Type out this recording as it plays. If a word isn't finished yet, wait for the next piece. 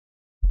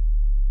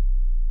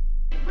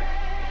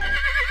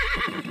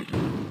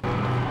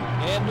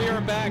we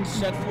are back,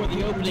 set for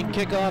the opening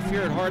kickoff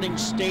here at Harding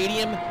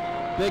Stadium.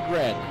 Big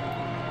Red.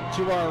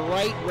 To our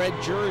right, red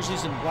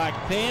jerseys and black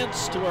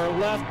pants. To our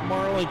left,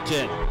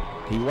 Marlington.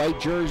 The white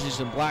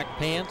jerseys and black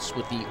pants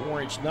with the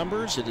orange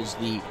numbers. It is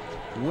the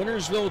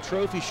Wintersville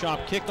Trophy Shop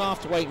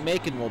kickoff. Dwight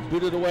Macon will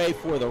boot it away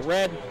for the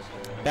red.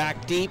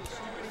 Back deep,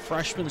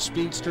 freshman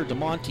speedster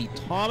DeMonte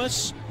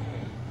Thomas.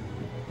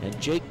 And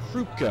Jake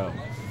Krupko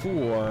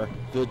for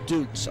the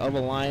Dukes of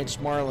Alliance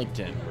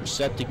Marlington. We're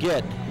set to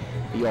get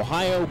the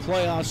Ohio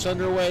playoffs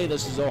underway.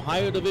 This is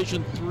Ohio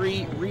Division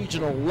III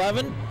Regional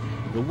 11.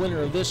 The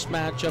winner of this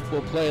matchup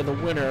will play the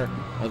winner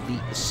of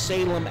the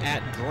Salem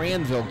at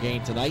Granville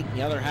game tonight. In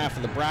the other half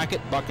of the bracket,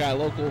 Buckeye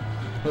Local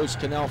hosts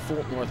Canal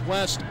Fort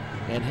Northwest,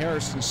 and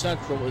Harrison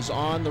Central is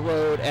on the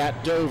road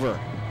at Dover.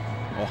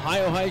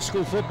 Ohio High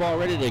School football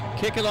ready to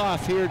kick it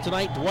off here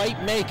tonight.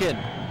 Dwight Macon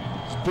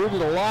has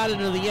booted a lot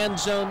into the end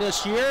zone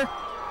this year.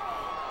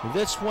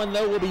 This one,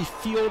 though, will be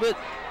fielded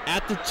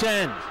at the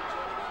 10.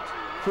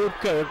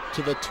 Krupko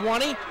to the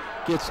 20,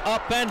 gets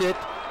upended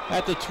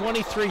at the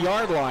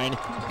 23-yard line.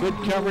 Good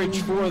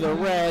coverage for the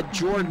red.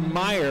 Jordan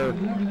Meyer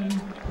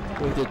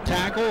with the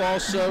tackle.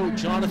 Also,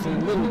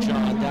 Jonathan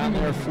Littlejohn down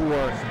there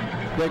for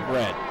Big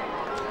Red.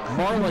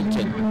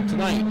 Marlington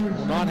tonight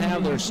will not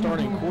have their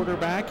starting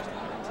quarterback.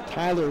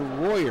 Tyler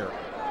Royer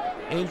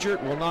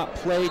injured, will not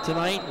play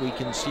tonight. We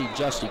can see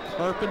Justy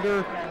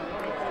Carpenter.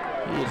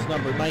 He is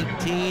number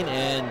 19,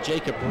 and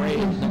Jacob Ray,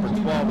 number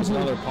 12, is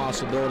another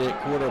possibility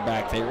at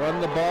quarterback. They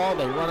run the ball,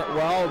 they run it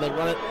well, they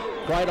run it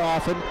quite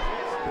often.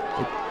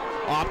 The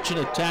option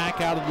attack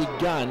out of the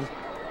gun.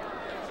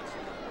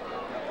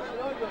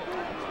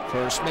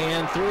 First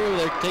man through,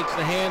 there takes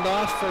the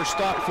handoff. First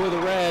stop for the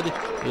red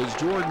is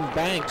Jordan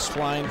Banks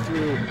flying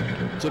through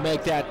to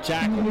make that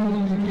tackle.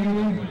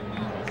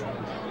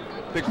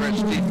 Big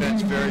Red's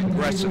defense very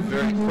aggressive,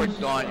 very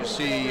quick on. You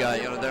see,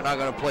 they're not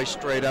going to play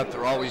straight up.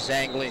 They're always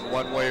angling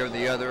one way or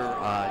the other.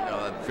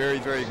 A very,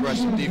 very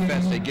aggressive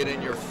defense. They get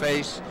in your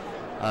face,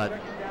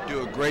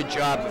 do a great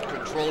job of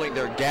controlling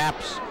their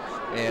gaps,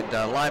 and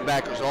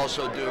linebackers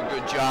also do a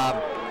good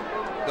job.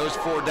 Those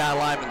 4 down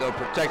linemen, though,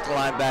 protect the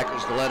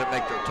linebackers to let them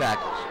make their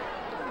tackles.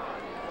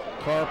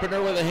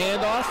 Carpenter with a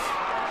handoff.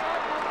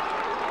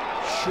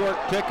 Short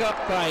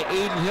pickup by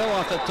Aiden Hill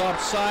off the top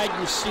side.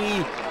 You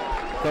see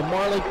the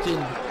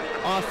Marlington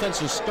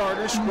offensive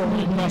starters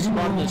scrolling across the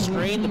bottom of the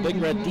screen. The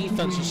Big Red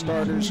defensive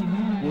starters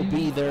will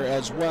be there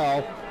as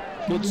well.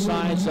 Good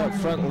size up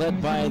front,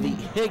 led by the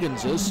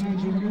Higginses.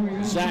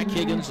 Zach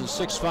Higgins is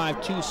 6'5",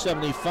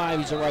 275.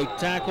 He's a right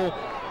tackle.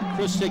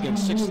 Chris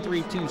Higgins, 6'3",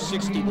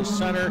 260, the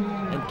center.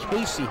 And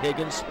Casey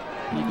Higgins,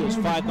 he goes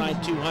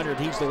 5'9", 200.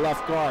 He's the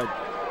left guard.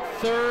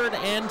 3rd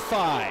and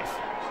 5.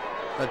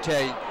 I'll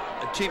tell you,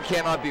 a team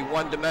cannot be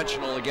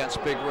one-dimensional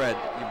against Big Red.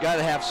 You've got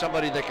to have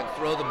somebody that can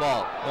throw the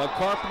ball.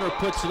 Carpenter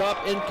puts it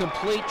up,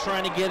 incomplete,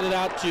 trying to get it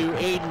out to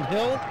Aiden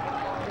Hill.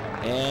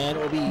 And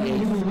it will be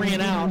a 3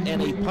 and out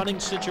and a punting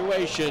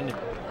situation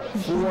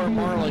for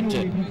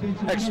Marlington.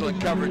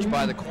 Excellent coverage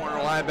by the corner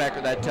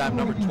linebacker that time,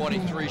 number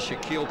 23,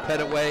 Shaquille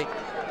Petaway.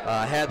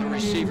 Had the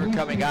receiver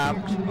coming out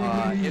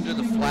into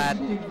the flat.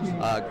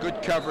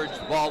 Good coverage,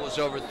 the ball was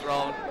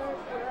overthrown.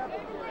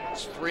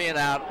 It's 3 and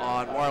out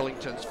on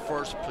Marlington's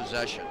first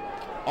possession.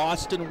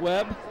 Austin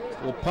Webb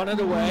will punt it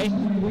away.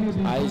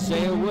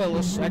 Isaiah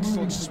Willis,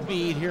 excellent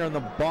speed here on the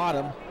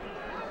bottom,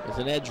 as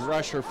an edge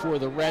rusher for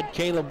the red.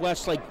 Caleb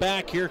Westlake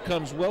back. Here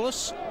comes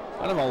Willis.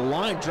 Kind of a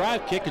line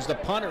drive kick as the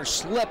punter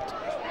slipped.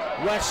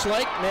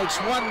 Westlake makes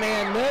one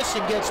man miss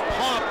and gets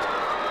popped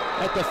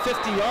at the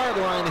 50-yard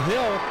line.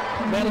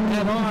 Hill met him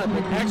head on.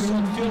 An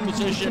excellent field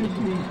position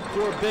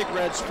for Big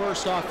Red's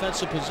first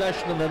offensive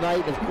possession of the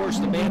night. Of course,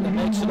 the man that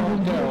makes it all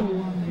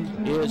go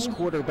is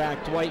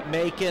quarterback Dwight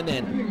Macon,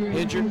 and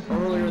injured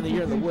earlier in the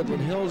year in the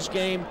Woodland Hills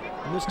game.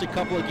 Missed a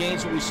couple of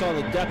games, but we saw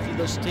the depth of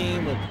this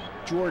team with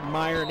Jordan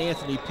Meyer and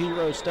Anthony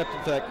Pirro stepped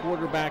into that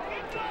quarterback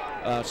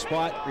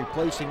spot,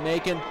 replacing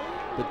Macon.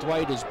 But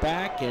Dwight is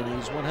back, and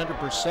he's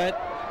 100%,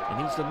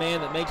 and he's the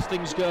man that makes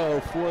things go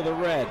for the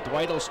red.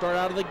 Dwight will start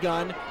out of the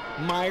gun.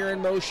 Meyer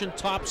in motion,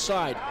 top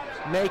side.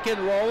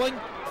 Macon rolling,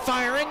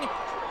 firing.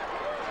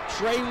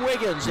 Trey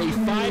Wiggins, a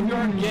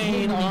 5-yard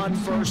gain on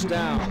first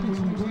down.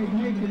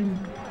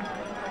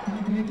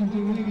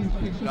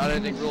 Not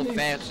anything real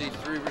fancy.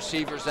 3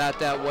 receivers out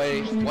that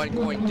way. One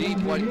going deep,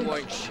 one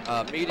going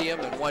medium,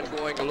 and one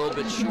going a little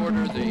bit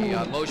shorter.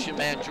 The motion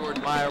man,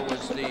 Jordan Meyer,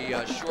 was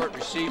the short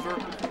receiver.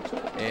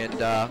 And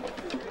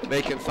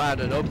Macon found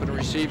an open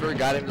receiver,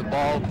 got him the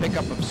ball.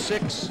 Pickup of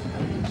 6,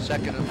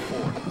 2nd and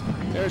 4.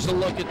 There's a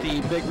look at the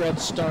Big Red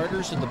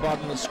starters at the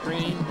bottom of the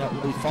screen. That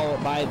will be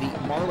followed by the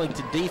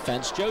Marlington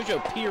defense.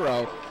 Jojo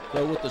Pirro,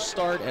 though, with the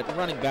start at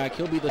running back.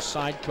 He'll be the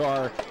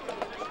sidecar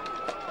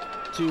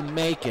to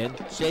Macon.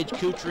 Sage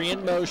Kutri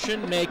in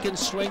motion. Macon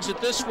swings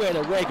it this way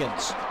to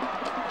Wiggins.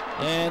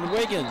 And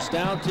Wiggins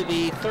down to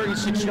the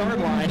 36-yard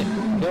line.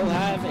 He'll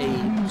have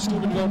a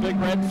Steubenville Big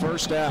Red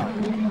first down.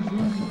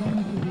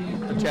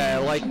 I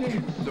like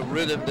the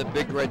rhythm that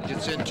Big Red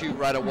gets into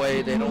right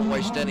away. They don't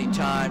waste any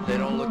time. They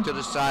don't look to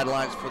the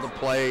sidelines for the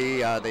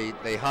play.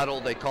 They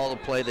huddle, they call the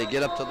play, they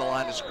get up to the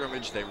line of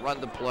scrimmage, they run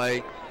the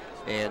play,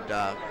 and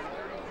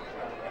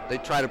they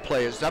try to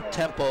play as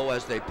up-tempo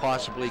as they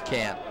possibly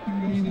can.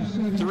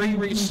 3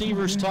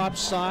 receivers top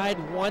side,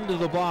 1 to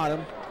the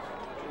bottom.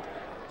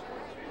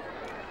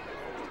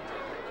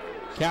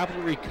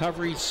 Capital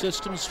Recovery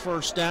Systems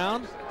first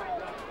down.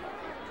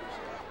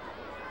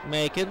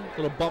 Macon,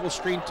 little bubble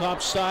screen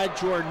top side,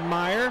 Jordan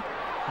Meyer.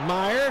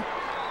 Meyer,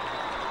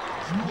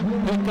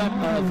 pickup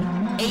of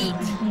 8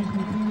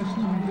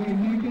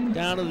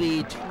 down to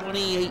the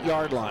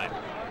 28-yard line.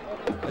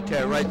 I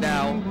tell you right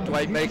now,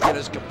 Dwight Macon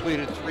has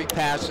completed 3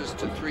 passes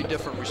to 3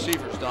 different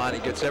receivers, Don. He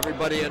gets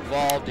everybody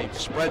involved. He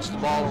spreads the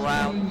ball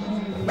around.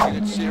 You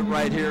can see it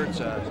right here. It's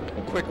a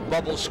quick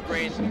bubble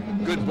screen.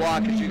 Good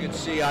block, as you can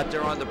see out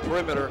there on the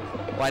perimeter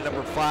by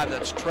number 5.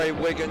 That's Trey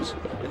Wiggins.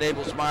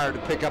 Enables Meyer to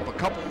pick up a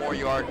couple more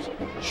yards.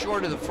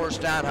 Short of the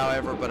first down,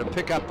 however, but a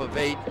pickup of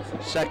 8,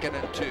 2nd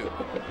and 2.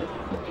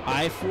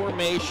 I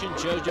formation,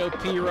 JoJo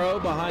Pirro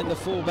behind the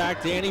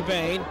fullback, Danny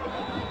Bain.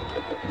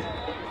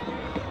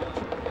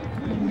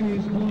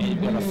 And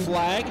you've got a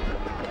flag.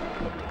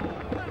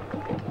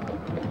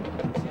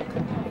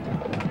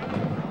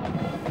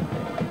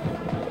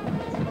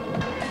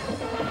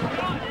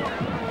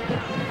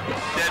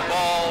 Dead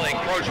ball,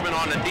 encroachment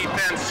on the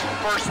defense,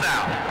 first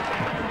down.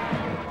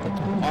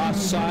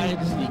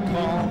 Offsides, the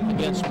call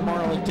against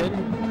Marlington.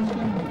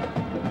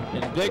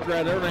 And Big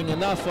Red earning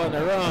enough on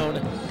their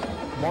own.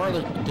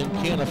 Marlington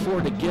can't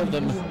afford to give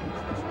them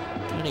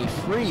any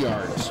free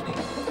yards.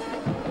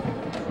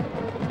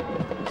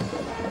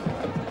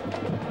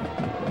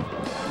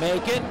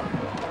 Macon,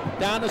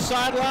 down the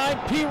sideline,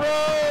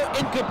 Pirro,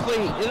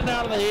 incomplete, in and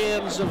out of the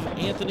hands of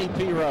Anthony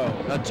Pirro.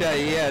 I'll tell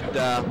you, he had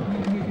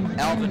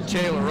Alvin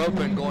Taylor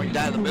open going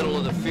down the middle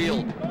of the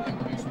field.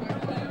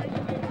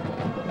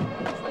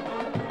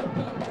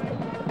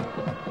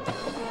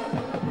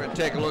 We're going to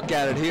take a look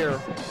at it here.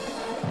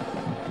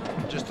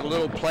 Just a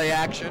little play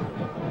action.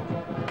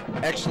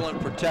 Excellent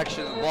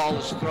protection. The ball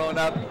is thrown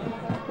up,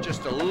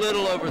 just a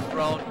little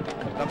overthrown.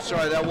 I'm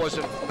sorry, that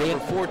wasn't number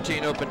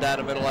 14 open down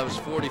the middle. That was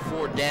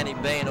 44, Danny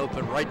Bain,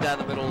 open right down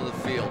the middle of the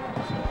field.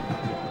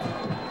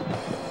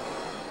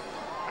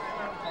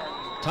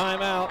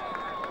 Timeout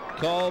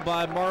called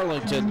by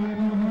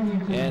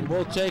Marlington. And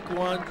we'll take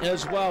one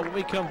as well. When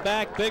we come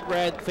back, Big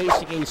Red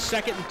facing a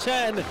 2nd and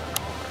 10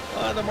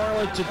 on the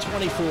Marlington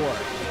 24.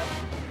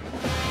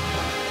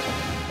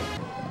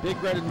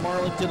 Big Red and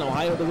Marlington,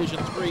 Ohio Division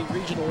III,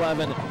 Region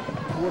 11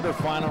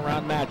 quarterfinal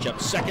round matchup.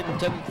 2nd and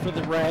 10 for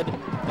the Red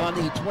on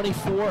the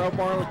 24 of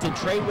Marlington.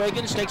 Trey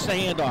Wiggins takes the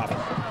handoff,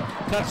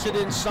 cuts it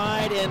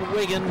inside, and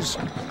Wiggins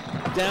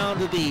down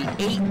to the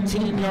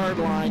 18-yard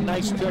line.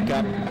 Nice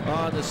pickup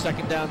on the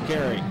 2nd down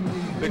carry.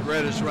 Big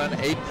Red has run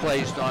 8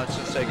 plays, Don,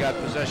 since they got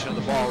possession of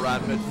the ball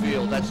around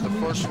midfield. That's the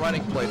first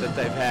running play that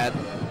they've had.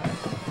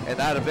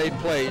 And out of 8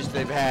 plays,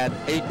 they've had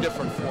 8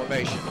 different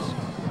formations.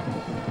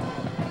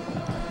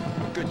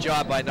 Good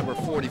job by number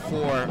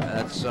 44.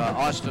 That's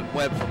Austin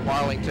Webb from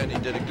Marlington. He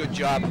did a good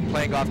job of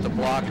playing off the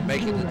block and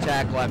making the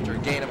tackle after a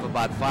gain of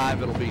about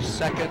 5. It'll be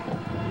 2nd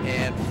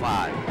and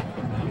 5.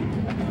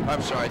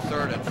 I'm sorry,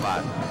 3rd and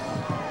 5.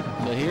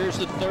 So here's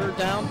the 3rd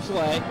down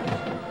play.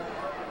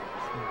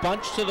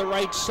 Bunch to the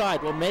right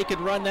side. Will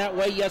Macon run that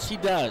way? Yes, he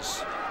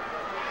does.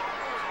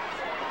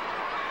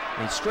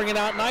 And stringing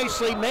out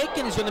nicely.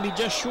 Macon is going to be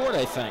just short,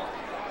 I think.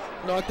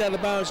 Knocked out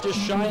of bounds, just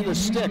shy of the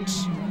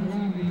sticks.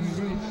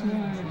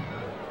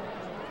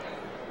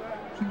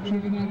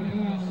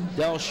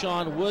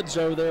 Delshawn Woods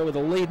over there with a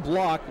lead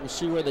block. We'll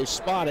see where they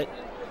spot it.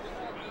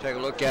 Take a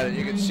look at it.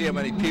 You can see how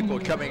many people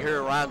coming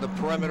here around the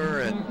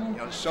perimeter,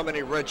 and so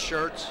many red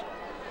shirts.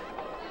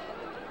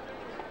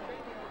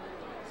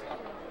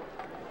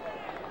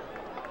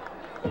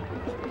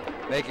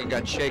 Macon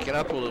got shaken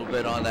up a little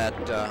bit on that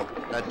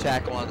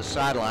tackle on the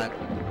sideline.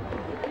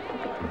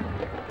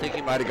 I think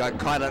he might have got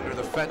caught under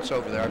the fence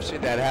over there. I've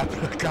seen that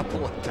happen a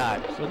couple of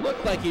times. It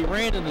looked like he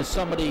ran into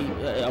somebody,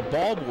 a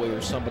ball boy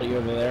or somebody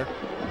over there.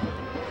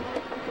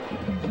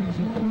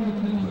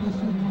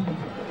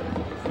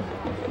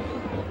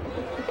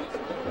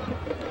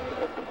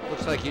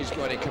 Looks like he's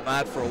going to come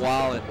out for a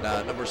while,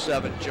 and number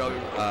 7,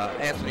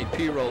 Anthony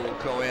Pirro, will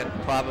go in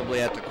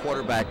probably at the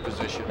quarterback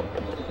position.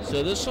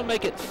 So this will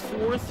make it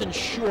 4th and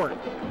short.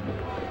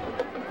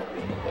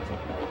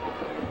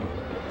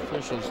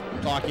 Officials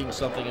talking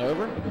something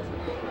over.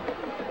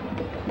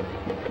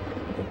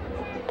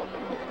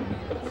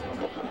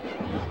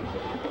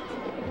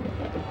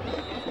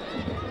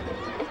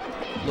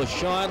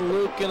 LaShawn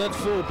Luke in at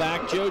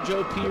fullback.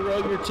 JoJo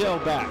Pirro, your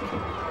tailback.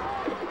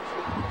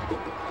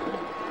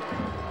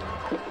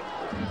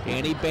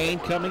 Danny Bain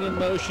coming in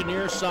motion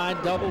near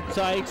side, double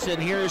tights,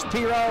 and here's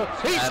Pirro.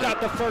 He's got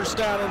the first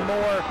down and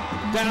more,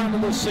 down to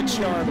the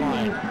 6-yard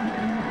line.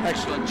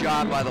 Excellent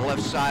job by the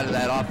left side of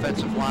that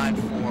offensive line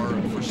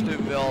for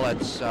Steubenville.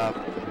 That's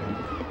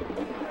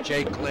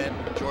Jake Lynn,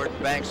 Jordan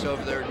Banks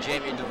over there,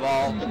 Jamie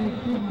Duvall.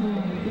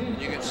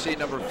 You can see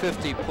number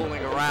 50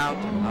 pulling around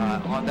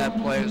on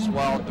that play as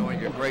well,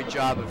 doing a great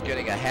job of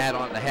getting a hat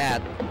on the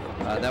hat.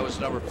 That was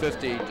number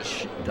 50,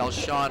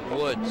 Delshawn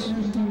Woods.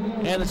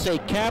 And it's a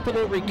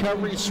Capital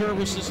Recovery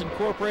Services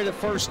Incorporated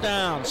first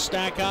down.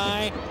 Stack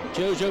eye,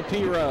 Jojo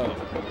Piro.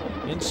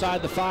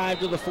 Inside the 5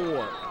 to the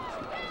 4.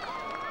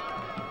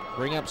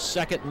 Bring up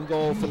 2nd and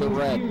goal for the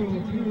Red.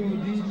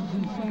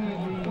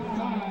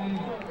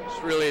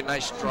 It's really a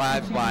nice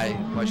drive by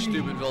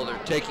Steubenville. They're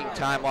taking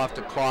time off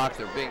the clock.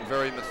 They're being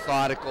very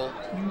methodical,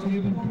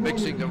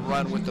 mixing the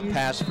run with the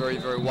pass very,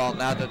 very well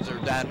now that they're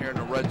down here in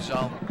the red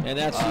zone. And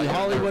that's the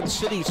Hollywood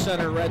City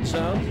Center red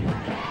zone.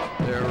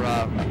 They're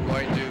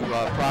going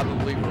to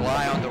probably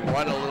rely on the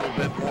run a little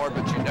bit more,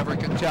 but you never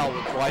can tell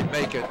with Dwight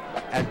Macon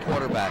at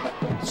quarterback.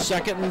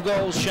 2nd and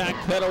goal, Shaq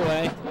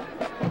Petaway.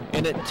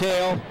 In at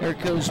tail, here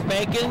goes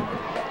Macon.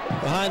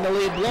 Behind the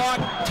lead block,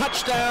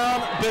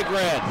 touchdown, Big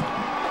Red.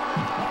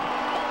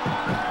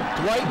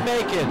 Dwight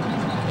Macon,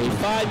 a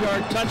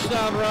 5-yard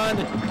touchdown run,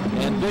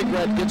 and Big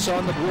Red gets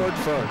on the board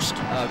first.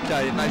 I'll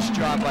tell you, nice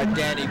job by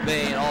Danny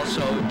Bain.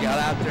 Also got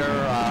out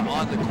there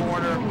on the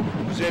corner,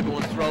 was able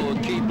to throw a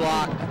key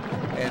block,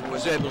 and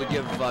was able to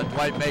give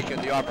Dwight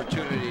Macon the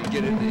opportunity to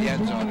get into the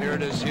end zone. Here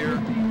it is here.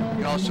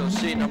 You can also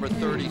see number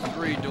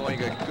 33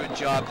 doing a good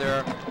job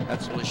there.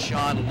 That's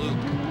LaShawn Luke.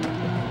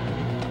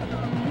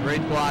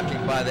 Great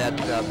blocking by that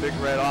Big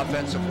Red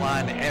offensive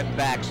line and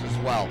backs as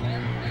well.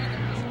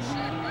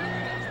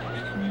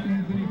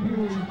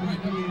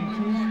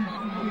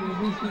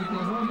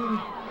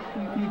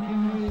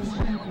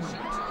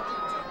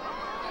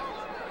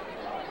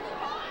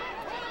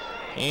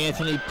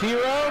 Anthony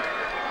Piro,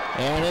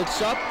 and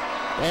it's up,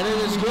 and it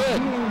is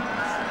good.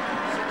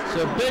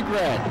 So Big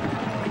Red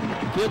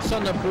gets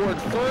on the board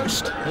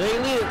first. They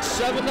lead at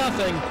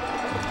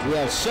 7-0. We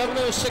have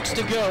 7:06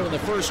 to go in the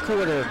first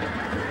quarter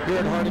here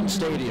at Harding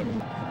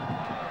Stadium.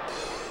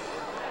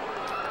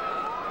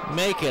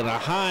 Making a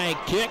high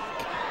kick,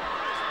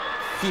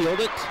 field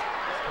it,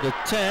 the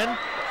 10,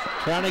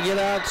 trying to get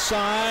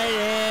outside,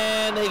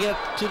 and they get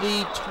to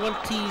the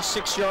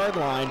 26-yard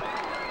line.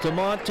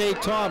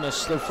 DeMonte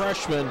Thomas, the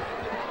freshman,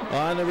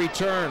 on the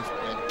return.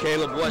 And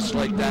Caleb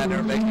Westlake down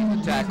there making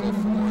the tackle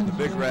for the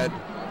Big Red.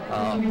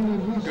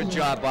 Good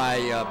job by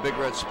Big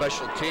Red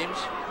special teams.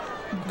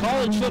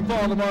 College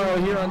football tomorrow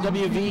here on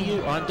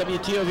WVU, on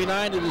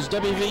WTOV9. It is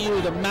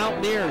WVU, the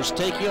Mountaineers,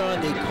 taking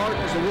on the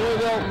Cardinals of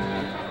Louisville.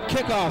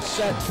 Kickoff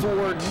set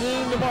for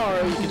noon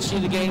tomorrow. You can see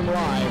the game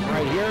live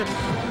right here.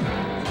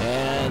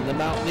 And the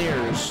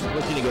Mountaineers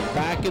looking to get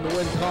back in the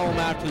win column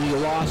after the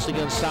loss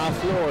against South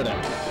Florida.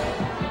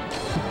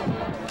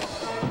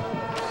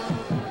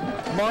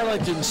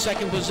 Marlington,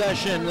 second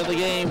possession of the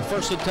game,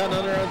 1st and 10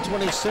 on their own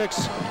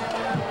 26.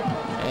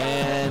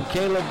 And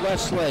Caleb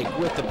Westlake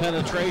with the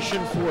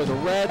penetration for the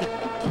Red.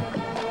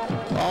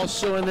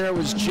 Also in there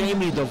was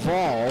Jamie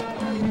Duvall,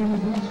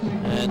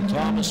 and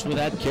Thomas with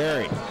that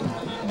carry.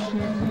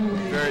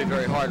 Very,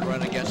 very hard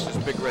run against this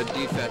Big Red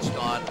defense,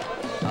 Don.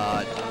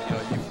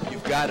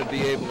 You've got to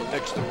be able to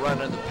mix the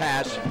run and the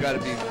pass. You've got to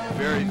be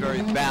very,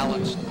 very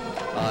balanced.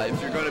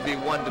 If you're going to be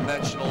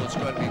one-dimensional, it's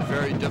going to be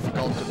very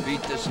difficult to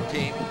beat this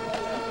team.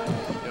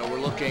 We're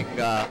looking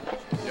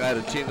at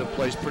a team that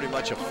plays pretty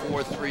much a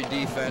 4-3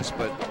 defense,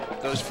 but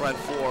those front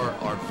four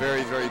are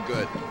very, very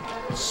good.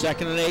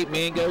 2nd and 8,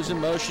 man goes in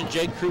motion.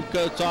 Jake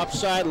Krupko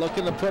topside,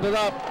 looking to put it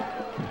up.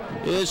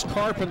 Is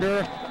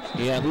Carpenter.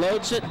 He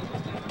unloads it,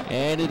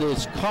 and it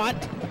is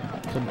caught,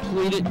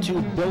 completed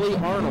to Billy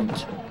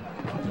Arnold.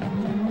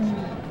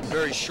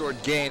 Very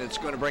short gain. It's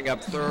going to bring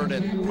up 3rd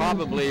and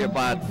probably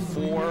about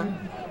 4.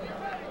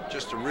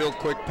 Just a real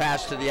quick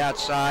pass to the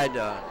outside,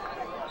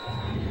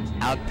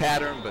 out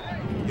pattern, but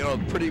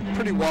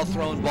pretty well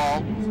thrown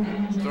ball,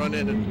 thrown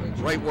in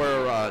right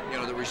where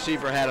the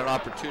receiver had an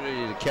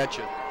opportunity to catch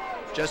it.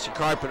 Jesse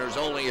Carpenter's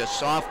only a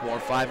sophomore,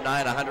 5'9",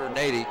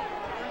 180,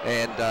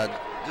 and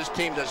this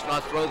team does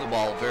not throw the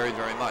ball very,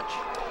 very much.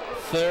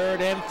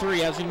 3rd and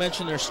 3, as we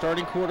mentioned, their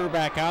starting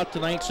quarterback out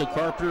tonight, so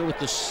Carpenter with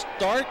the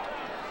start,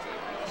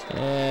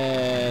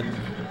 and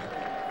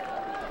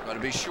going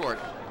to be short.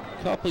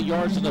 A couple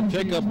yards in the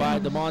pickup by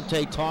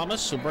DeMonte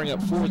Thomas, so bring up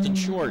 4th and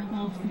short.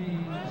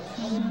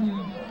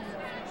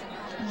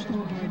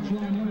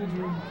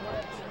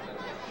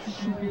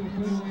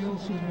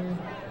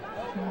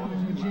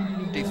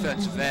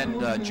 Defensive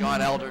end,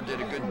 John Elder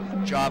did a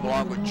good job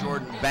along with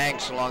Jordan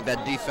Banks along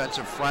that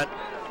defensive front.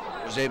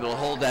 Was able to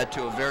hold that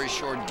to a very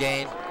short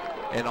gain.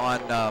 And on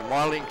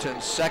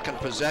Marlington's 2nd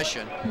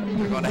possession,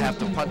 they're going to have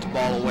to punt the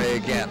ball away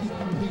again.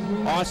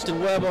 Austin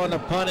Webb on the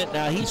punt it.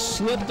 Now he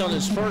slipped on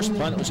his first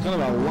punt. It was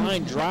kind of a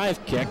line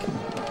drive kick.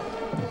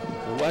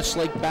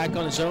 Westlake back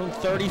on his own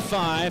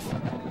 35.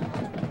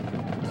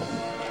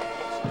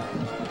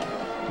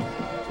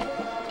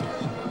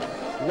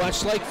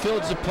 Westlake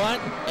fields the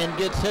punt and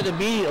gets hit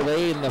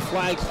immediately, and the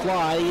flags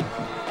fly.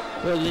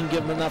 Really didn't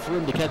give him enough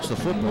room to catch the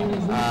football.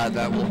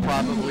 That will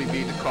probably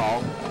be the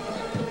call.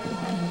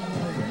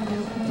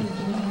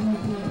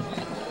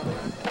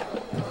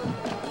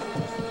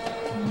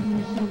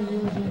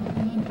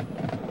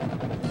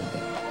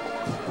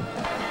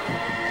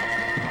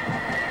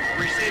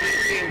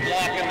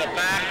 block in the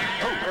back,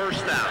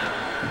 first down.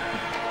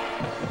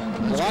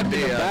 Blocked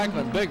in the back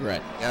on Big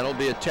Red. That'll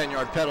be a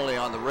 10-yard penalty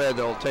on the red.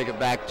 They'll take it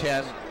back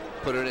 10,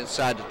 put it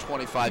inside the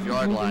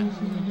 25-yard line.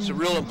 It's a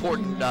real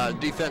important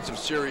defensive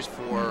series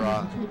for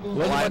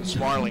Alliance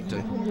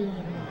Marlington.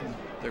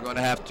 They're going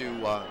to have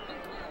to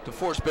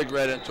force Big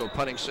Red into a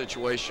punting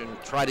situation,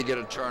 try to get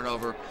a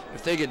turnover.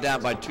 If they get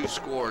down by 2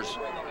 scores,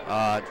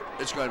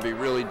 it's going to be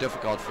really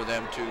difficult for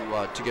them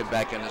to get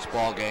back in this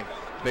ball game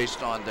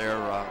based on their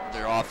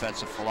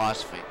offensive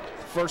philosophy.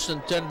 1st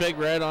and 10 Big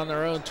Red on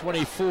their own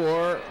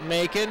 24.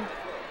 Macon.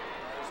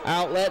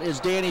 Outlet is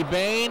Danny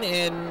Bain,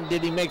 and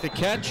did he make the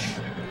catch?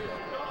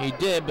 He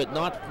did, but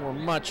not for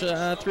much.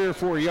 3 or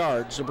 4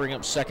 yards to bring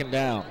up 2nd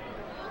down.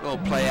 Little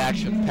play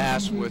action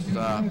pass with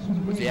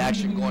the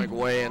action going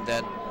away, and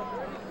then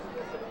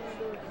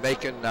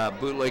Macon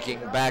bootlegging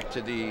back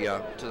to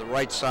the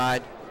right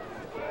side.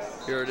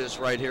 Here it is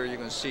right here. You're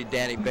going to see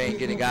Danny Bain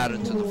getting out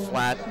into the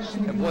flat.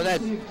 And boy,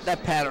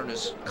 that pattern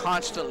is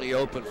constantly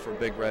open for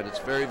Big Red. It's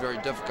very, very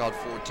difficult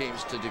for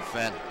teams to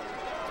defend.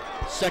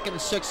 2nd and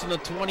 6 in the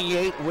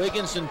 28.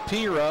 Wiggins and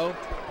Piro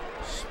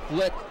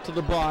split to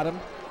the bottom.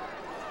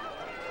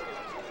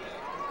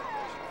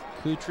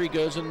 Kutry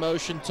goes in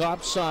motion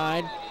top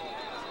side.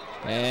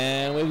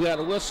 And we've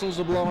got whistles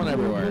blowing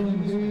everywhere.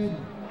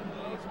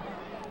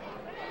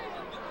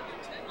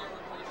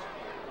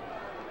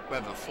 We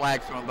have a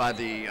flag thrown by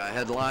the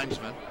head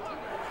linesman.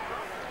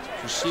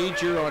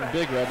 Procedure on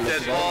Big Red.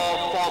 Dead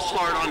ball, false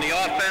start on the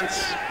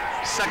offense,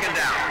 2nd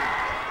down.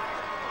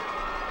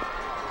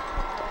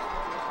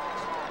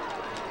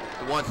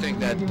 The one thing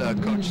that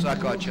Coach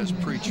Sakoch has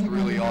preached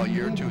really all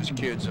year to his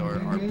kids are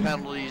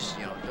penalties.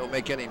 You know, don't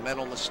make any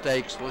mental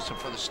mistakes. Listen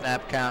for the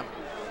snap count.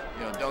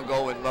 You know, don't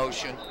go in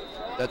motion.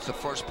 That's the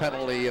first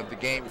penalty of the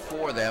game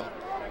for them.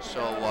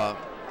 So,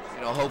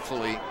 you know,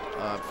 hopefully,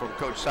 from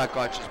Coach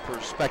Sakoch's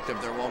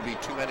perspective, there won't be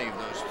too many of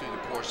those through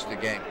the course of the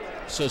game.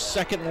 So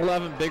 2nd and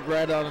 11, Big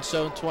Red on its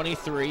own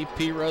 23.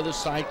 Piro the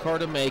sidecar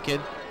to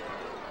Macon.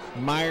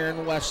 Meyer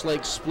and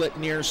Westlake split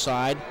near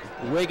side.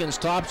 Wiggins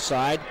top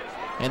side.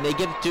 And they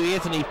get it to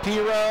Anthony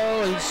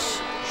Piro.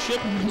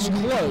 He's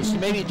close,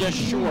 maybe just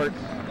short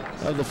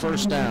of the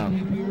 1st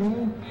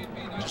down.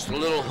 Just a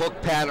little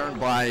hook pattern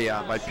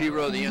by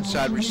Piro, the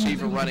inside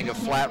receiver, running a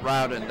flat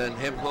route, and then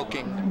him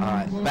hooking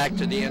back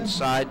to the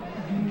inside,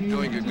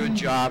 doing a good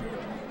job.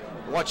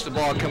 Watch the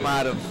ball come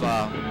out of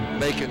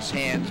Macon's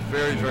hands.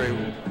 Very, very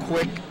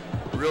quick,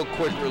 real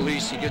quick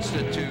release. He gets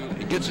it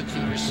to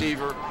the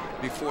receiver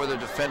before the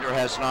defender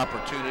has an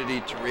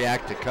opportunity to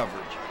react to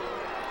coverage.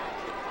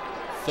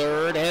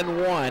 3rd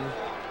and 1.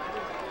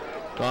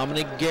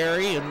 Dominic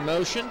Gary in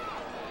motion.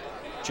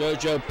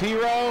 Jojo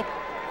Piro.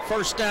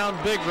 1st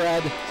down, Big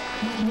Red,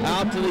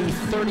 out to the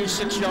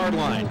 36-yard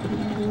line.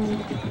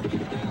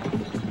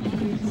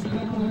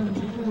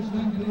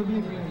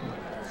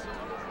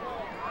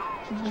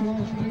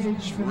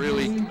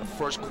 Really, the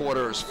 1st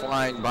quarter is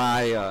flying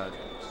by.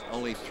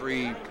 Only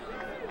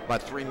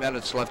about 3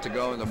 minutes left to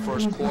go in the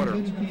 1st quarter.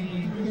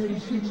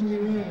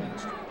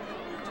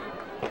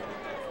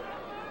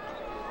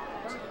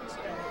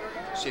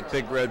 See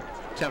Big Red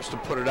attempts to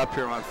put it up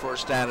here on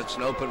 1st down. It's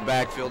an open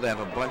backfield. They have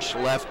a bunch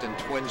left and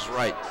twins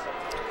right.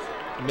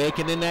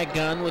 Macon in that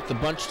gun with the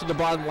bunch to the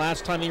bottom.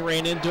 Last time he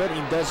ran into it, he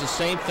does the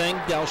same thing.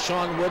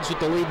 Dalshawn Woods with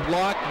the lead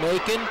block.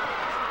 Macon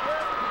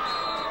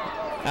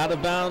out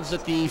of bounds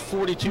at the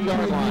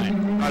 42-yard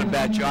line. Not a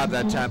bad job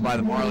that time by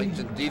the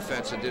Marlington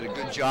defense. They did a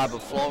good job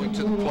of flowing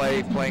to the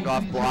play, playing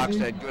off blocks.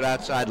 They had good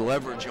outside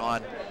leverage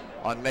on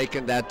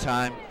Macon that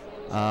time,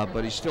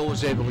 but he still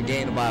was able to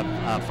gain about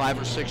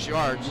 5 or 6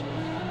 yards.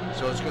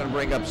 So it's going to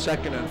bring up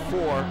 2nd and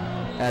 4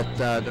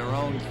 at their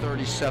own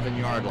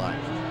 37-yard line.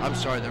 I'm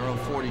sorry, their own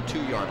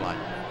 42-yard line.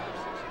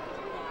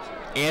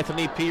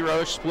 Anthony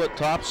Piro split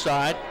top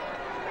side.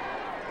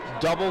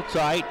 Double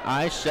tight,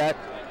 eye set.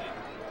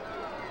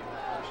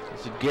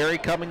 It's Gary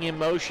coming in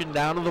motion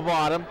down to the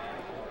bottom.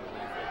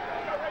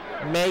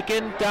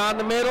 Macon down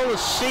the middle, a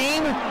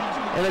seam,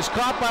 and it's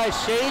caught by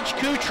Sage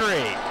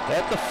Kutry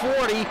at the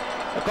 40.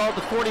 I call it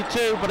the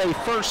 42, but a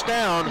 1st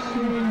down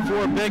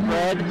for Big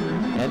Red,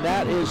 and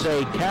that is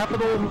a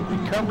Capital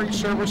Recovery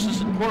Services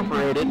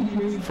Incorporated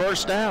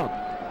 1st down.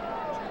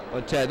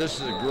 Well, Ted,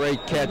 this is a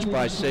great catch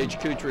by Sage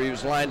Kutry. He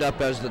was lined up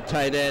as the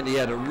tight end. He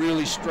had to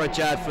really stretch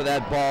out for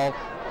that ball,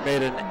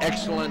 made an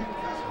excellent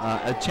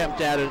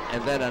attempt at it,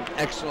 and then an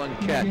excellent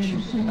catch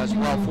as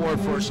well for a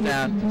 1st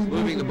down,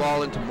 moving the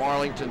ball into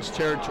Marlington's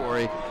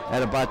territory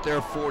at about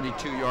their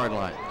 42-yard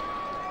line.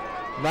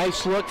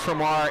 Nice look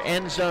from our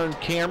end zone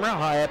camera,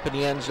 high up in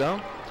the end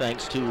zone.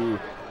 Thanks to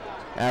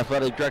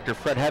Athletic Director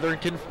Fred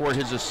Hetherington for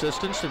his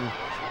assistance in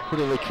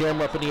putting the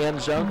camera up in the end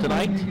zone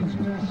tonight.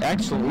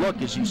 Excellent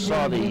look as you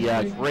saw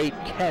the great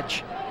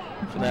catch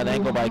from that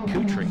angle by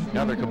Kutry.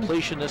 Another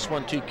completion, this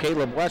one to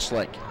Caleb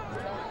Westlake.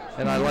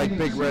 And I like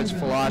Big Red's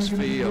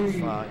philosophy of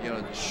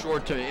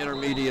short to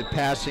intermediate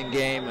passing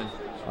game, and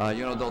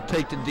they'll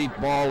take the deep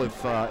ball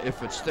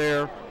if it's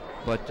there.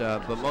 But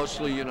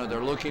mostly,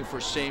 they're looking for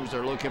seams.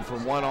 They're looking for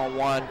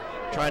one-on-one.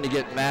 trying to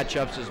get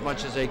matchups as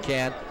much as they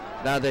can.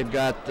 Now they've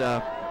got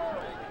the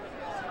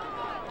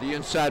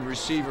inside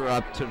receiver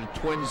up to the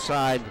twin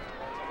side.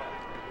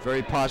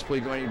 Very possibly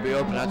going to be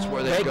open. That's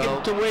where they go. Take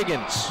it to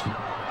Wiggins.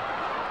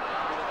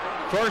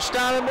 First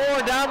down and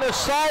more, down the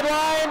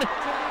sideline.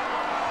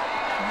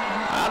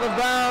 Out of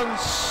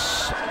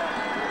bounds.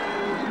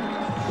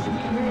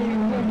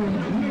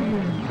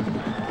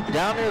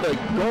 Down near the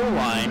goal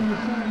line.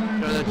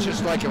 You know, that's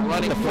just like a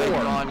running play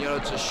on. You know,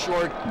 it's a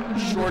short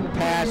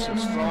pass.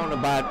 It's thrown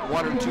about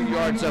 1 or 2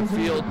 yards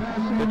upfield,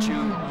 but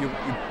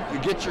you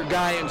get your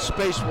guy in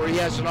space where he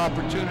has an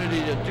opportunity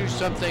to do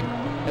something.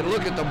 And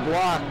look at the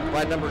block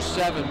by number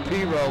 7,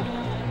 Piro.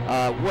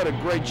 What a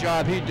great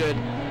job he did.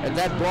 And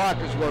that block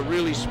is what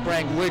really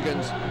sprang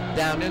Wiggins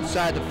down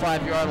inside the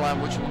 5-yard line,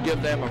 which will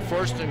give them a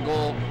 1st and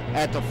goal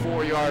at the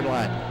 4-yard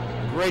line.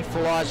 Great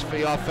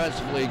philosophy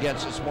offensively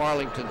against this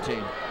Marlington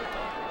team.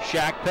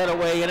 Shaq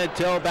Petaway in a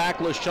tailback.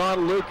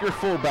 LaShawn Luke, your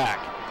fullback.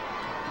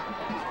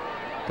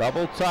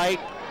 Double tight.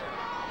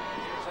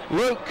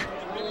 Luke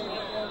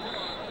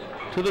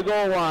to the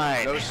goal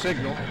line. No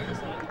signal.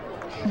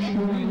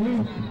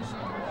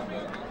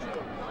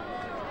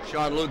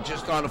 Sean Luke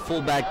just on a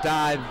fullback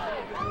dive.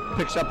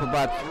 Picks up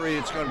about 3.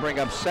 It's going to bring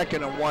up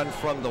 2nd and 1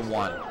 from the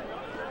 1.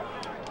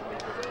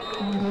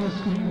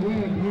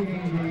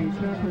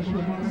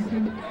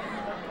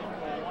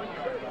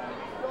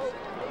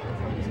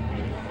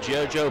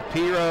 Jojo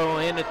Piro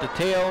in at the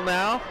tail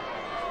now.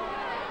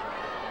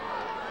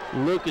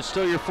 Luke is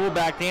still your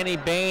fullback. Danny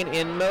Bain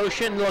in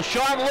motion.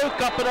 LaShawn Luke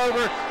up and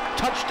over.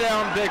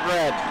 Touchdown, Big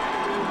Red.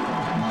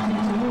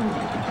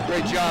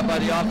 Great job by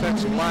the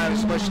offensive line,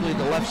 especially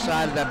the left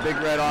side of that Big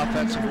Red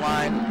offensive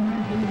line.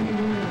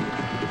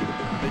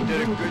 They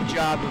did a good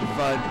job of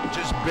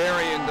just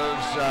burying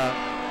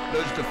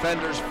those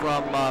defenders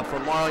from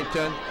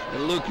Marlington,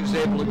 and Luke is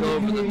able to go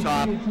over the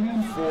top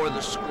for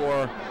the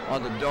score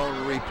on the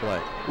Doan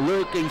replay.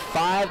 Luke, a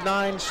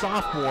 5'9"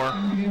 sophomore,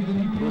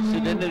 puts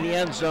it into the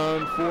end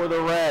zone for the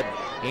Red.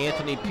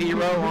 Anthony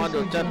Piro on to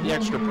attempt the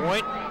extra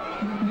point.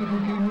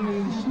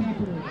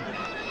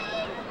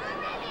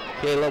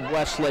 Caleb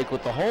Westlake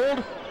with the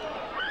hold.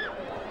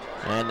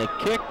 And the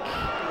kick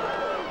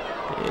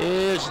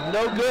is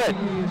no good.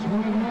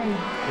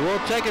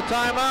 We'll take a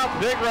timeout.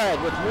 Big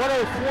Red with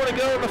 1:04 to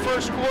go in the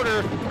first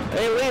quarter.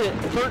 They lead it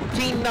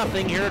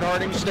 13-0 here at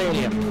Harding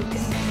Stadium.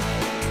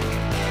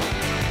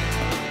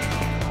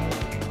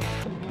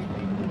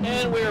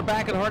 And we are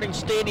back at Harding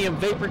Stadium.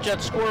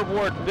 VaporJet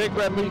scoreboard. Big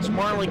Red leads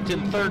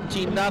Marlington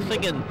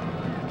 13-0. And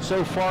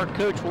so far,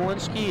 Coach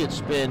Walensky, it's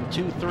been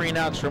 2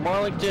 3-and-outs for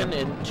Marlington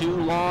and 2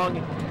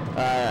 long,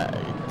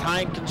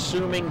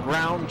 time-consuming,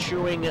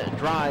 ground-chewing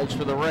drives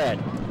for the Red.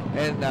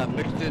 And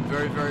mixed in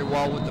very, very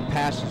well with the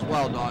pass as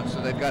well, Don,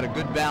 so they've got a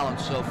good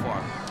balance so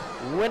far.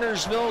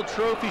 Wintersville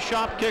Trophy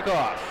Shop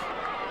kickoff.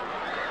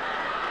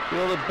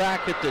 Fielded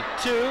back at the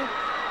 2.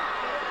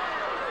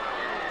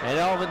 And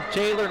Alvin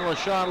Taylor and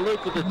LaShawn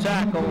Luke with the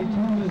tackle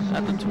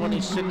at the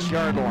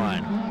 26-yard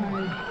line.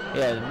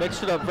 Yeah,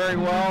 mixed it up very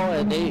well,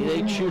 and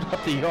they chewed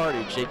up the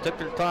yardage. They took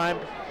their time.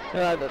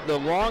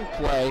 The long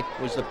play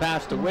was the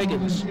pass to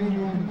Wiggins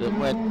that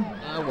went,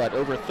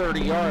 over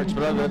 30 yards.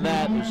 But other than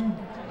that, it was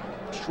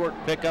short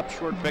pickup,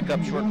 short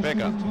pickup, short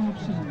pickup.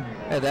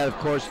 And that, of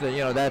course,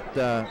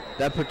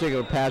 that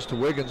particular pass to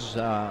Wiggins,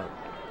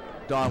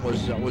 Don,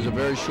 was a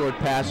very short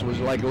pass. It was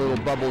like a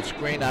little bubble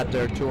screen out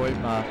there to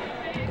him.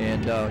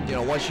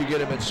 Once you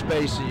get him in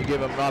space and you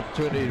give him an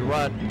opportunity to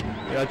run,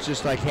 it's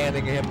just like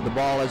handing him the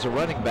ball as a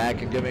running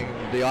back and giving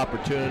him the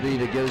opportunity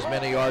to get as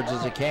many yards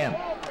as he can.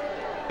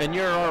 And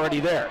you're already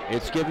there.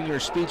 It's giving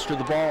your speedster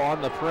the ball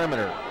on the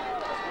perimeter.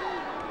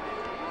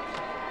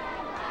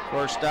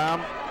 First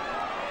down.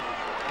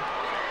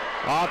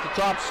 Off the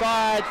top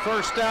side,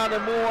 first down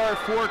and more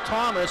for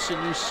Thomas,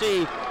 and you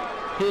see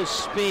his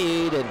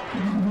speed. And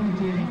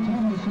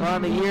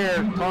on the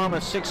year,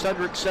 Thomas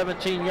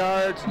 617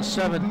 yards and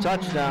 7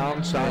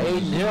 touchdowns.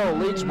 Aiden Hill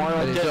leads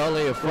Marlington. He's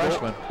only a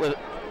freshman.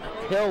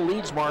 Hill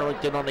leads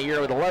Marlington on the year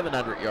with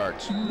 1,100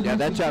 yards. Yeah,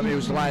 that time he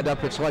was lined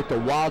up. It's like the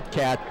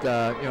Wildcat.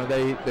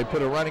 They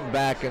put a running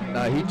back,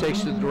 and he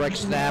takes the direct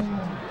snap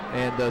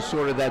and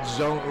sort of that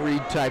zone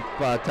read type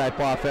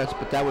offense.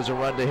 But that was a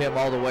run to him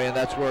all the way, and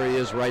that's where he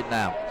is right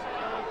now.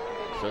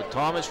 So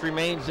Thomas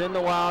remains in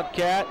the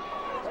Wildcat,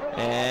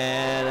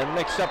 and a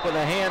mix-up with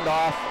a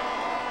handoff.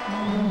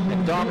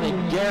 And Dominic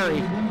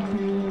Gary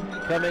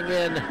coming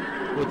in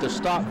with the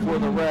stop for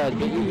the Red.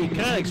 But you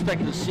kind of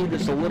expect to see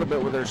this a little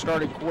bit with their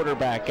starting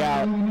quarterback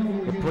out.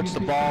 It puts the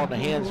ball in the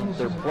hands of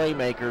their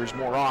playmakers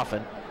more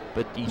often.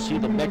 But you see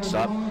the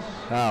mix-up.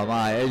 Oh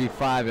my,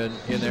 85 in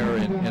there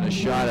in a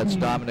shot. That's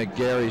Dominic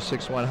Gary,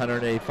 6'1",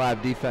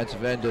 185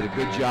 defensive end. Did a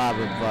good job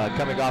of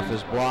coming off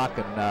his block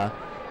and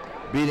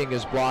beating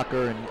his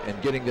blocker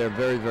and getting there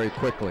very, very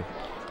quickly.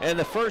 And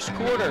the first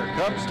quarter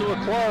comes to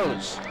a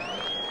close.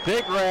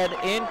 Big Red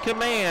in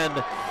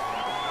command,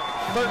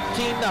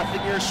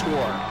 13-0 your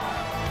score.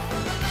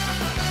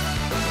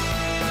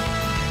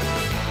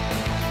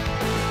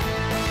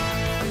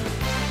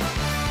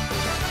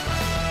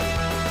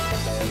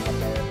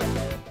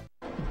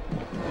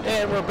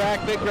 And we're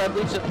back. Big Red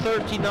leads at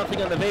 13-0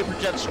 on the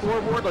VaporJet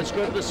scoreboard. Let's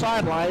go to the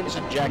sidelines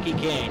and Jackie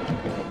Kane.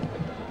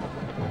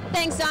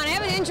 Thanks, Don. I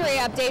have an injury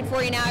update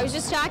for you now. I was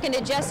just talking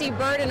to Jesse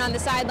Burden on the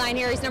sideline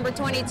here. He's number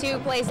 22,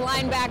 plays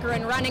linebacker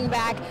and running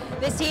back.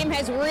 This team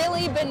has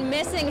really been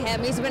missing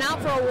him. He's been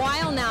out for a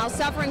while now,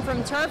 suffering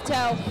from turf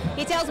toe.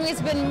 He tells me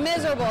it's been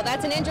miserable.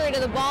 That's an injury to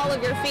the ball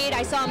of your feet.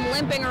 I saw him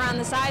limping around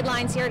the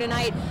sidelines here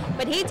tonight,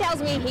 but he tells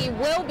me he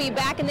will be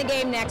back in the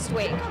game next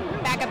week.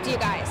 Back up to you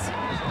guys.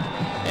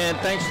 And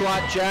thanks a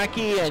lot,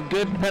 Jackie, and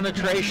good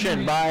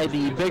penetration by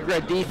the Big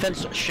Red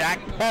defense. Shaq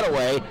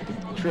Petaway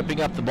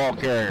tripping up the ball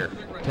carrier.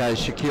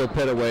 Shaquille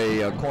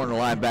Petaway, corner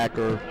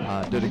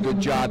linebacker, did a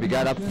good job. He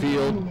got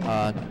upfield.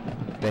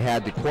 They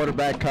had the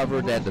quarterback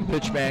covered. They had the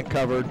pitch man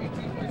covered.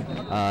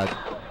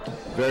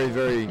 Very,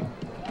 very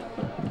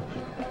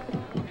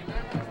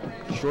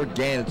short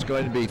gain. It's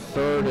going to be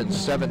 3rd and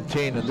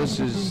 17, and this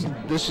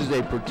is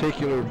a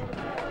particular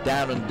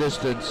down and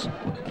distance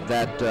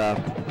that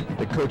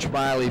Coach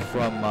Miley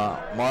from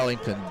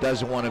Marlington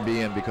doesn't want to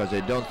be in because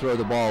they don't throw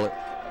the ball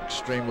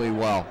extremely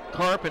well.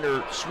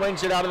 Carpenter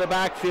swings it out of the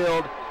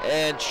backfield,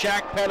 and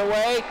Shaq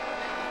Petaway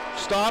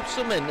stops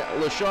him, and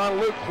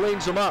LaShawn Luke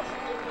cleans him up.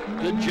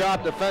 Good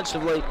job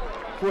defensively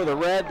for the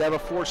Red. That'll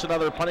force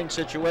another punting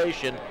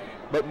situation,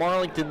 but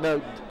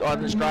Marlington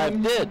on this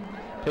drive did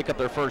pick up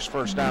their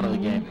first down of the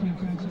game.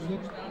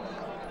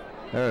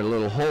 There, a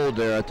little hold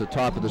there at the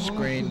top of the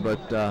screen,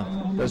 but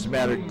doesn't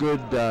matter.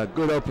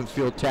 Good open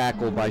field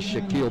tackle by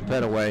Shaquille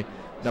Petaway,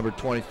 number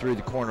 23,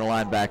 the corner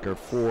linebacker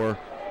for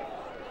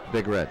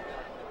Big Red.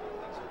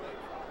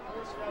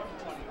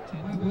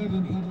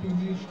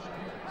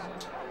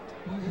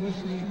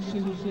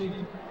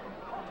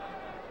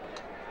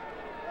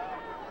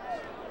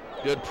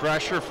 Good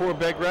pressure for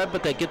Big Red,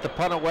 but they get the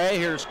punt away.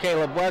 Here's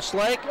Caleb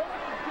Westlake.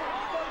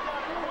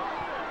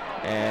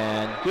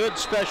 And good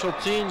special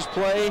teams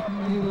play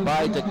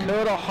by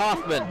Dakota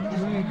Hoffman.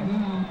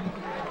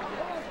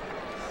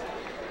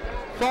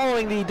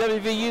 Following the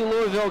WVU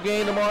Louisville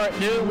game tomorrow at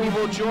noon, we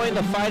will join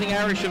the Fighting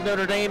Irish of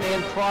Notre Dame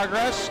in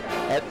progress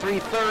at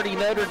 3:30.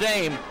 Notre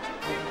Dame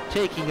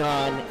taking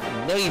on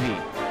Navy.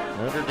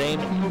 Notre Dame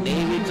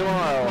Navy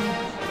tomorrow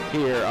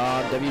here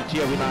on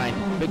WTOV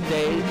 9. Big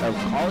day of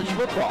college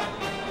football.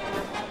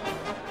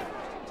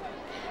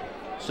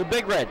 So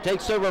Big Red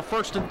takes over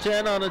 1st and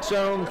 10 on its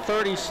own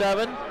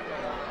 37.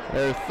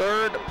 Their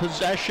 3rd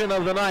possession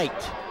of the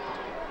night.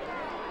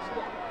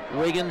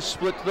 Wiggins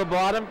split to the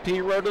bottom,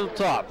 P-Row to the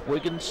top.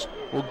 Wiggins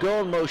will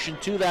go in motion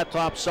to that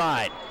top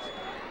side.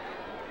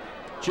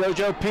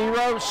 JoJo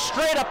P-Row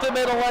straight up the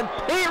middle, and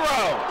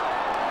P-Row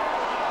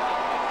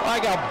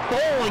like a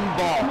bowling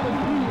ball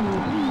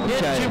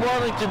into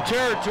Arlington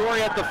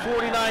territory at the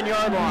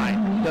 49-yard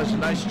line. Does a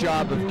nice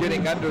job of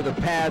getting under the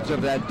pads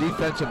of that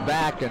defensive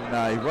back, and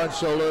he runs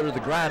so low to the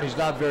ground. He's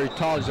not very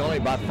tall. He's only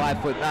about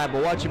 5'9",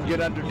 but watch him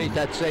get underneath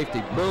that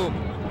safety. Boom.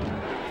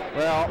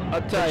 Well,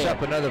 I'll tell you,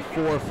 up another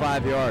 4 or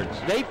 5 yards.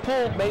 They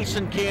pulled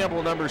Mason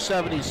Campbell, number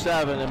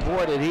 77, and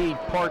boy, did he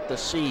part the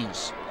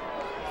seas.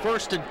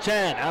 1st and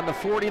 10 on the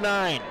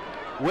 49.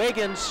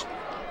 Wiggins,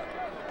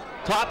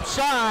 top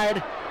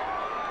side.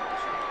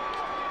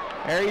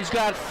 There he's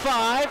got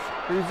 5,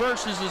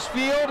 reverses his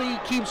field. He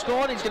keeps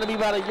going. He's going to be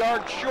about a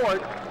yard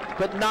short,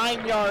 but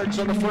 9 yards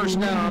on the 1st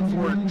down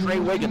for Trey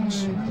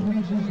Wiggins.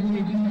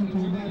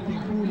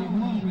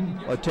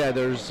 Well, Ted,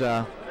 there's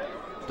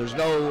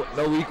no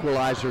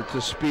equalizer to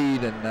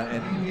speed,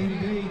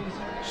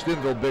 and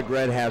Steubenville Big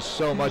Red has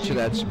so much of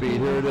that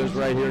speed. Here it is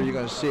right here. You're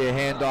going to see a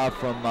handoff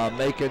from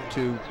Macon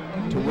to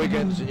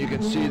Wiggins, and you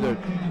can see that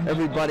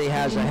everybody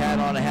has a hat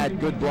on. A hat,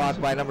 good block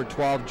by number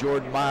 12,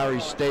 Jordan Meyer. He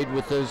stayed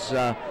with his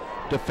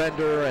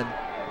defender, and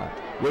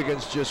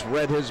Wiggins just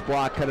read his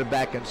block, cut it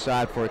back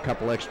inside for a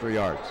couple extra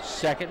yards.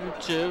 2nd and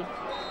 2.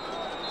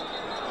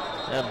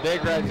 Now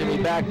Big Red's going to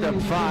be backed up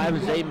 5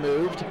 as they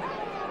moved.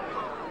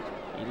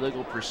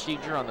 Illegal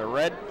procedure on the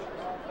Red.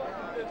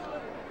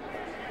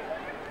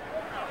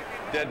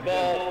 Dead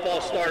ball,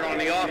 false start on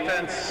the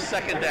offense,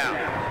 2nd down.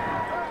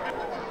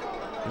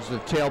 As the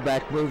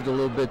tailback moved a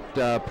little bit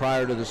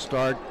prior to the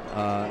start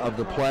of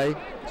the play,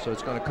 so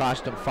it's going to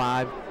cost him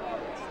 5.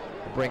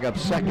 Bring up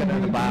 2nd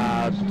and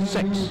about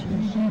 6.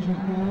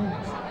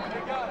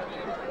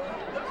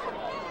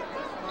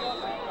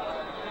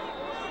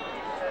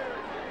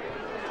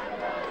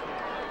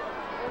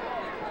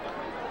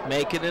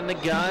 Make it in the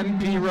gun.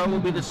 P-Row will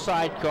be the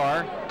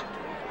sidecar.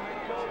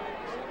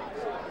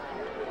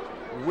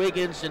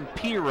 Wiggins and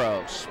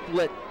P-Row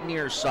split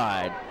near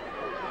side.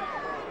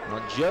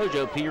 Well,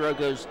 JoJo P-Row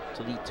goes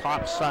to the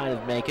top side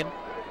of Macon.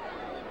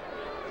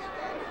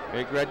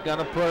 Big Red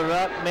gonna put it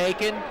up.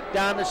 Macon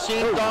down the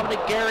seam.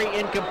 Dominic Gary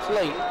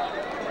incomplete.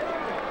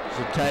 It's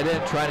a tight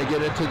end trying to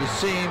get into the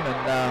seam,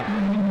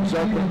 and he's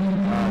open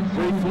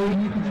briefly,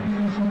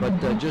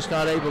 but just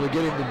not able to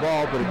get him the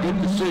ball. But a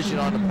good decision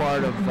on the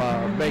part of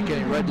Macon.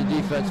 He read the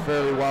defense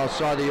fairly well,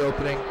 saw the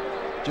opening,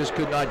 just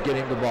could not get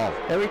him the ball.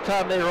 Every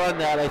time they run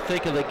that, I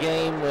think of the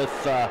game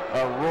with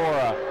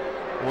Aurora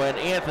when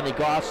Anthony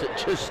Gossett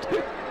just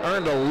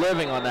earned a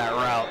living on that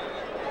route.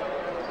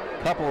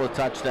 couple of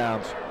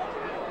touchdowns.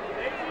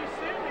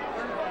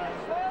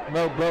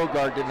 Mo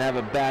Bogart didn't have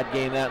a bad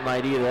game that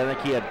night either. I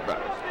think he had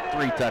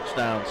 3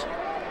 touchdowns.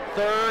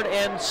 3rd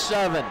and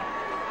 7.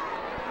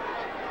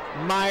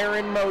 Meyer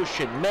in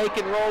motion.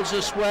 Macon rolls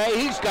this way.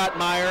 He's got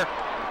Meyer.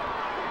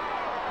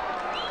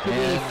 Could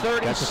be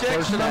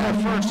 36,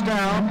 another first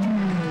down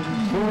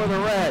for the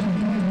Red.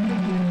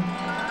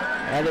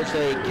 That is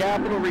a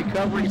Capital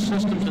Recovery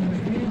Systems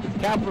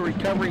and Capital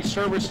Recovery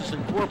Services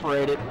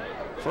Incorporated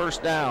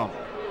first down.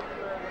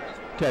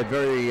 Okay,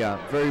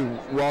 very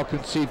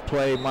well-conceived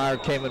play. Meyer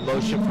came in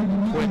motion from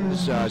the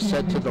Twins,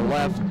 set to the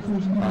left.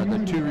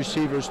 The 2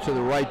 receivers to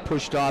the right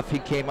pushed off. He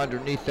came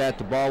underneath that.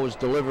 The ball was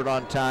delivered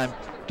on time,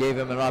 gave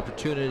him an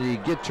opportunity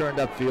to get turned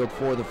upfield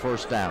for the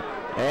first down.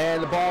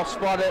 And the ball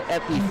spotted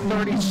at the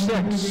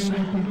 36.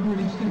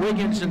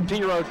 Wiggins and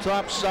Piro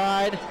top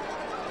side.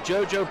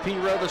 JoJo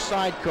Piro the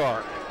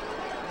sidecar.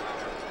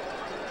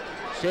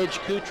 Sage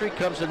Kutry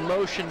comes in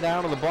motion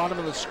down to the bottom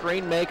of the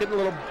screen, making a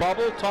little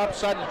bubble. Top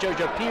side to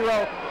JoJo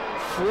Piro.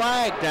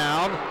 Flag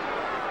down.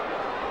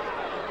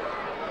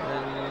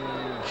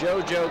 And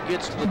JoJo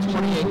gets to the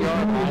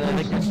 28-yard line. I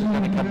think this is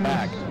going to come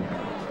back.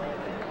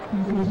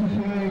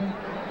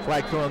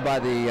 Flag thrown by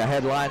the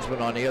head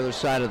linesman on the other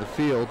side of the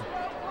field.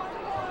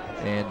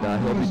 And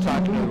he'll be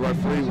talking to the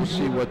referee. We'll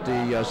see what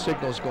the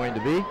signal is going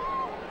to be.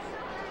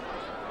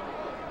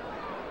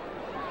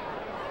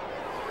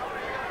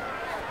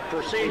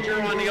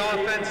 Procedure on the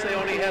offense, they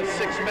only have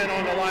 6 men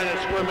on the line of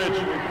scrimmage.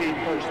 Repeat,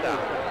 first down.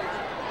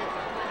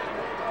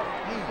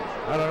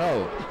 I don't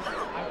know.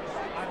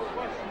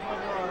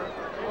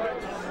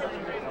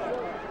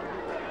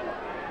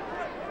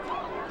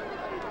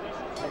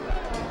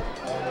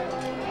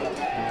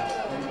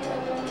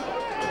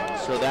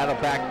 So that'll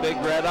back Big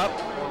Red up.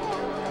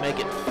 Make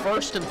it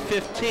 1st and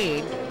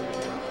 15.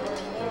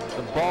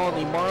 The ball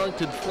in the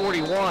Marlington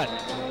 41.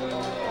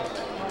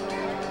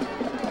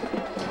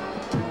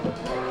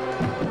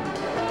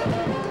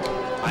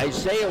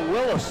 Isaiah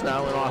Willis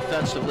now in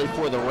offensively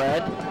for the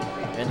Red,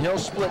 and he'll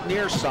split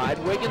near side.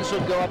 Wiggins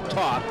will go up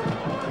top.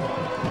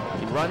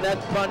 He run that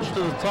bunch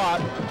to the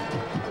top.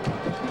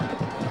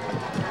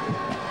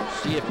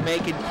 See if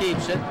Macon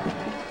keeps it.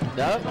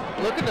 No,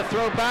 looking to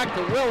throw back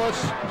to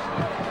Willis.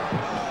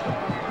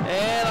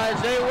 And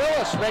Isaiah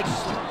Willis makes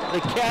the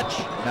catch.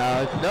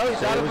 No,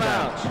 he's out of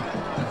bounds.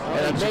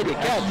 And he made the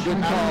catch.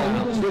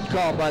 Good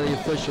call by the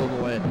official to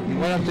win. He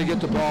went up to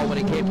get the ball when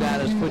he came down.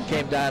 His foot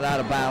came down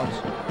out of bounds.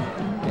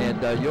 And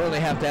you only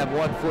have to have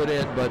 1 foot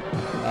in, but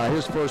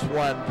his first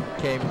one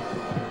came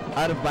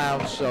out of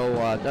bounds, so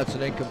that's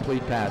an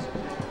incomplete pass.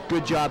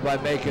 Good job by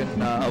Macon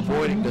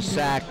avoiding the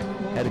sack.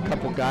 Had a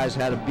couple guys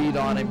had a beat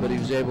on him, but he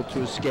was able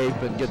to escape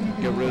and get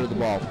rid of the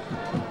ball.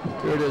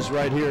 Here it is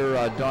right here,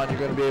 Don, you're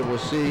going to be able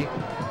to see.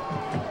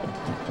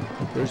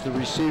 There's the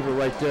receiver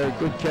right there.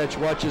 Good catch.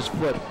 Watch his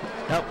foot.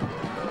 Yep.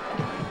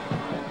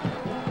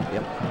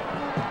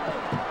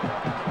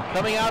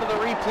 Coming out of the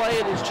replay,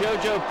 it is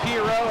JoJo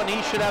Piro, and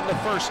he should have the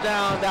first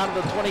down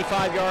to the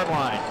 25-yard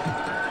line.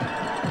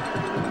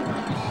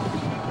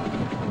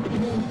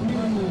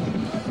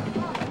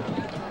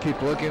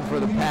 Keep looking for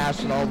the pass,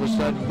 and all of a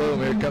sudden,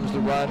 boom! Here comes the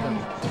run. And,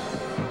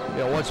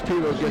 once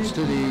Piro gets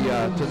to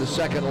the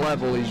second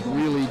level, he's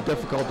really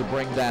difficult to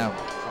bring down.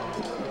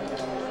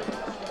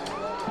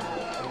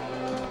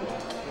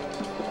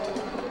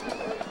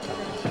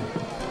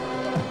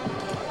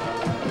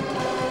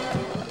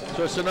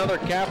 So it's another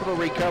Capital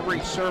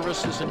Recovery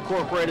Services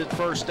Incorporated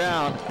first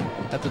down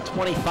at the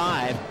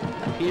 25.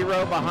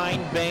 Piro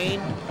behind Bain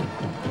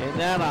in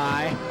that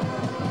eye.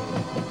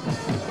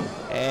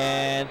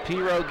 And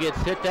Piro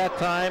gets hit that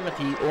time at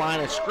the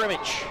line of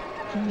scrimmage.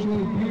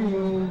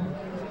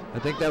 I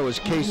think that was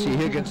Casey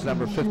Higgins,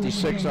 number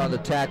 56 on the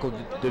tackle.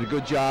 Did a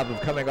good job of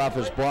coming off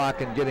his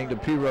block and getting to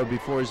Piro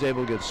before he's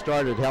able to get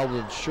started. Held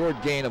a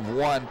short gain of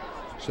 1,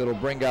 so it'll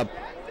bring up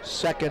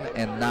 2nd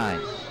and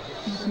 9.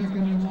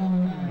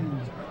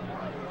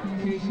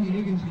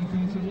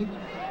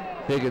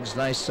 Higgins,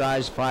 nice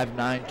size,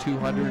 5'9",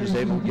 200, is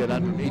able to get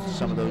underneath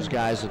some of those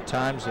guys at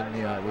times, and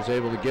was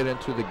able to get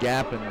into the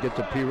gap and get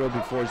to Piro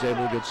before he's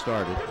able to get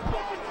started.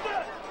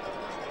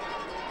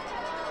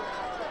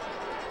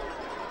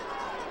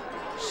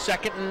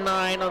 Second and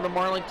 9 on the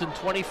Marlington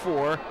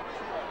 24.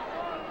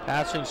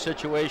 Passing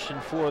situation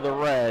for the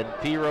Red.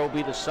 Piro will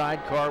be the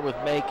sidecar with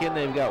Macon.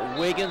 They've got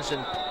Wiggins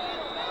and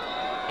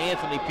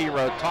Anthony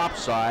Piro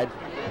topside.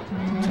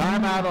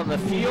 Timeout on the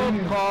field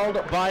called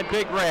by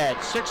Big Red.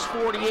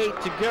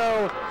 6:48 to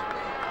go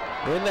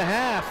in the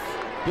half.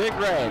 Big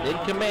Red in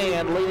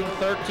command, leading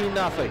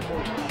 13-0.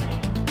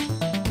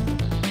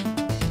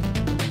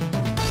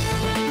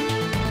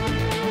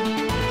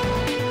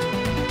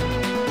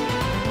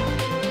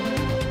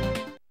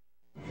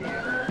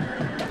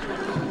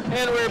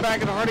 And we're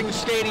back at Harding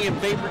Stadium,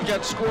 Vapor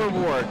Jet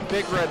scoreboard.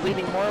 Big Red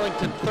leading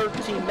Marlington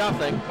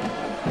 13-0.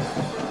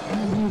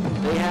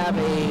 They have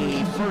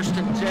a 1st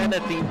and 10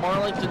 at the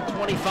Marlington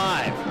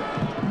 25.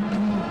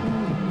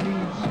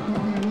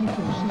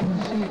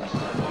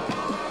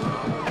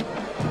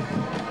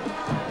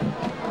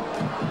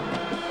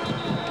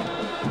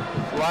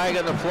 Flag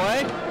on the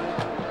play.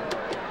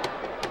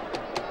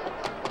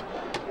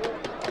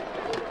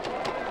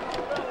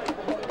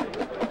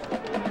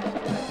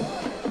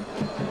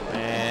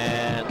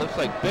 And looks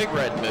like Big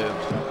Red moved.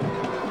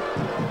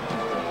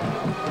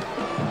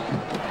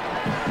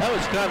 That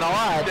was kind of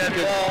odd. Dead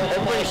ball,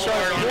 everybody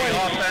started on the pointing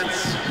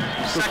offense.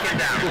 Second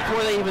down.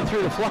 before they even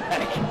threw the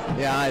flag.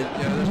 Yeah,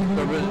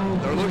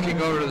 they're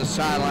looking over to the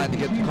sideline to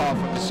get the call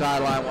from the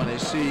sideline when they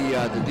see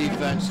the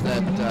defense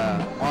that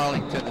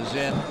Marlington is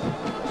in.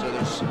 So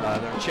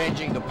they're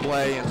changing the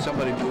play, and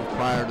somebody moved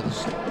prior to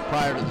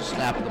the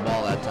snap of the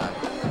ball that time.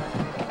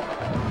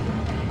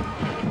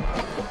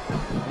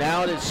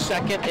 Now it is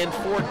 2nd and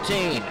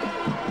 14.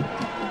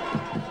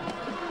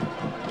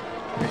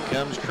 Here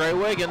comes Trey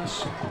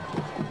Wiggins.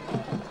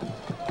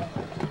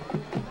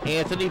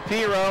 Anthony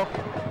Pirro.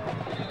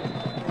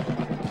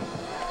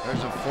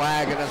 There's a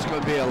flag, and that's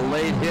going to be a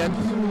late hit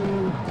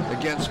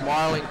against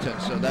Marlington.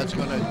 So that's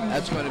going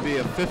to be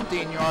a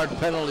 15-yard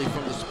penalty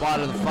from the spot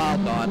of the foul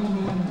dot.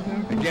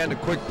 Again, a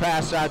quick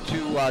pass out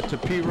to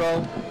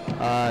Pirro.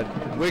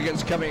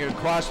 Wiggins coming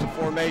across the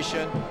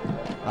formation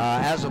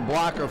as a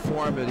blocker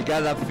for him, but he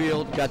got it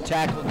upfield, got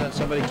tackled, and then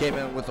somebody came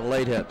in with a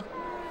late hit.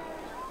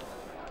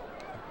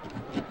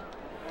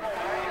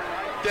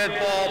 Dead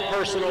ball,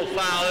 personal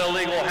foul,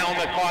 illegal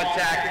helmet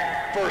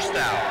contact, first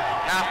down,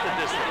 half the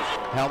distance.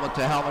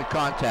 Helmet-to-helmet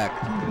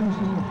contact.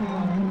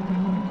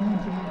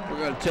 We're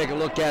going to take a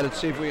look at it,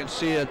 see if we can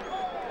see it.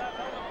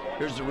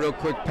 Here's a real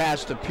quick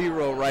pass to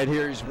Pirro right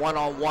here. He's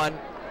one-on-one.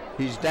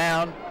 He's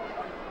down.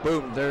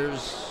 Boom,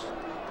 there's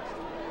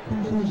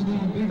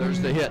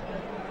the hit.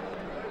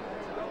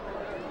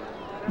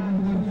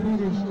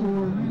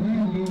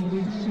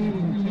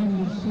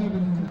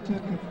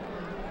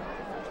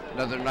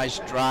 Another nice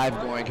drive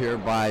going here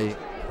by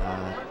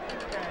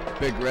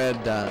Big Red.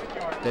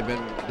 They've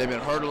been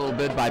hurt a little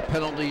bit by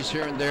penalties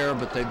here and there,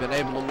 but they've been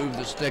able to move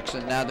the sticks,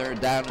 and now they're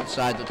down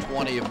inside the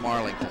 20 of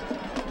Marlington.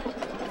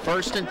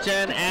 1st and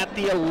 10 at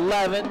the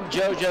 11.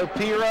 Jojo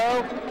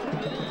Pirro.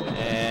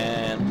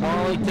 And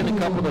Marlington, a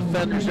couple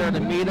defenders there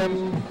to meet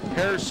him.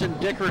 Harrison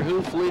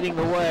Dickerhoof leading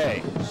the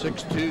way.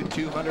 6'2",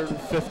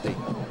 250.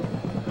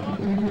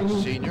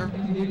 Senior.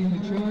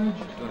 Doing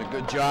a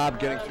good job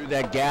getting through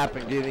that gap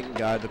and getting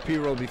the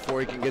Pirro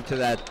before he can get to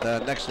that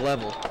next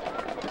level.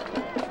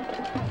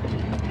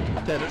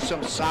 There's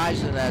some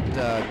size in that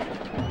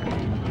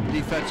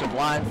defensive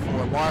line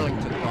for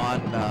Marlington,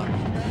 Don.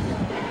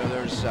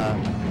 There's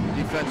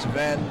defensive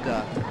end,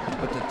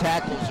 but the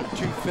tackles are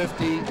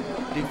 250.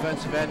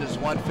 Defensive end is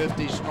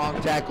 150.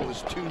 Strong tackle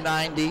is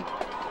 290.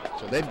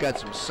 So they've got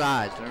some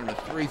size. They're in a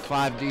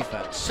 3-5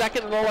 defense.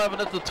 2nd and 11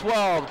 at the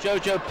 12.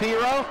 Jojo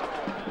Pirro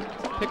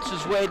picks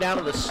his way down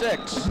to the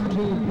 6.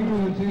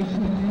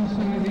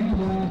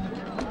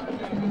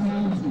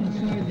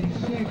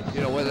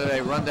 You know, whether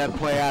they run that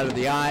play out of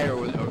the eye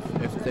or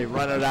if they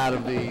run it out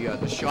of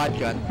the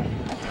shotgun,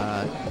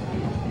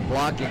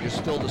 blocking is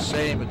still the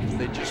same. If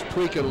they just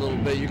tweak it a little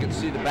bit, you can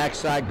see the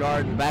backside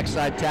guard and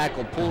backside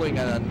tackle pulling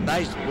a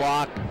nice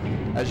block,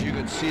 as you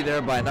can see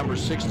there by number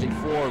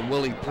 64,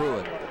 Willie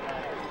Pruitt.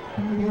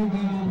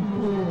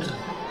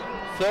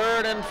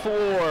 3rd and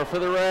 4 for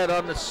the Red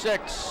on the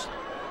 6.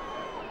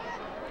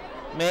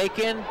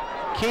 Macon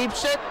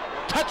keeps it.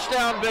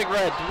 Touchdown, Big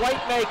Red.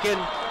 Dwight Macon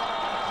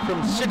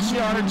from 6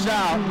 yards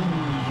out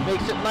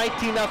makes it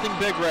 19-0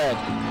 Big Red.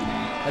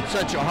 That's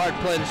such a hard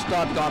play to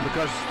stop, Don,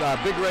 because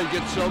Big Red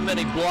gets so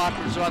many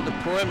blockers on the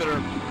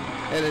perimeter,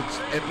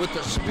 and with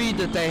the speed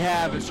that they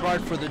have, it's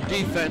hard for the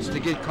defense to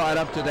get caught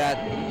up to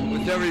that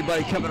with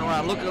everybody coming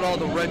around. Look at all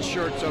the red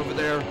shirts over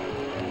there,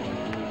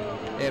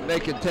 and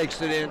Macon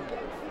takes it in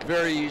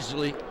very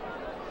easily.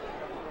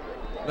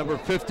 Number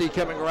 50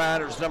 coming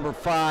around, there's number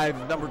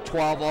 5, number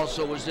 12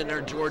 also was in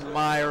there, Jordan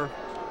Meyer,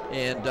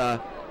 and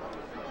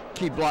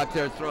key block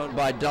there thrown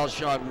by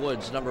Delshawn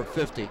Woods, number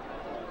 50.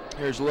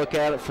 Here's a look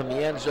at it from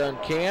the end zone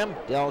cam.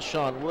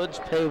 Delshawn Woods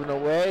paving the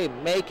way.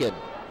 Macon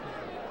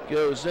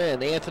goes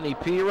in. Anthony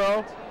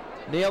Pirro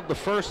nailed the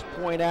first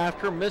point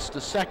after, missed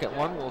the second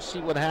one. We'll see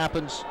what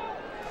happens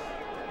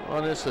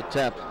on this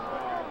attempt.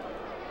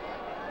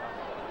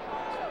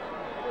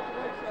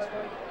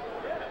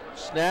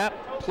 Snap,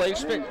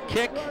 placement,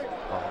 kick,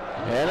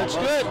 and it's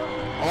good.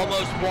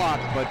 Almost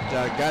blocked, but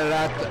got it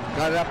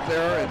up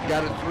there and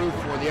got it through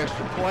for the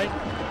extra point.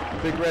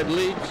 Big Red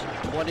leads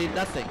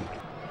 20-0.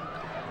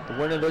 The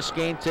winner of this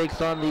game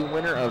takes on the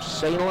winner of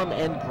Salem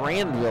and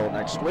Granville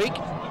next week.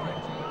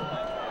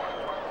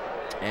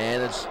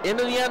 And it's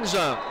into the end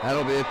zone.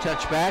 That'll be a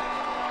touchback.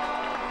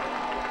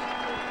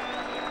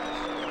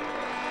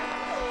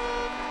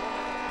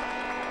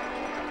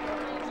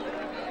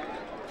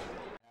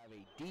 Have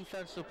a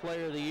defensive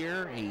player of the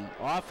year, a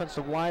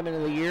offensive lineman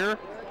of the year,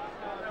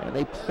 and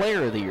a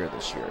player of the year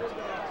this year.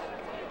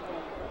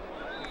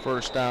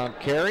 First down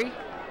carry,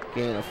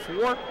 gain of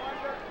 4.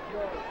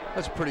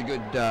 That's a pretty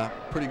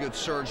good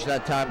surge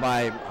that time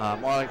by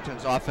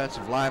Marlington's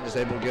offensive line. Was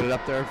able to get it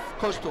up there,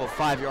 close to a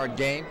 5-yard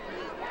gain.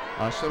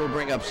 So it'll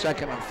bring up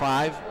 2nd and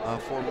 5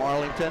 for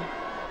Marlington.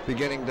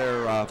 beginning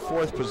their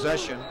fourth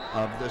possession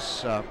of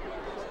this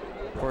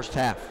first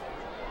half.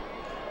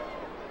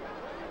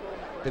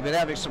 They've been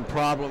having some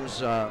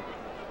problems,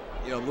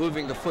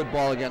 moving the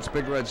football against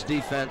Big Red's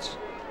defense,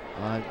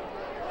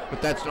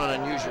 but that's not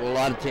unusual. A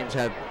lot of teams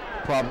have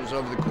problems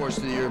over the course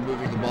of the year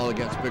moving the ball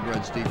against Big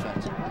Red's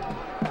defense.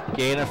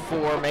 Gain of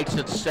 4 makes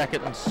it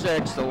 2nd and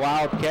 6. The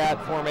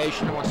Wildcat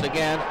formation once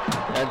again,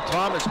 and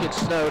Thomas gets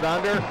snowed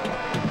under.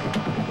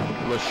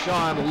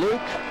 LaShawn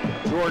Luke,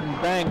 Jordan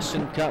Banks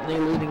and company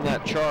leading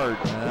that charge.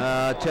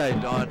 I tell you,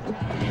 Don,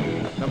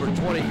 number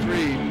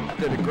 23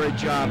 did a great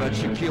job at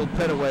Shaquille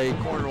Petaway,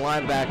 corner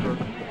linebacker.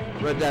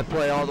 Read that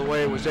play all the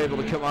way, was able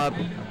to come up,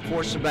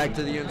 force it back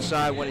to the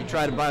inside. When he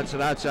tried to bounce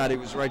it outside, he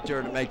was right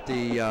there to make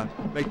the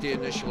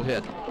initial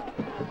hit.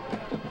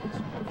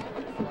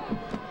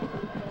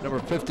 Number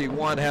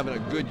 51 having a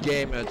good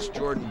game. That's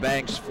Jordan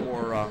Banks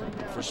for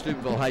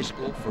Steubenville High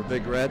School for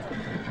Big Red.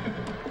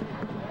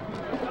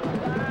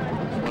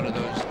 One of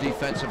those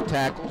defensive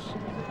tackles.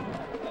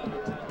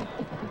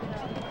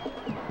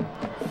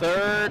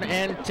 3rd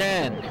and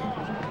 10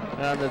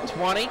 on the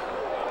 20.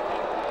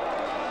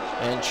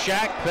 And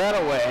Shaq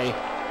Petaway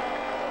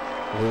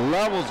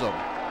levels him.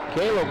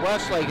 Caleb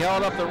Westlake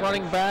held up the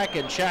running back,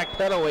 and Shaq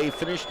Petaway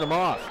finished him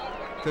off.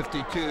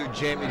 52,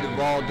 Jamie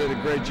Duvall did a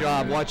great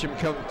job. Watch him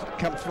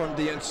come from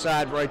the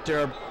inside right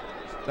there.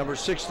 Number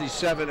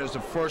 67 is the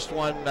first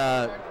one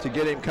to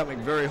get him coming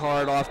very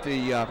hard off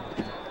the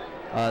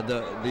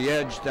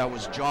edge. That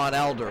was John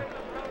Elder.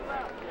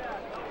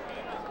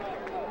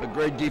 A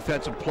great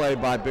defensive play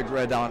by Big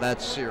Red on that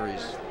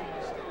series.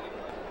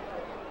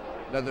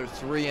 Another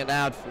 3 and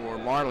out for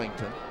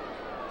Marlington.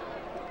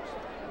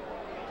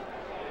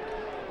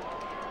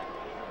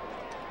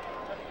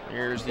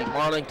 Here's the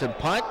Marlington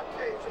punt.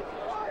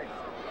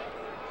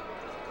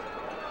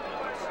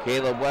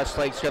 Caleb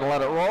Westlake's going to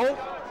let it roll.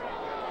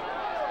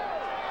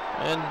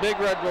 And Big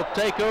Red will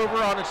take over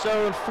on its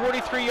own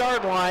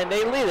 43-yard line.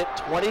 They lead it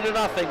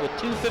 20-0 with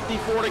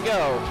 2:54 to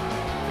go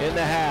in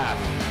the half.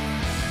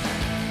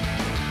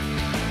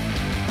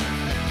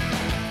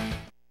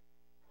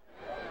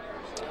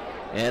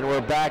 And we're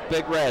back.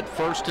 Big Red,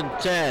 1st and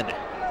 10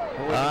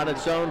 on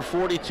its own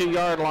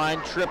 42-yard line.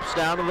 Trips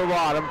down to the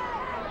bottom.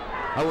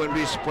 I wouldn't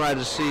be surprised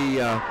to see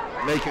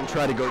Macon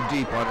try to go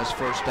deep on his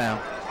first down.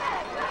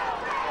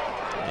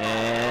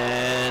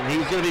 And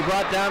he's going to be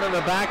brought down in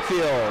the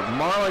backfield.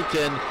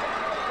 Marlington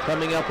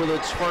coming up with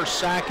its first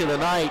sack of the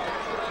night.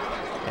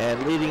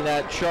 And leading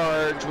that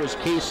charge was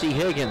Casey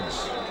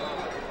Higgins.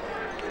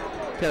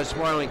 This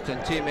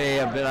Marlington team may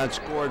have been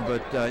outscored,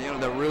 but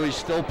they're really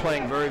still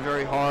playing very,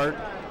 very hard.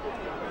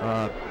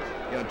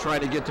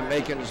 Trying to get to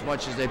Macon as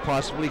much as they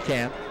possibly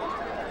can.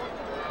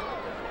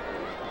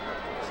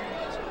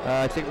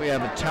 I think we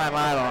have a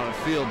timeout on the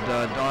field,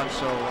 Don,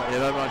 so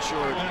I'm not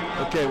sure.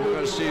 Okay, we're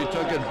going to see who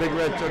took it. Big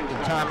Red took the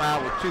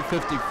timeout with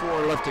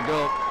 2:54 left to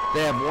go.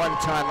 They have 1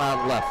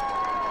 timeout left.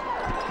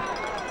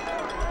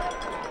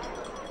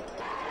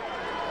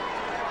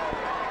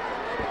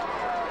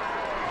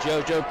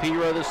 JoJo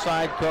Piro, the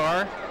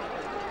sidecar.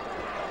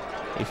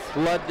 They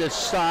flood this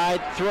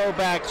side,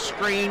 throwback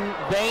screen.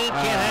 Bain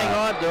can't hang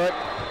on to it.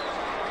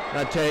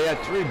 I tell you, he had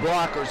 3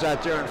 blockers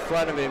out there in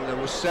front of him that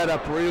was set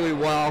up really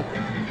well.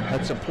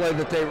 That's a play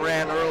that they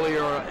ran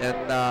earlier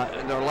in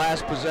their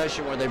last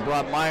possession where they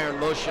brought Meyer in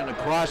motion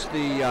across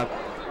the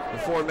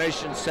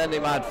formation, send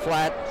him out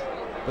flat.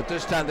 But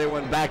this time they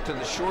went back to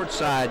the short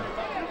side.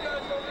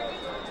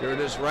 Here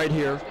it is right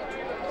here.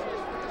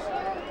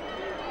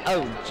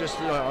 Oh, just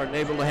aren't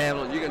able to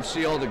handle it. You can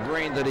see all the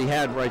green that he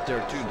had right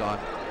there too, Don.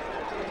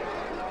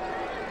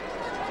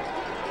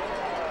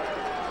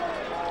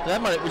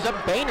 Was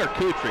that Bain or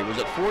Kutry? Was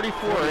it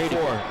 44 or 84?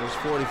 It was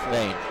 44.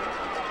 Bain.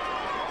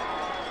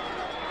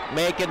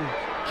 Macon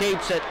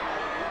keeps it.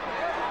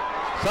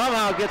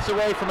 Somehow gets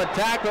away from a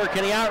tackler.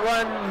 Can he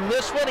outrun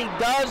this one? He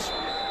does.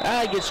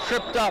 He gets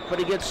tripped up, but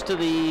he gets to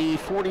the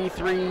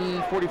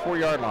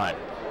 44-yard line.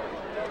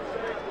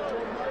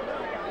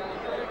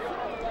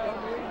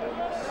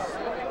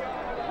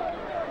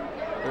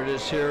 There it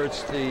is here.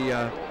 It's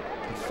the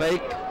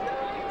fake.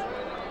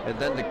 And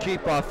then the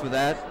keep off of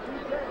that.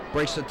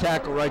 Breaks the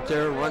tackle right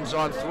there, runs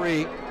on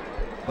 3.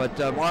 But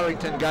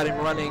Marlington got him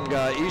running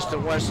east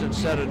and west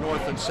instead of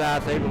north and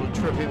south, able to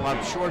trip him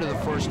up short of the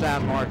first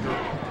down marker.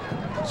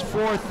 It's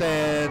 4th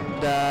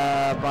and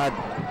about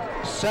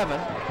 7.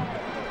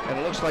 And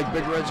it looks like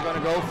Big Red's going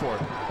to go for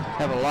it.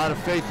 Have a lot of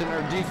faith in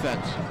their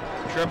defense.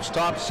 Trips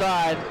top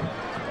side.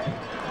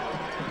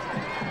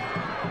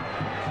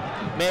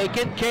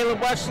 Macon,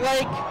 Caleb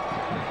Westlake,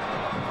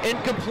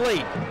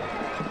 incomplete.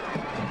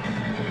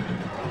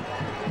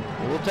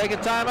 We'll take a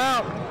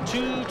timeout.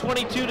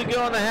 2:22 to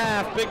go in the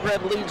half. Big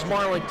Red leads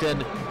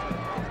Marlington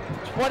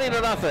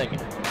 20-0.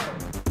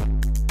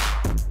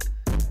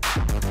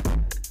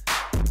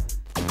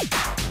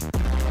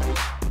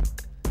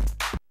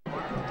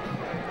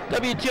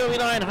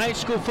 WTOE9 High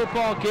School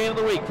Football Game of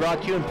the Week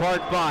brought to you in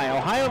part by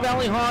Ohio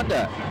Valley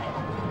Honda,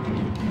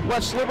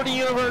 West Liberty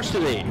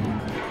University,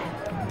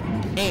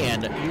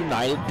 and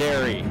United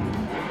Dairy.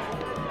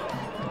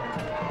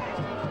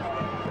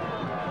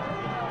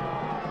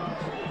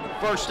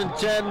 First and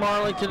 10,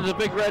 Marlington to the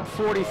Big Red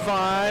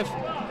 45.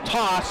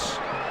 Toss,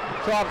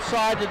 top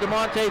side to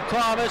DeMonte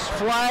Thomas,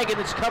 flag, and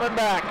it's coming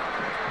back.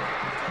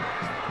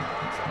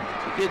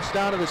 Gets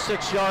down to the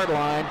 6-yard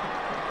line.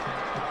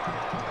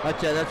 I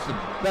tell you, that's the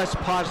best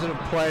positive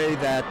play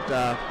that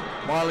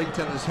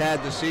Marlington has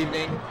had this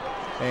evening.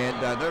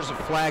 And there's a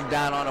flag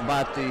down on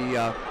about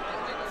the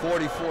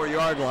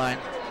 44-yard line.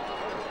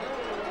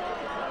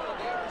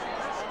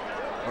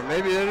 Or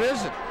maybe it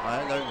isn't.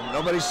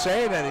 Nobody's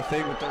saying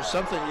anything, but there's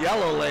something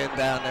yellow laying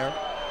down there.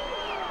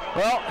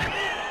 Well,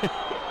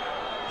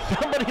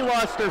 somebody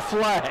lost their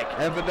flag.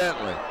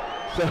 Evidently.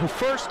 So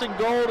first and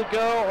goal to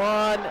go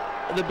on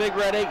the Big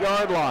Red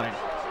 8-yard line.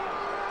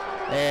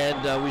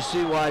 And we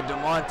see why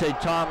DeMonte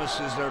Thomas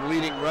is their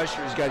leading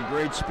rusher. He's got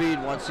great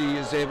speed once he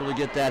is able to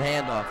get that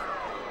handoff.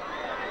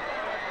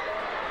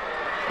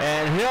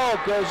 And Hill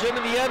goes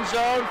into the end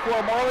zone for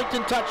a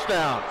Marlington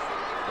touchdown.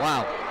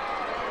 Wow.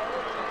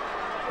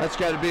 That's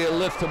got to be a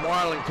lift to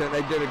Marlington.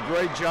 They did a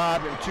great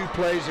job in 2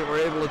 plays and were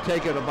able to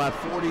take it about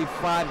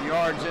 45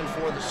 yards in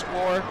for the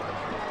score.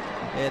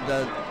 And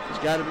it's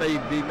got to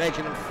be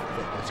making them.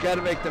 It's got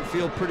to make them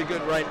feel pretty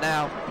good right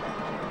now.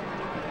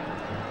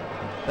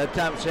 That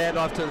time it's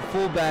handoff to the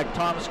fullback.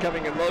 Thomas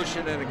coming in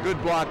motion and a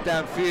good block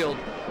downfield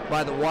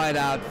by the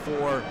wideout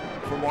for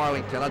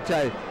Marlington. I'll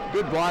tell you,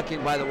 good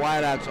blocking by the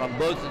wideouts on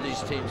both of these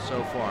teams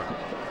so far.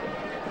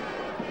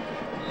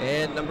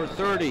 And number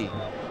 30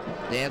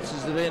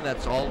 dances it in.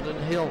 That's Alden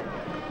Hill.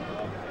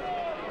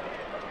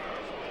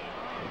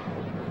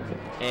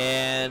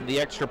 And the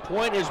extra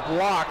point is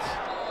blocked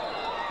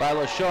by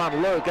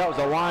LaShawn Luke. That was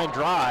a line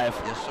drive.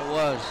 Yes, it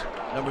was.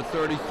 Number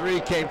 33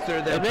 came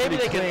through there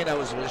pretty clean. That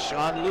was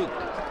LaShawn Luke.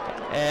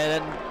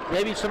 And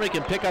maybe somebody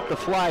can pick up the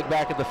flag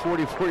back at the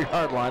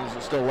 44-yard line as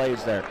it still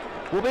lays there.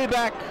 We'll be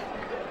back.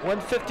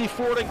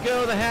 1:54 to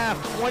go the half.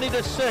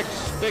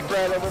 20-6. Big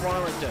Red over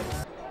Marlington.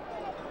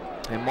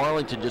 And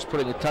Marlington just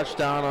putting a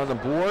touchdown on the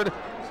board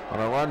on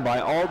a run by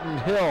Alden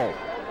Hill.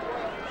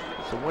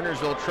 It's the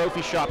Wintersville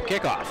Trophy Shop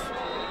kickoff.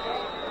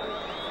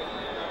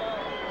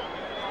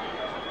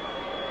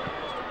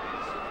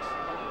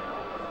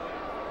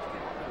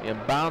 A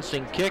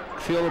bouncing kick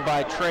fielded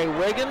by Trey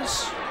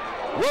Wiggins.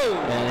 Whoa!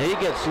 And he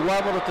gets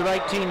leveled at the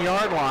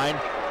 19-yard line,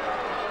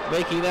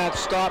 making that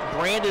stop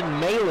Brandon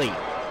Maley.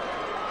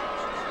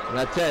 And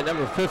I tell you,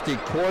 number 50,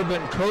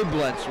 Corbin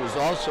Koblenz, was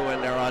also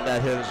in there on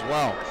that hit as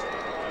well.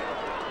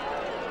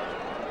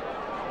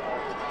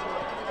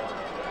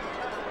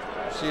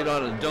 See it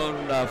on a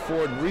Doan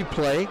Ford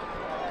replay.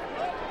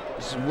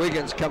 This is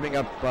Wiggins coming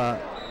up.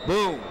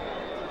 Boom!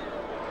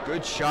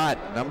 Good shot,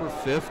 number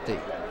 50.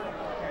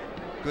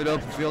 Good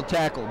open field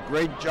tackle.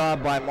 Great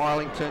job by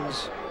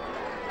Marlington's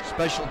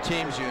special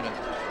teams unit.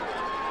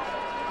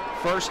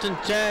 First and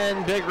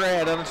 10, Big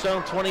Red on its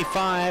own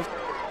 25.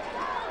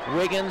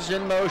 Wiggins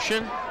in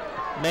motion.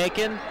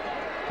 Macon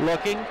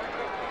looking.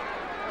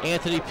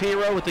 Anthony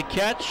Pirro with the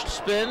catch.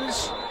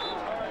 Spins.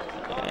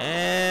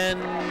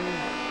 And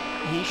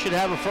he should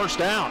have a first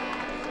down.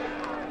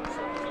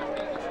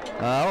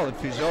 Well, if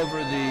he's over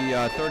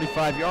the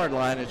 35-yard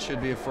line, it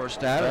should be a first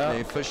down. Yeah.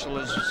 The official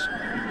is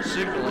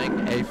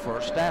signaling a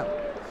first down.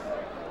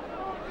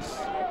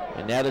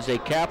 And that is a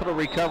Capital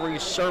Recovery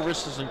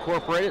Services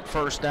Incorporated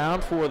first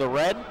down for the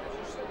Red.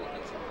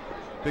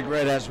 Big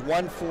Red has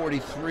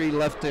 1:43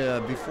 left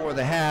before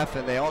the half,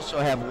 and they also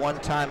have 1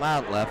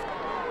 timeout left.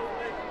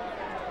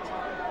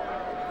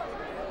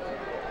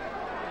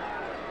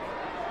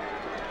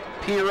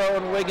 Pirro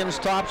and Wiggins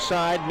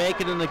topside,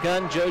 Macon in the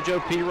gun,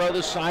 JoJo Pirro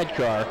the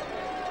sidecar.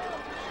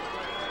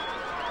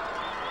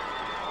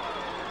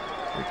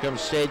 Here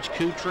comes Sage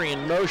Kutry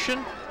in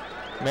motion.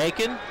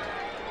 Macon,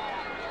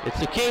 it's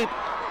the keep.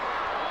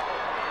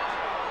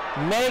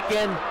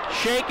 Macon,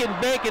 shaking,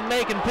 bacon,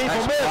 making people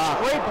nice miss. Block.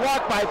 Great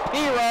block by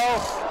Pirro.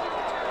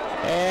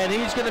 And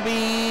he's going to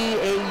be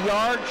a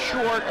yard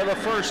short of the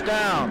first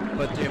down.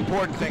 But the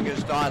important thing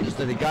is, Don, is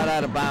that he got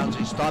out of bounds.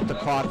 He stopped the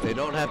clock. They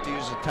don't have to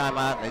use a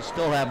timeout, and they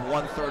still have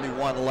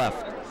 1:31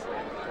 left.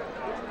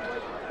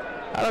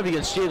 I don't know if you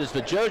can see this,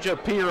 but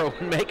JoJo Pirro,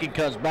 when Macon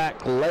comes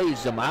back,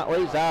 lays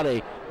out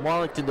a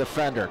Marlington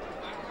defender.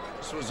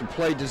 This was a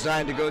play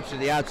designed to go to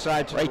the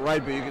outside to the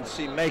right, but you can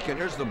see Macon.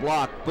 Here's the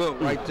block. Boom,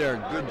 right there.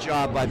 Good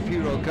job by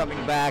Pirro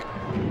coming back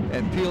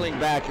and peeling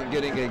back and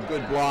getting a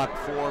good block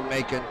for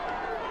Macon,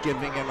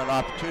 giving him an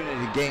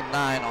opportunity to gain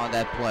 9 on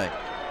that play.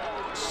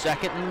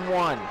 2nd and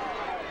 1.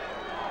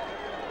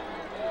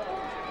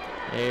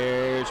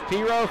 There's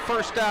Pirro,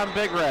 first down,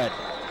 Big Red.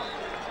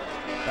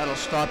 That'll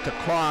stop the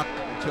clock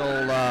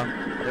until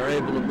they're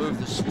able to move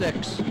the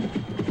sticks.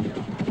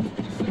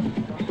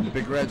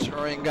 Big Red's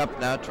hurrying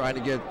up now, trying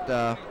to get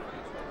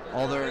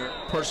all their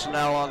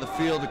personnel on the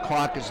field. The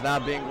clock is now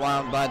being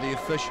wound by the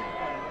official.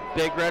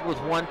 Big Red with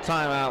 1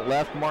 timeout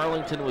left,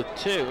 Marlington with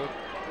 2.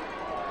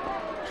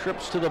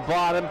 Trips to the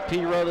bottom,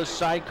 Pirro the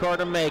sidecar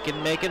to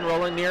Macon. Macon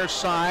rolling near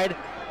side,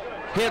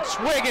 hits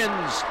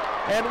Wiggins,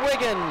 and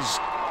Wiggins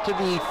to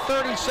the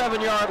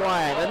 37-yard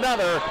line.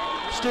 Another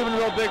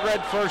Steubenville Big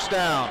Red first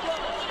down.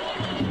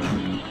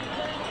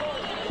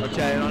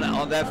 Okay,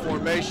 on that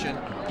formation,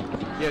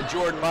 yeah,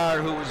 Jordan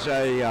Meyer, who was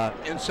a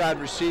inside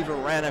receiver,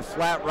 ran a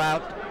flat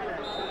route.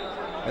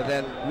 And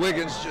then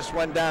Wiggins just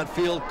went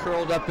downfield,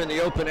 curled up in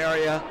the open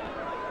area.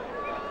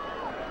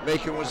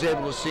 Macon was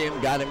able to see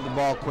him, got him the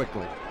ball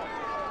quickly.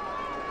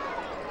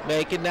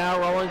 Macon now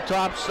rolling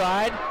top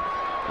side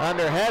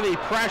under heavy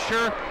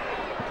pressure.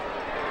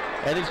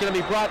 And he's going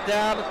to be brought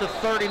down at the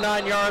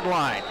 39-yard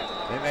line.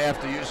 They may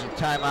have to use a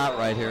timeout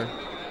right here.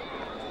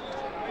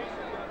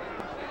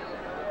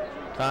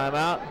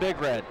 Timeout, Big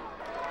Red.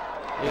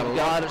 Got a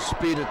lot of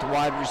speed at the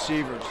wide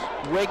receivers.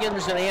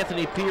 Wiggins and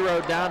Anthony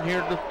Pirro down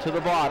here to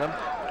the bottom.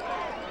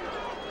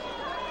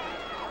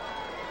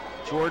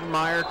 Jordan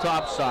Meyer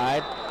top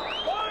side.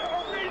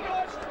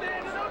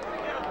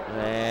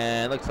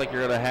 And looks like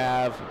you're going to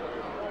have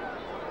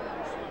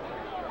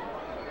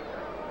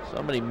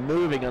somebody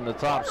moving on the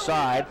top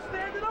side.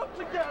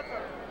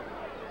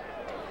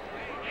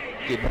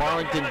 Did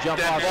Marlington jump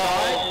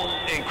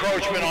offside?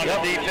 Encroachment on the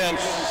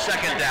defense,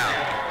 second down.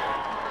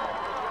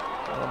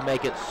 That'll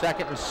make it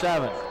 2nd and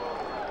 7.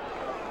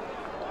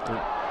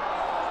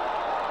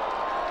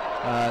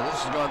 This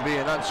is going to be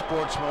an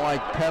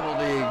unsportsmanlike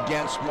penalty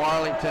against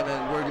Marlington,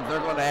 and they're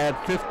going to add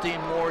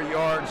 15 more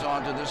yards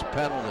onto this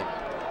penalty.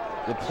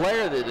 The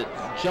player that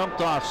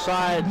jumped off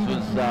sides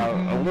was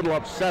a little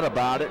upset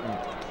about it,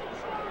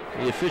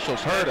 and the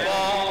officials heard it.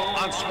 Ball,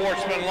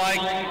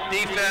 unsportsmanlike,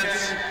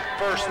 defense,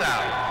 first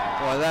down.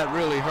 Boy, that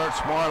really hurts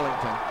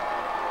Marlington.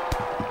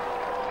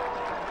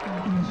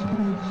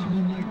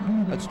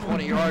 That's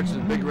 20 yards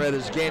that Big Red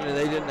has gained, and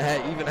they didn't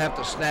even have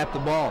to snap the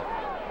ball.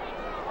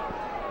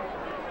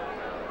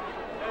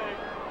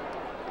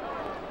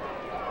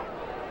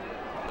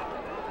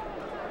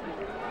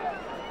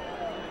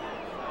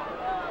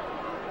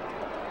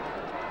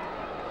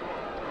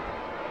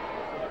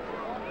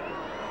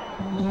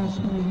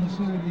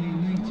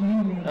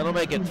 That'll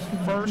make it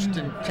 1st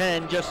and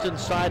 10, just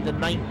inside the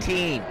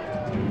 19.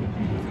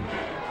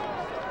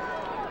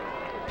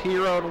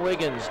 Pirro and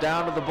Wiggins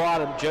down to the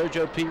bottom.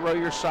 JoJo Pirro,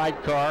 your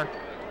sidecar.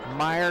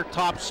 Meyer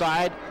top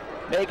side.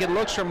 Macon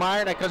looks for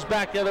Meyer, and it comes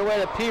back the other way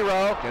to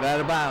Pirro. Get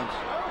out of bounds.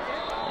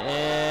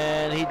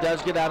 And he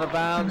does get out of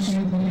bounds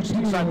just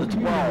inside the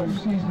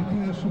 12.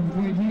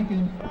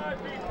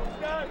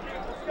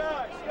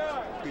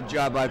 Good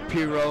job by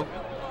Pirro.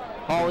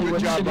 Hollywood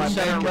Good job City by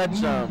Center Macon. red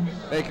zone.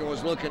 Macon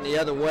was looking the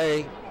other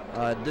way.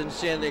 Didn't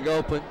see anything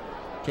open.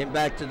 Came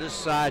back to this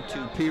side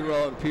to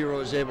Pirro, and Pirro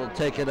was able to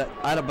take it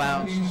out of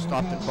bounds,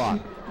 stop the clock.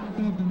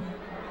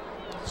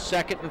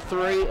 2nd and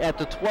 3 at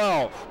the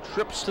 12.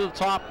 Trips to the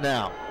top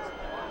now.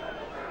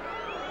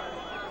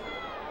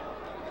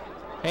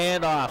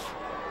 Handoff.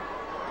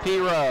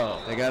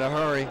 Pirro. They got to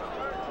hurry.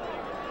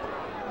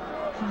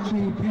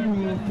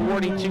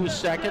 42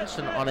 seconds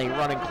and on a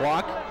running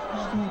clock.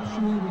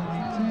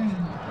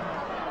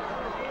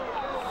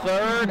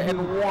 3rd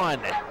and 1.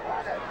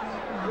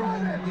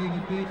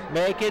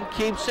 Macon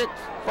keeps it.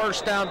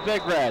 First down,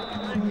 Big Red.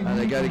 Now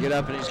they got to get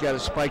up, and he's got to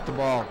spike the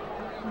ball.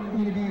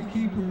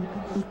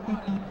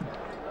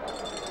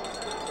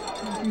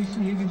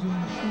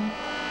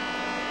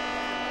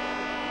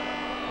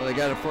 Well, they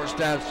got a first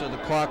down, so the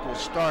clock will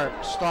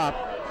stop,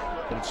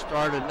 but it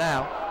started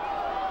now.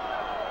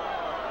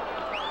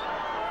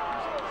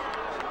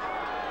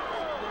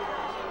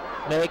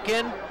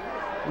 Macon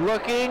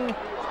looking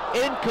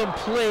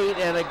incomplete,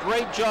 and a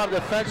great job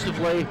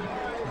defensively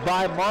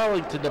by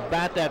Marlington to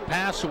bat that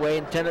pass away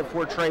intended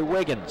for Trey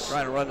Wiggins.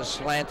 Trying to run a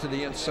slant to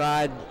the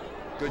inside.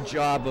 Good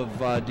job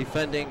of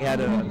defending. Had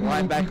a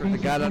linebacker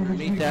that got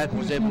underneath that and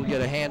was able to get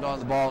a hand on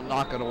the ball and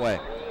knock it away.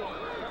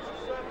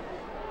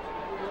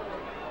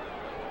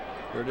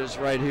 Here it is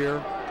right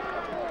here.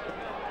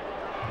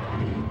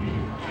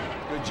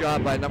 Good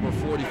job by number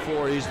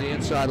 44. He's the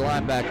inside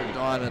linebacker,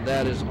 Don, and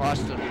that is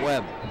Austin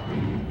Webb.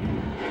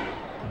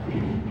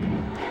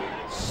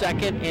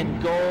 2nd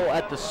and goal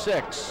at the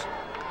 6.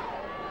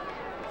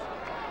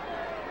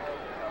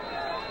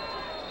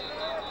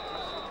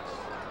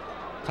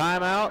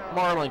 Timeout,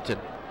 Marlington.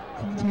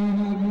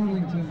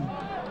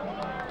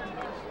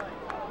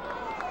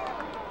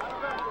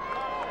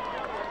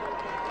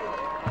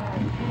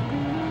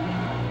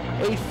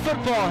 A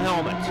football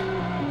helmet.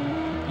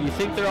 You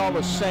think they're all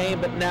the same,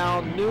 but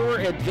now newer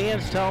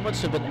advanced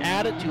helmets have been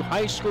added to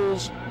high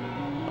schools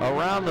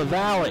around the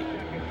valley.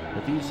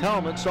 But these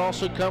helmets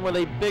also come with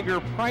a bigger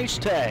price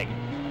tag.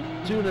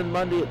 Tune in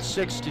Monday at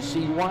 6 to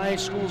see why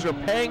schools are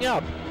paying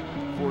up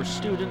for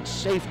student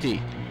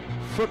safety.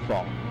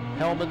 Football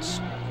helmets,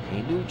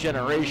 a new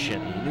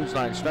generation. A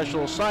Newsline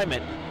special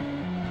assignment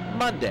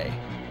Monday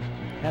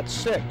at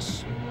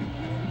 6.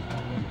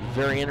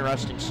 Very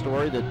interesting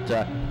story that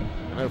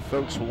I know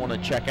folks will want to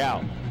check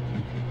out.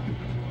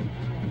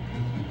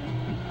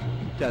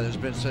 Yeah, there's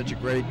been such a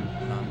great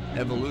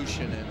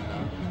evolution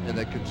in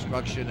the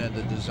construction and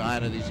the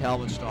design of these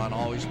helmets, Don,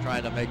 always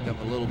trying to make them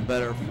a little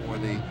better for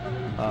the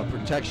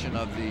protection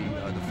of the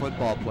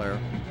football player.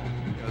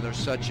 You know, there's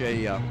such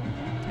a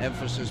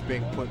emphasis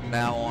being put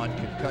now on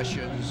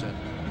concussions and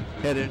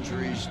head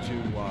injuries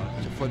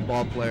to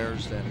football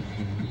players,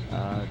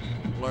 and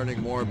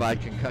learning more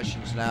about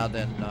concussions now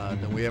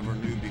than we ever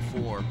knew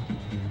before.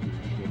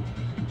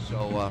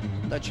 So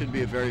that should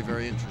be a very,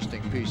 very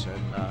interesting piece,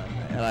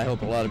 and I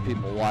hope a lot of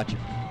people watch it.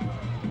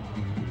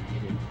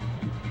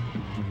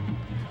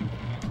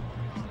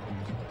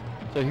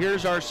 So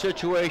here's our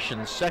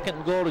situation. Second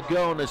and goal to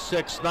go in the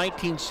sixth,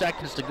 19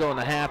 seconds to go in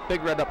the half.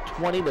 Big Red up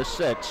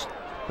 20-6,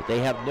 but they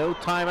have no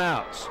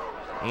timeouts.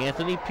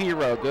 Anthony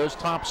Pirro goes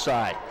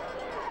topside.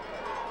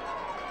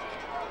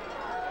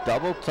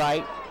 Double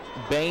tight.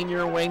 Bain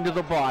your wing to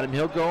the bottom.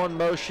 He'll go in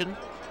motion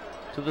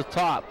to the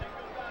top.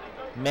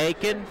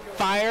 Macon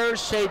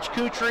fires. Sage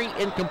Kutri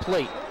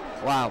incomplete.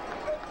 Wow.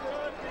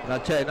 And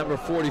I'll tell you, number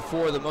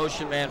 44, the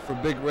motion man for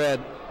Big Red,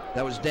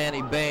 that was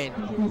Danny Bain.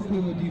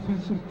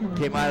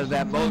 Came out of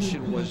that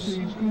motion,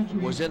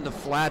 was in the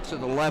flat to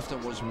the left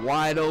and was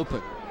wide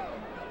open.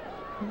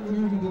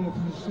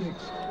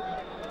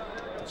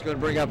 It's going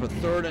to bring up a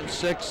 3rd and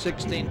 6,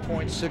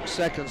 16.6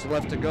 seconds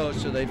left to go,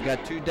 so they've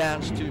got 2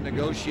 downs to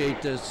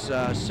negotiate this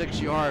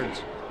 6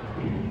 yards.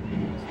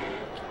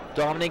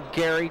 Dominic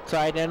Gary,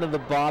 tight end of the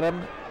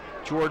bottom.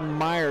 Jordan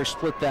Meyer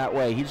split that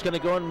way. He's going to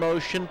go in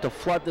motion to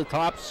flood the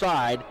top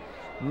side.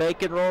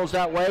 Macon rolls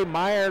that way.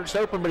 Meyer's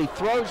open, but he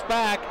throws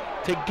back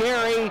to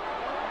Gary.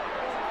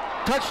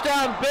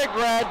 Touchdown, Big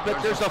Red,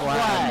 but there's a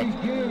flag.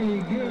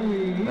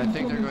 I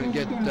think they're going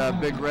to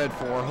get Big Red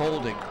for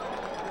holding.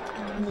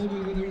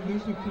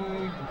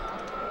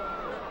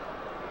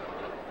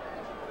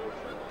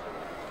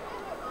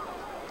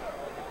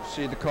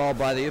 See the call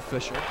by the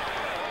official.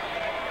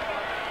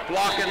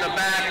 Block in the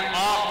back,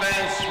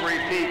 offense,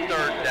 repeat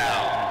 3rd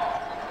down.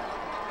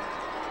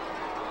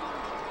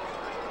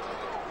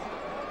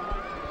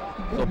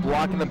 So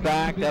block in the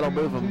back, that'll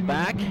move him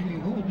back.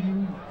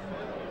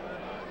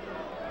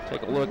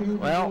 Take a look.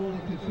 Well,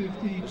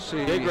 we'll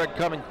see. Big Red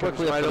coming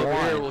quickly right up the over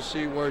line. here. We'll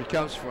see where it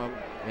comes from,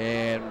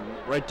 and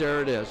right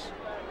there it is.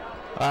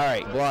 All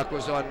right. Block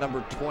was on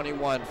number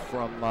 21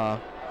 from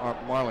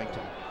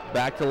Marlington.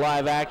 Back to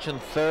live action,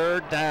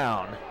 3rd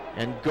down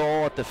and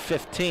goal at the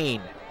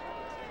 15.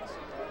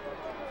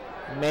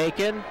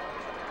 Macon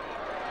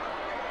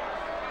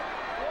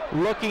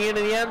looking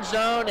into the end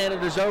zone, and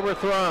it is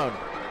overthrown.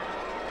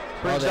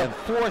 Brings up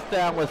 4th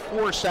down with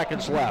 4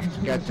 seconds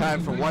left. Got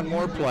time for one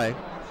more play.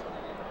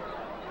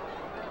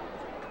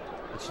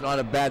 It's not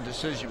a bad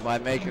decision by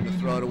Macon to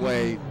throw it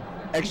away.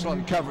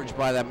 Excellent coverage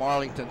by that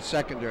Marlington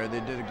secondary. They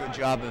did a good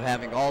job of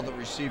having all the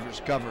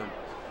receivers covered.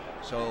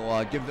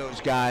 So give those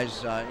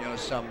guys,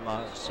 some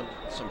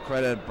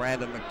credit.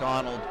 Brandon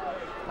McDonald,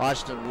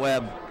 Austin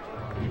Webb,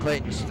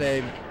 Clayton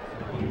Stabe,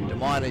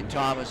 DeMonte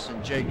Thomas,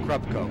 and Jake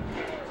Krupko.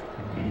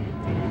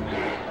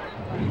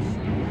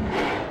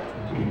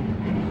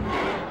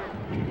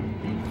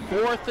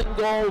 Fourth and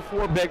goal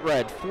for Big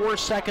Red. 4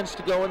 seconds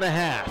to go in the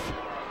half.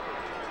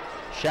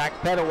 Shaq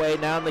Petaway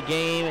now in the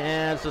game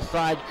as the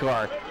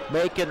sidecar.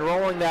 Macon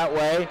rolling that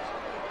way.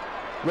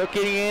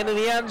 Looking into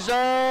the end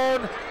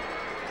zone.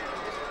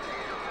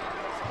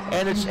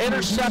 And it's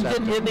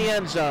intercepted in the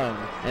end zone.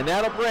 And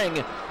that'll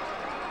bring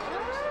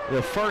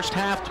the first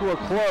half to a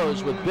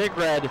close with Big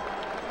Red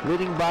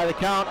leading by the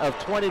count of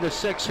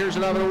 20-6. Here's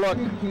another look.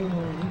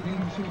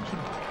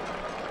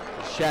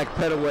 Shaq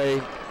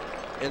Petaway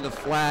in the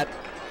flat.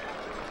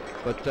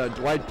 But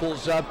Dwight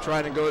pulls up,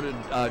 trying to go to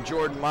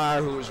Jordan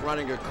Meyer, who was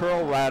running a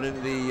curl route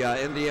in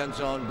the end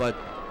zone. But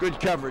good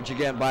coverage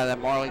again by that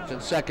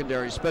Marlington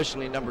secondary,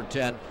 especially number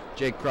 10,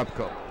 Jake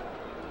Krupko.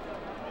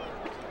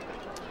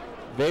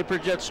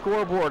 VaporJet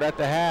scoreboard at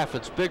the half.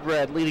 It's Big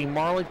Red leading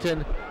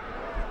Marlington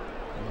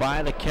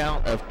by the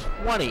count of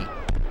 20-6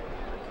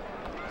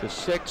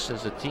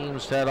 as the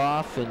teams head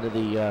off into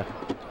the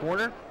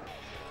corner.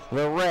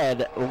 The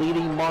Red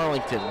leading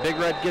Marlington. Big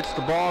Red gets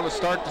the ball to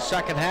start the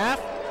second half.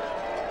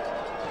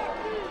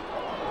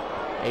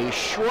 A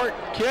short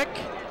kick.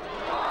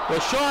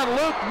 LaShawn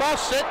Luke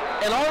muffs it,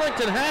 and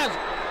Marlington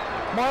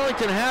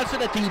has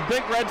it at the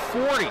Big Red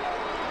 40.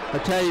 I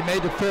tell you, he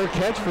made the fair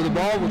catch for the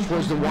ball, which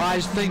was the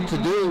wise thing to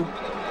do.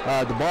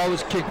 The ball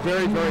was kicked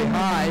very, very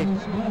high,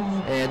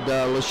 and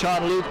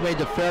LaShawn Luke made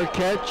the fair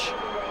catch.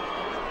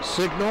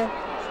 Signal.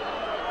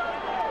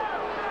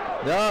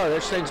 No,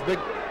 this thing's big.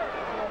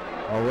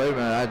 Oh, wait a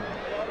minute.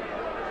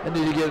 I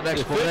need to get an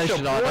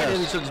explanation on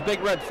this. It's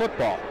Big Red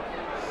football.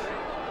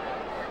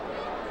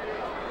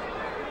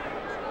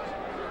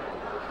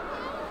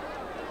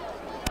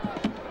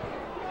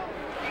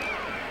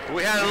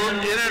 We had an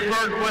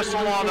inadvertent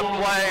whistle on the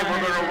play. We're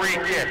going to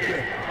re-kick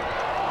it.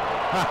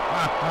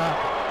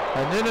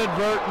 An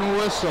inadvertent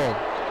whistle.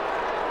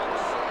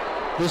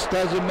 This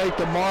doesn't make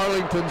the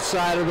Marlington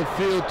side of the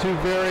field too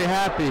very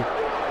happy.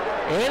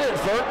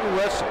 Inadvertent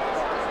whistle.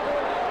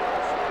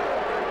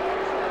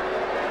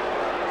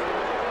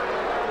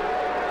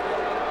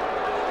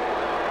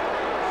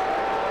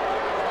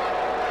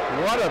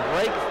 What a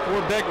break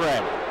for Big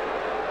Red.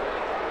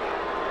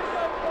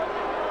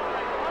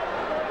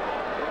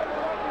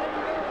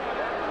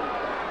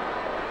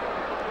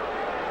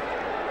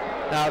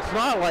 Now, it's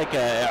not like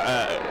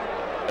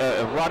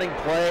a running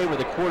play where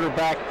the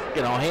quarterback,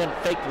 hand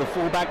fake to the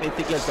fullback, they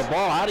think he has the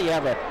ball. How do you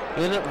have an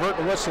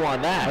inadvertent whistle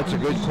on that? That's a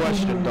good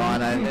question,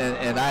 Don,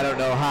 and I don't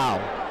know how.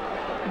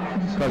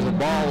 Because the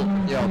ball,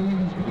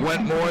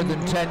 went more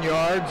than 10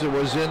 yards. It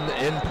was in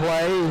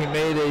play. He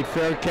made a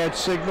fair catch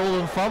signal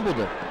and fumbled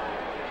it.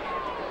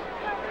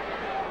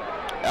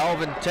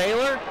 Elvin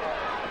Taylor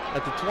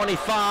at the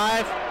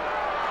 25,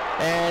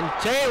 and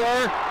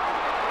Taylor,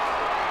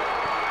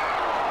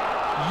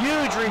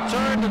 huge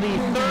return to the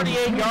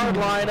 38-yard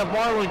line of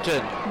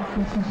Marlington.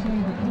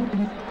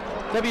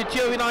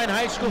 WTOV9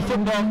 High School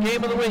Football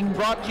Game of the Week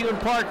brought to you in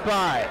part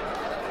by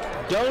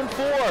Doan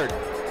Ford,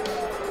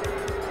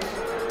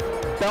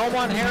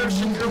 Belmont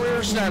Harrison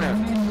Career Center,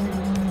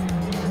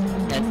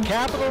 and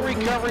Capital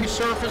Recovery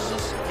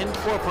Services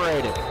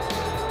Incorporated.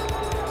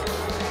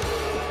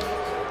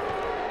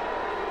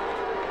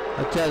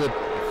 I tell the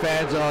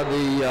fans on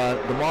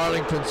the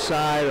Marlington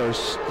side are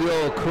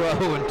still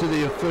crowing to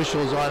the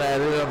officials on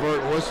that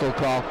inadvertent whistle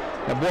call.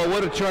 And boy,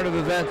 what a turn of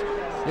events.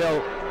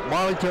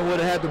 Marlington would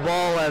have had the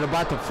ball at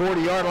about the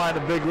 40-yard line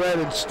of Big Red.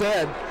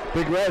 Instead,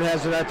 Big Red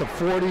has it at the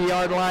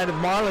 40-yard line of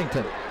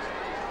Marlington.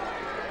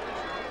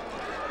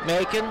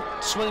 Macon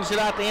swings it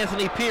out to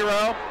Anthony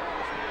Pirro.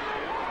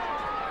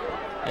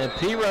 And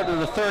Pirro to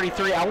the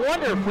 33. I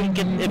wonder if we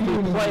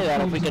play that,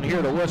 if we can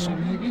hear the whistle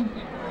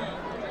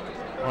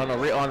on the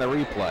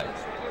replay.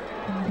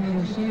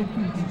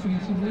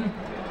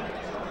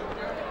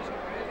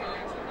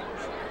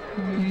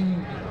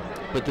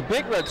 But the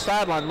Big Red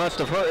sideline must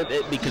have heard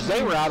it because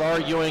they were out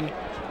arguing.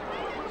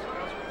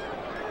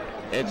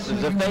 It's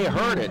as if they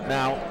heard it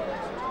now.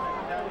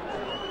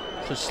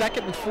 So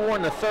 2nd and 4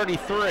 in the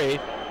 33.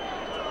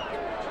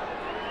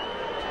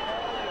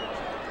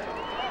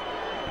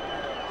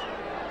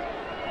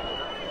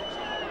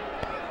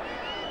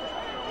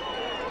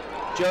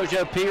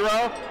 Jojo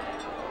Pirro.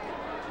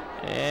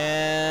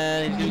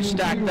 And he's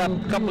stacked up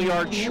a couple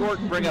yards short,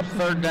 bring up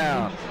 3rd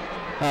down.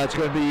 It's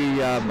going to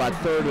be about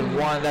 3rd and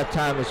 1. That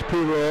time it's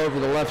Pirro over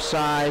the left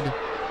side.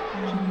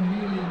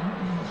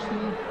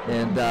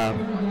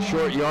 And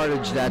short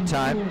yardage that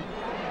time.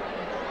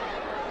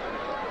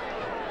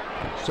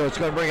 So it's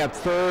going to bring up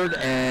 3rd,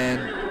 and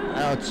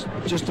it's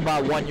just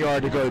about 1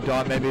 yard to go,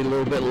 Don, maybe a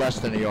little bit less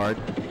than a yard.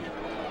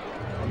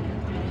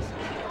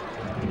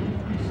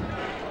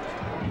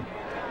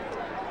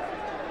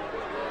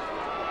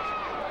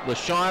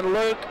 LaShawn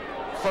Luke,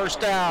 1st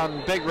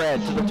down, Big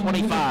Red to the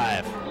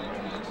 25.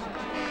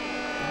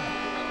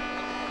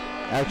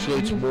 Actually,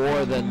 it's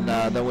more than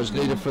was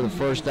needed for the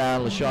 1st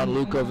down. LaShawn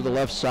Luke over the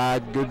left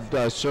side. Good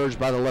surge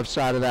by the left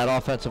side of that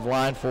offensive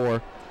line for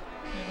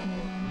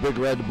Big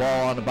Red. The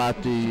ball on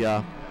about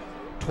the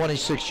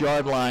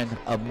 26-yard line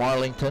of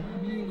Marlington.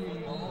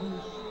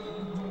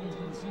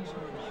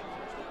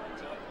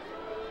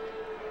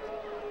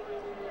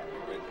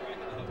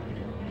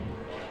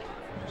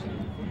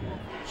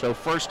 So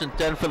 1st and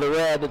 10 for the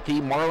Red at the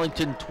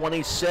Marlington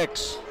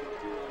 26.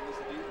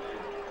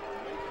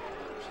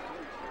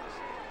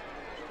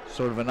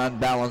 Sort of an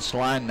unbalanced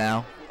line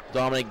now.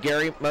 Dominic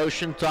Gary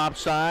motion top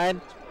side.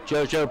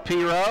 Jojo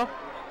Pirro.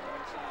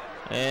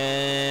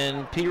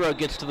 And Pirro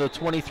gets to the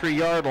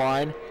 23-yard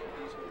line.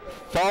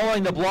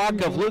 Following the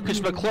block of Lucas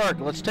McClurk.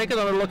 Let's take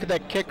another look at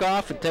that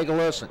kickoff and take a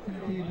listen.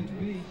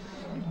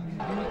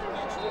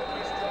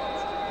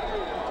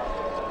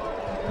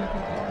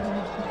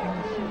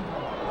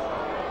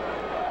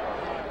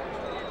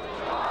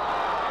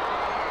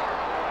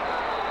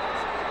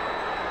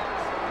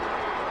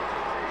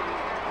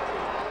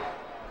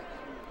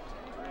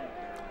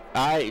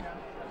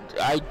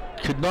 I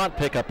could not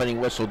pick up any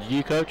whistle. Did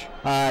you, Coach?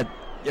 I'm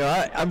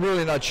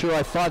really not sure.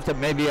 I thought that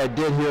maybe I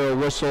did hear a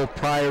whistle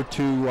prior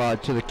to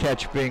the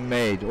catch being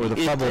made or the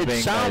fumble being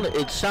made.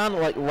 It sounded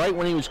like right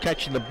when he was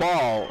catching the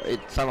ball, it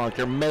sounded like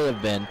there may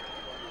have been.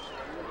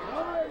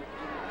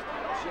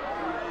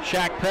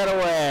 Shaq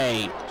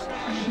Petaway.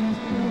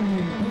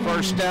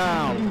 1st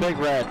down, Big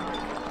Red.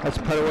 That's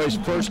Petaway's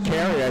first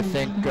carry, I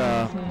think,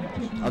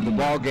 of the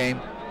ball game.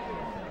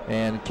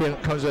 And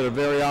comes at a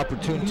very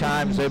opportune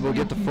time. Is able to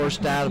get the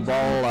 1st down. The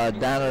ball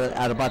down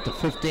at about the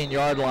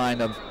 15-yard line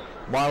of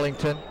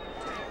Marlington.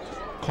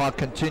 Clock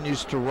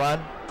continues to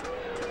run.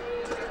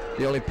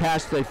 The only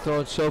pass they've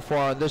thrown so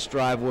far on this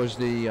drive was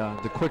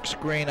the quick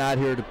screen out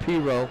here to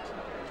Pirro.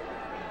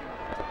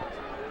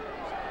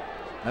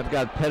 I've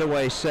got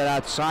Petaway set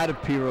outside of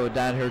Pirro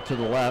down here to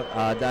the left,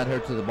 down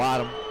here to the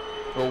bottom.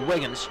 Well,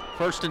 Wiggins,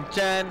 1st and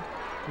 10.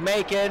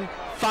 Macon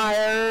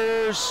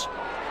fires.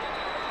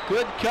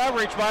 Good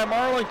coverage by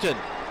Marlington.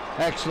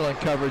 Excellent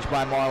coverage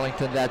by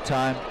Marlington that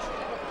time.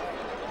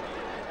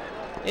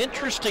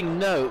 Interesting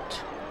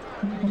note,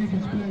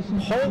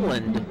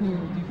 Poland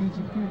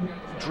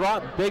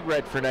dropped Big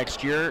Red for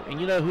next year,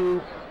 and you know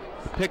who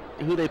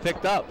they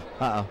picked up?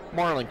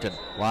 Marlington.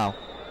 Wow.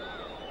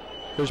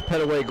 There's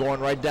Petaway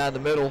going right down the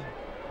middle,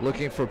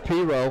 looking for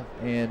Pirro,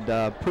 and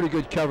pretty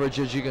good coverage,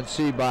 as you can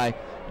see, by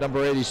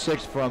number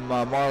 86 from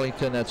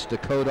Marlington. That's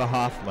Dakota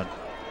Hoffman.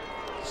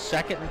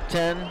 2nd and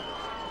 10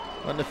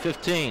 on the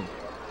 15.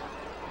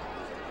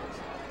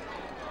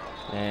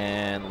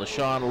 And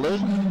LaShawn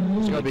Luke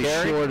is going to be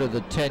short of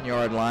the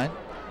 10-yard line.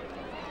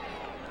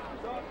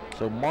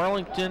 So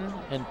Marlington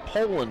and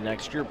Poland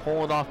next year.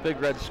 Poland off Big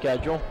Red's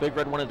schedule. Big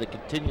Red wanted to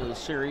continue the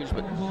series,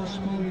 but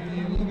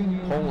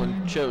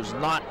Poland chose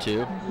not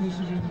to.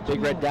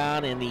 Big Red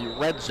down in the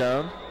red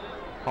zone,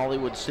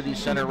 Hollywood City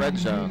Center red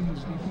zone.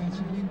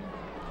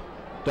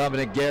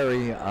 Dominic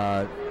Gary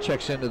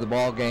checks into the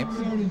ball game.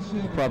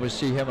 You'll probably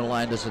see him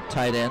aligned as a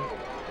tight end.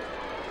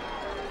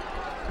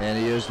 And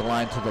he is the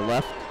line to the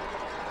left.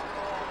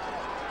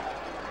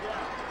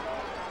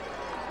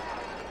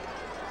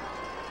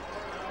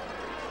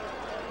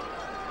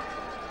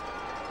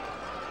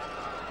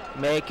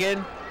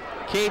 Macon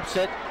keeps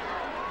it.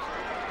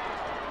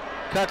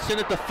 Cuts in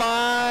at the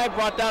 5,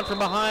 brought down from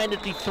behind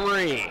at the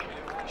 3.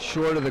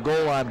 Short of the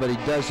goal line, but he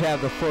does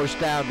have the first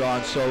down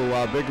on,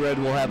 so Big Red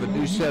will have a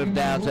new set of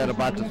downs at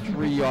about the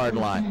 3-yard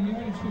line.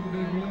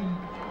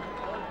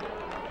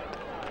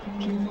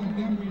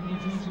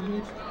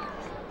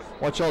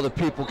 Watch all the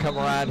people come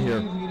around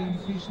here.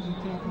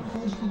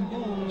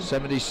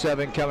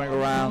 77 coming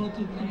around.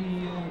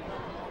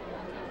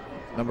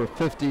 Number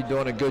 50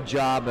 doing a good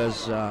job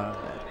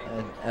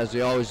as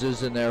he always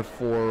is in there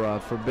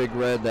for Big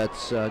Red.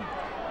 That's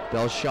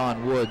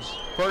Delshawn Woods.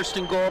 First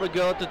and goal to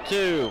go at the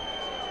 2.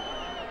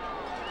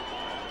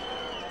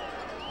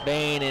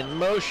 Bain in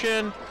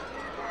motion.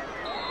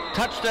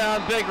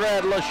 Touchdown Big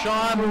Red,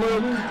 LaShawn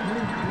Luke.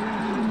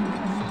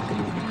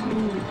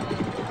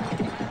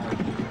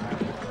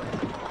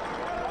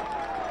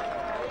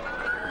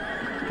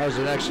 That was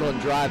an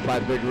excellent drive by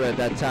Big Red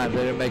that time.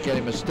 They didn't make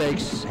any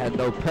mistakes, had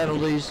no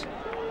penalties.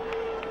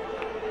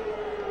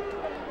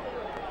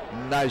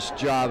 Nice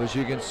job, as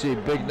you can see,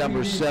 big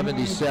number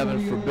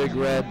 77 for Big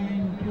Red.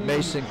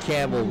 Mason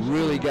Campbell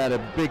really got a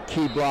big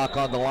key block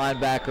on the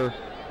linebacker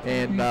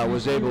and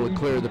was able to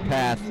clear the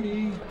path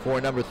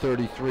for number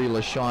 33,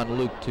 LaShawn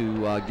Luke,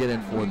 to get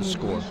in for the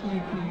score.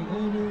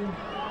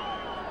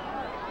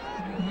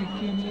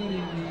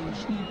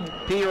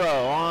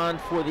 Piro on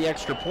for the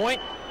extra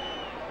point.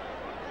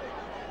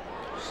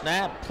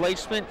 Snap,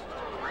 placement,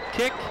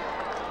 kick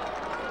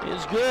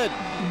is good.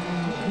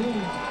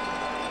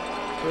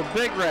 So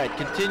Big Red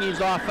continues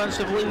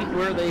offensively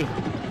where they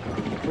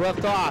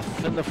left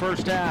off in the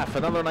first half.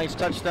 Another nice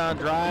touchdown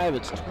drive.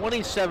 It's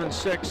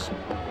 27-6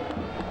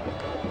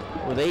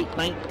 with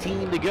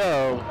 8:19 to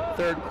go,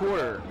 third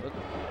quarter.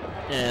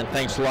 And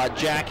thanks a lot,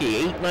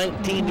 Jackie.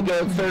 8:19 to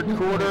go, third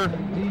quarter.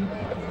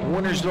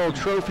 Wintersville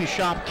Trophy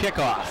Shop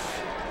kickoff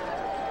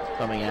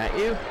coming at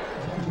you.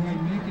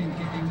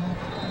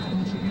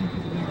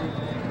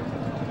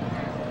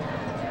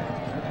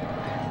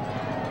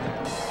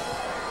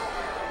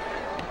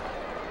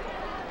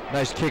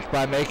 Nice kick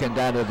by Macon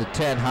down to the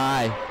 10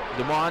 high.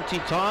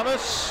 DeMonte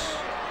Thomas.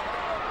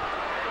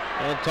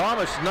 And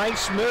Thomas,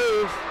 nice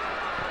move.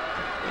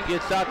 He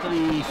gets out to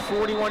the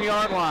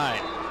 41-yard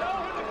line.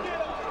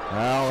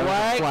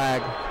 Well,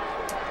 flag.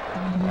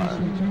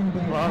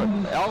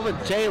 Well, Elvin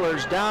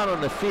Taylor's down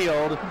on the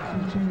field.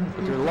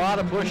 There's a lot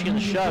of pushing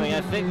and shoving. I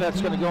think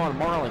that's going to go on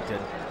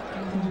Marlington.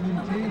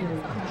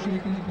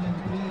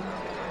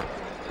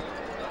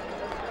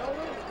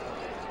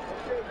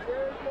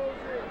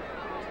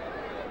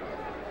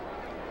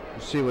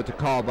 See what the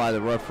call by the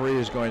referee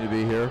is going to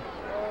be here.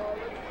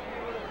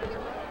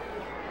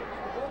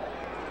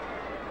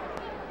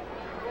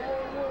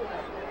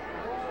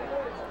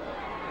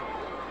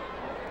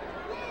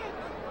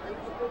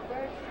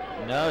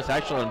 No, it's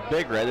actually on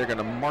Big Red. They're going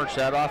to march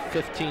that off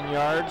 15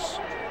 yards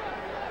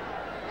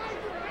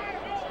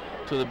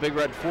to the Big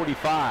Red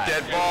 45.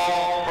 Dead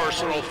ball,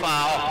 personal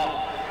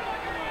foul.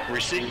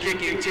 Receipt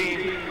kicking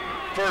team,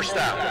 first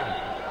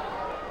out.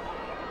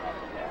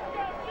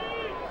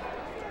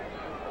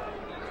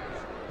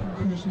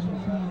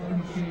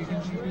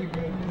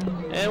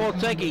 And we'll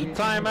take a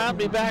timeout.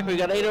 Be back. We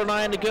got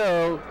 8:09 to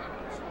go.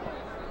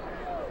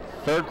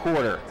 Third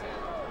quarter.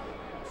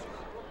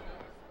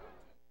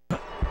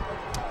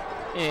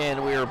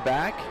 And we are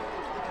back.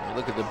 We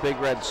look at the Big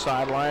Red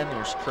sideline.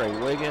 There's Trey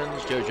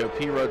Wiggins, JoJo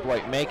Piro,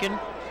 Dwight Macon.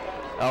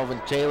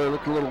 Alvin Taylor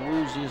looked a little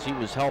woozy as he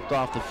was helped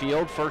off the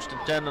field. First and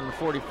 10 on the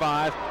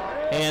 45.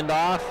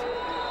 Handoff.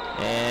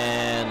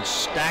 And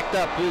stacked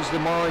up is the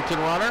Marlington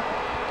runner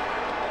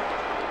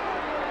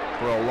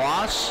for a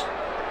loss.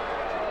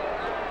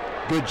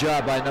 Good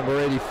job by number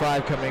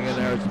 85 coming in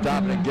there. It's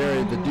Dominic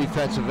Gary, the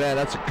defensive end.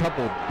 That's a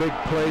couple big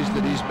plays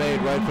that he's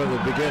made right from the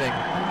beginning.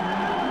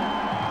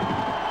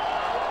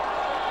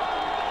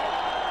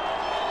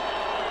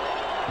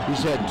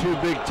 He's had 2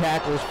 big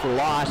tackles for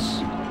loss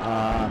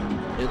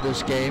in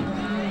this game.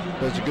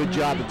 Does a good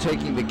job of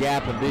taking the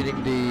gap and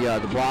beating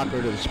the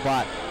blocker to the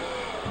spot.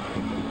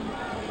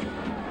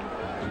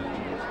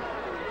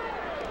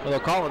 Well, they'll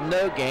call it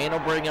no gain. They'll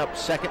bring up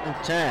 2nd and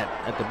 10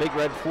 at the Big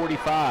Red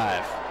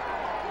 45.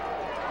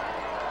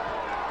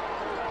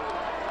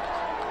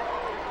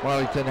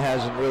 Marlington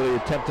hasn't really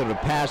attempted a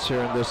pass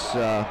here in this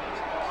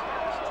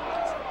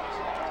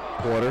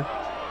quarter.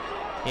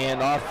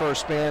 And off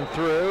first man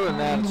through, and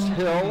that's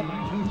Hill.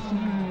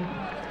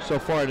 So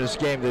far in this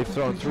game, they've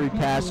thrown 3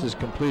 passes,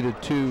 completed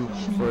 2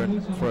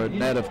 for a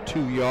net of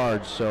 2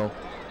 yards. So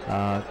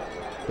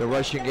the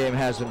rushing game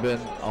hasn't been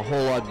a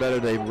whole lot better.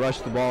 They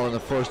rushed the ball in the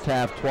first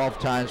half 12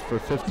 times for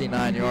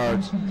 59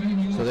 yards.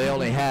 So they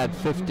only had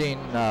 15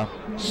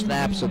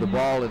 snaps of the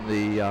ball in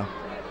the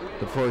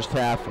first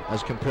half,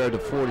 as compared to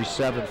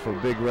 47 for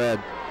Big Red.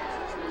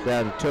 They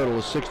had a total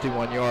of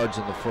 61 yards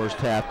in the first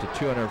half to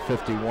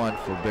 251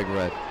 for Big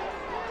Red.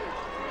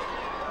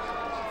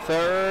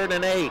 3rd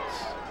and 8.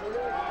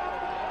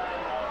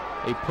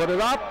 He put it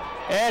up,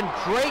 and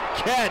great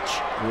catch.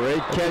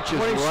 Great catch is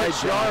right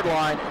 26-yard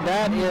line.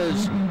 That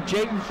is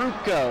Jake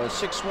Krupko, a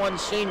 6'1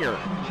 senior.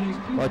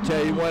 I'll tell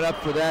you, he went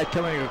up for that,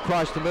 coming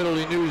across the middle.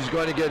 He knew he was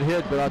going to get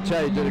hit, but I'll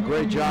tell you, he did a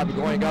great job of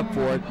going up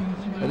for it.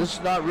 And this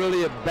is not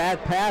really a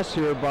bad pass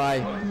here by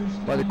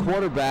the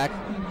quarterback.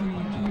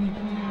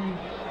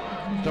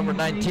 Number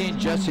 19,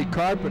 Jesse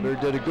Carpenter,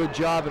 did a good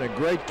job and a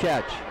great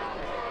catch.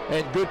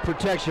 And good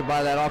protection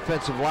by that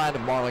offensive line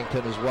of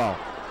Marlington as well.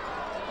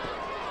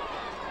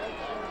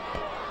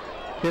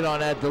 Hit on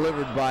that,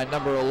 delivered by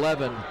number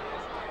 11,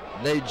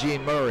 Najee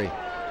Murray.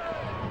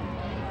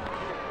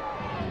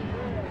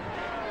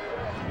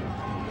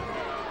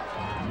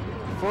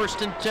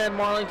 First and 10,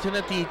 Marlington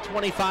at the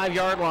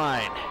 25-yard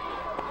line.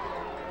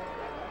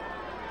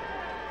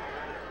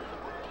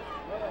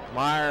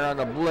 Meyer on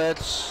the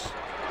blitz.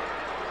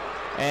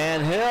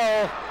 And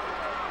Hill,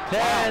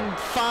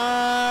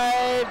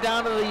 10-5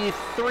 down to the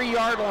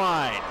 3-yard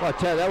line. Well, I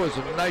tell you, that was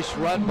a nice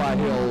run by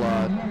Hill.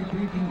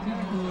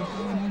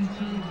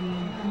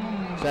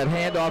 That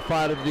handoff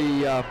out of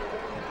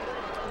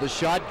the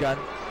shotgun.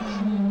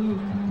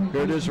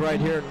 Here it is right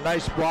here.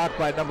 Nice block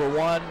by number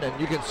 1, and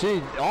you can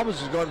see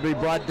almost is going to be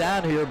brought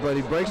down here, but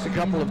he breaks a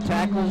couple of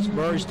tackles.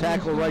 Murray's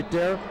tackle right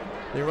there.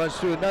 He runs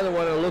through another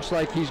one, and it looks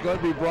like he's going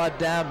to be brought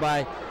down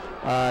by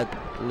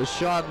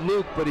LaShawn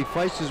Luke, but he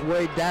fights his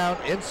way down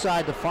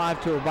inside the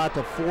 5 to about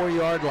the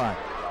 4-yard line.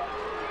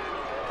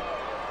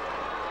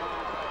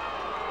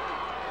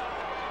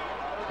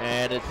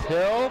 And it's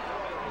Hill,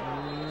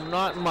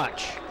 not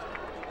much.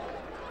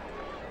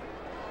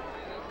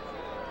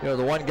 You know,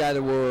 the one guy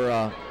that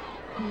we're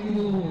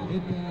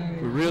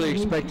really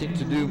expecting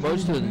to do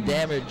most of the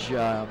damage,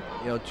 to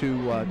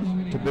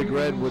Big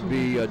Red would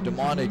be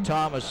DeMonte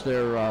Thomas,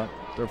 their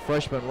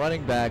freshman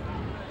running back.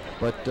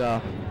 But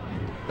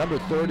number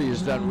 30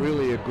 has done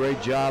really a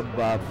great job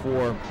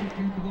for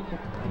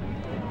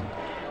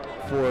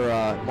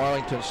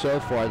Marlington so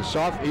far.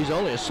 He's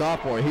only a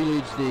sophomore. He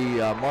leads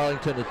the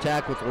Marlington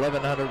attack with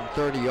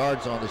 1,130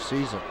 yards on the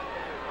season.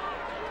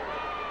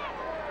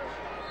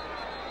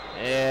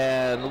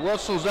 And the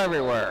whistles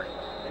everywhere.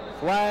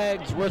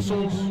 Flags,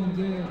 whistles,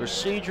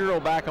 procedure will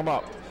back them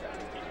up.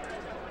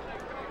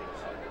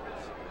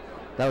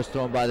 That was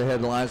thrown by the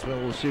head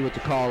linesman. We'll see what the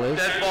call is.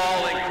 Dead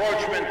ball,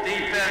 encroachment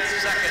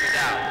defense, 2nd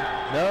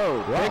down.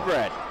 No, Big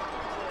Red.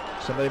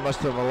 Somebody must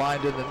have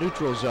aligned in the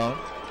neutral zone.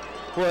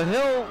 Well,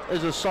 Hill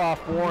is a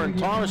sophomore and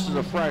Thomas is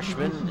a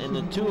freshman, and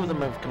the two of them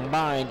have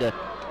combined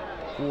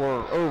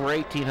for over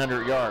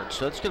 1,800 yards.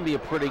 So it's going to be a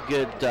pretty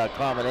good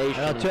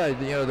combination. And I'll tell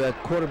you,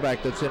 that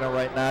quarterback that's in it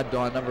right now,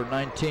 Don, number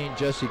 19,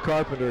 Jesse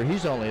Carpenter,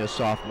 he's only a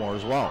sophomore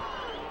as well.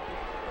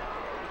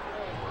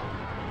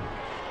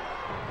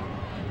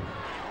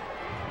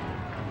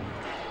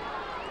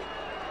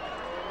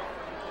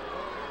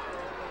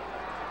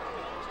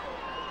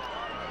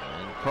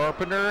 And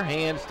Carpenter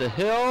hands to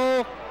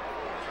Hill.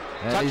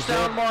 And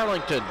touchdown,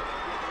 Marlington.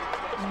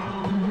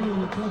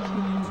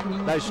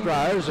 Nice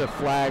try. There's a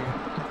flag.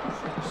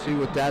 See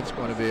what that's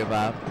going to be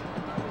about.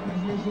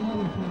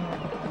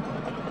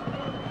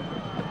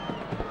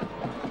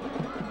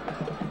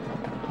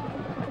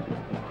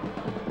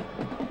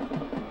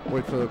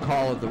 Wait for the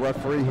call of the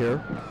referee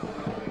here.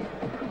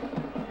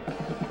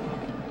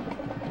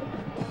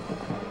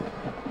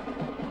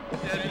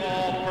 Dead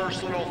ball,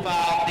 personal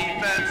foul.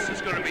 Defense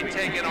is going to be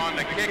taken on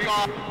the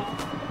kickoff.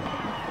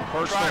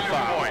 Personal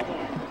foul.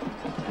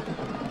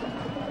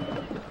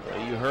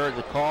 You heard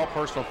the call,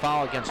 personal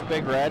foul against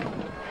Big Red.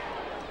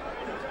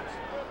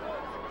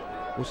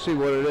 We'll see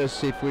what it is,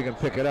 see if we can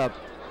pick it up.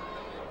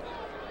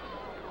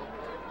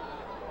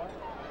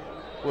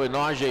 Boy,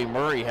 Najee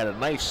Murray had a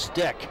nice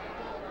stick.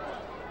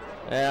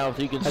 Now,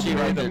 you can see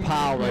right the there.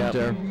 Powell right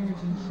there.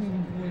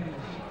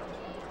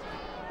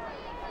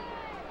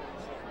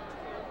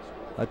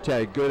 I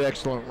tell you, good,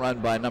 excellent run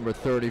by number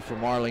 30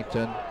 from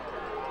Marlington.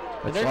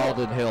 It's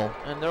Alden Hill.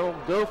 And they'll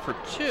go for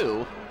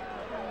 2.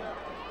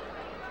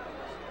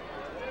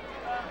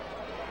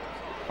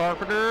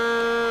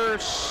 Carpenter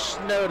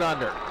snowed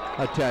under.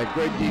 I tell you,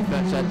 great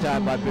defense that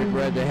time by Big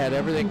Red. They had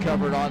everything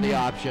covered on the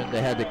option.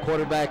 They had the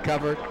quarterback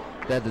covered,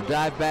 they had the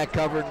dive back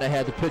covered, and they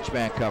had the pitch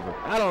man covered.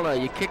 I don't know.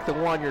 You kick the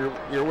one,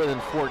 you're within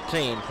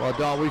 14. Well,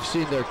 Don, we've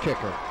seen their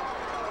kicker.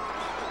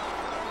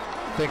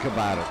 Think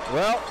about it.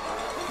 Well,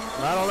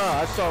 I don't know.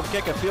 I saw him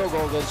kick a field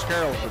goal against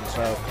Carrollton,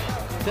 so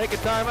take a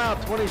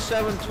timeout.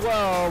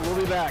 27-12. We'll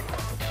be back.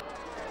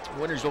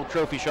 Wintersville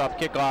Trophy Shop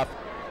kickoff,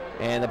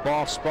 and the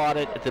ball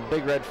spotted at the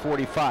Big Red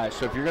 45.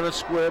 So if you're going to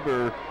squib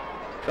or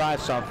try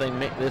something,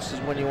 this is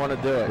when you want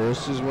to do it.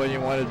 This is when you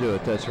want to do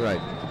it. That's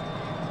right.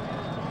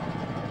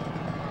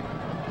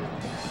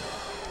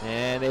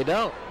 And they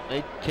don't.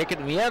 They kick it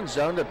in the end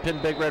zone to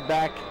pin Big Red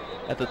back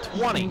at the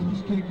 20.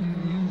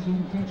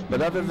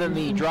 But other than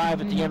the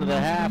drive at the end of the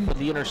half with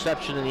the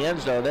interception in the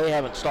end zone, they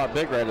haven't stopped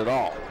Big Red at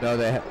all. No,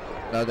 they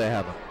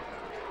haven't.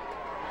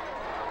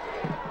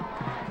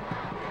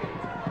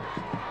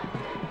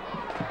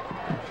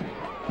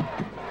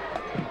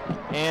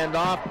 And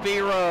off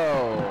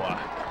Piro.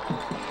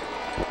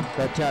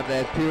 That time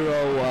that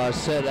Piro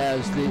set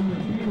as the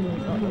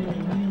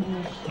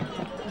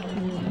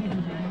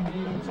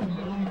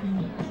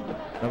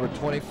number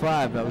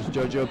 25. That was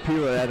JoJo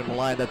Piro that had him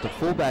lined at the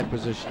fullback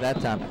position that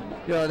time.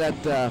 You know,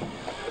 that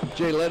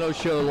Jay Leno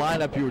show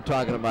lineup you were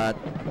talking about.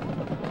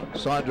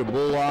 Sandra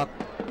Bullock,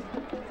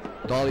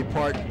 Dolly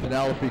Parton,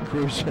 Penelope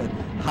Cruz,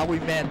 Howie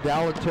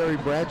Mandel, and Terry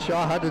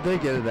Bradshaw. How did they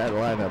get in that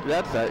lineup?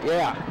 That's it,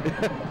 yeah.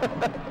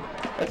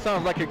 That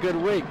sounds like a good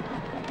week.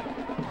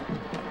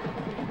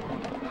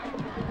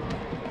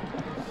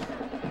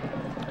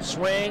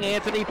 Swing,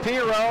 Anthony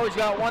Piro. He's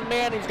got one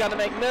man. He's got to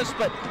make miss,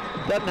 but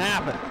doesn't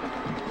happen.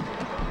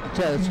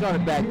 It's not a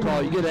bad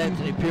call. You get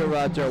Anthony Piro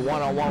out there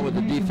one-on-one with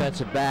the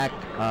defensive back.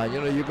 You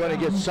know, you're going to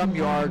get some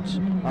yards,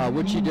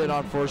 which he did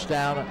on first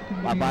down,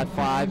 about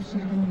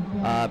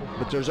 5.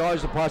 But there's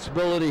always the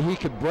possibility he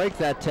could break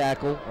that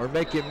tackle or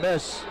make him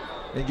miss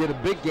and get a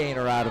big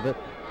gainer out of it.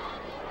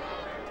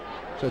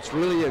 So it's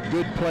really a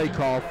good play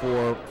call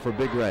for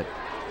Big Red.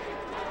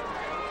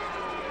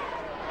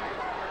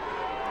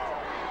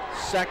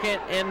 2nd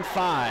and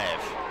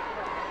 5.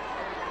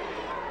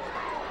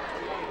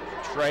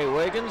 Trey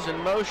Wiggins in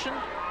motion.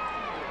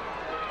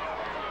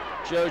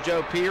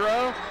 JoJo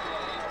Piro.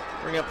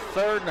 Bring up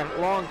 3rd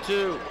and long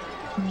 2.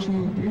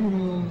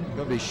 Going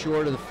to be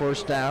short of the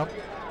first down.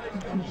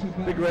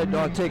 Big Red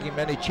not taking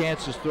many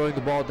chances throwing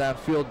the ball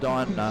downfield,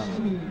 Don. A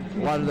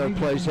lot of their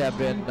plays have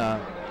been, you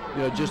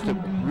know, just the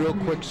real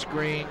quick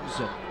screens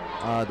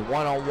and the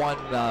one-on-one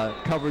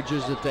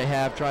coverages that they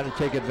have, trying to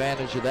take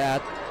advantage of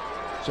that.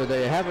 So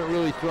they haven't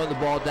really thrown the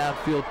ball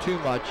downfield too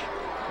much,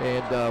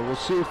 and we'll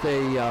see if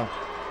they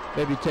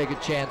maybe take a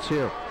chance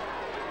here.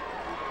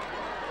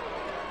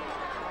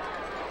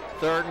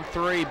 3rd and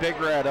 3, Big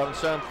Red on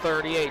its own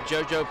 38.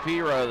 JoJo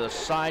Piro, the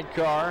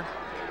sidecar.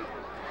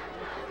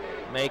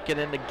 Make it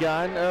in the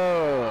gun.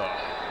 Oh,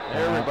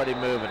 everybody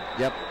moving.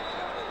 Yep.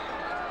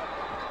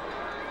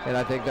 And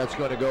I think that's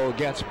going to go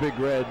against Big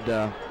Red.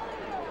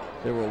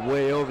 They were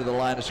way over the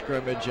line of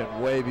scrimmage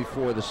and way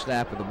before the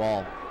snap of the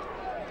ball.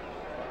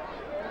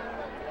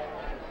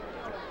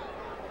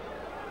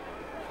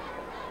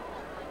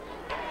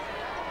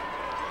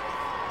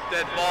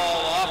 Dead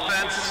ball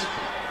offense.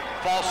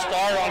 False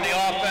start on the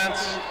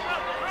offense.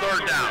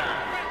 3rd down.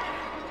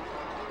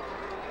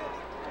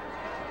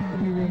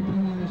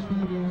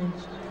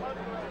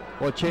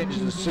 Well, it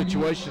changes the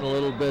situation a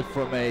little bit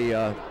from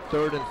a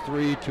 3rd and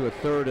 3 to a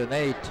 3rd and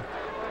 8.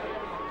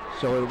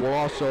 So it will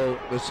also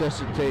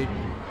necessitate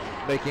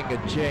making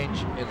a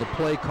change in the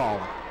play call.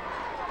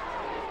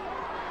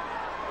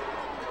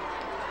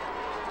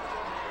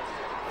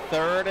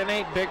 3rd and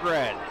 8, Big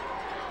Red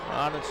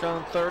on its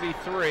own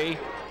 33.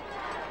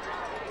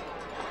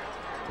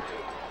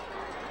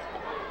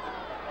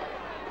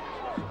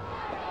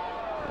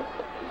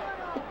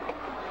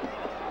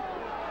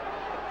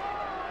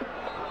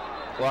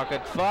 Clock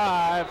at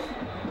 5.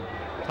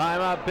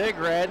 Timeout Big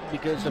Red,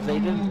 because if they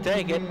didn't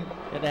take it,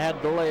 it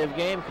had delay of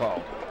game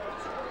call.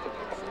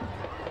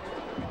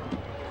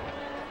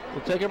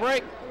 We'll take a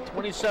break.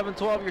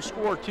 27-12 your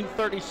score,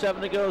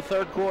 2:37 to go,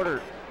 3rd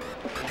quarter.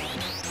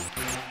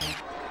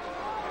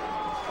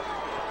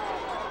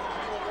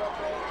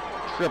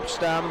 Trips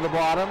down to the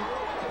bottom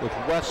with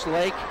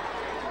Westlake,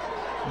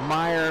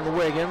 Meyer, and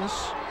Wiggins.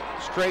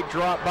 Straight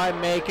drop by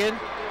Macon.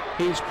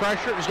 He's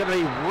pressured. He's going to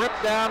be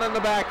ripped down in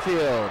the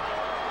backfield.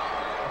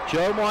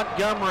 Joe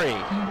Montgomery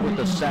with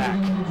the sack.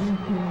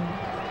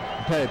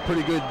 Had a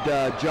pretty good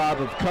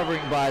job of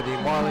covering by the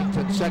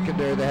Marlington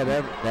secondary. They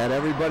had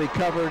everybody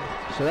covered,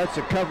 so that's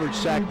a coverage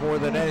sack more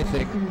than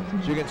anything.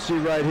 As you can see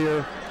right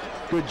here,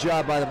 good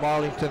job by the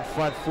Marlington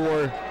front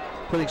 4,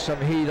 putting some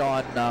heat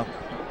on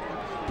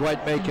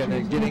Dwight Macon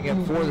and getting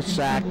him for the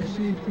sack.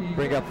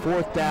 Bring up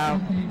 4th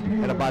down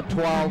and about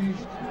 12.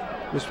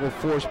 This will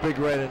force Big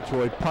Red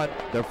into a punt,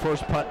 their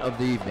first punt of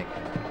the evening.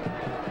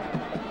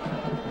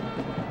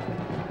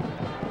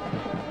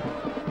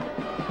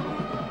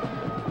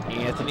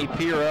 Anthony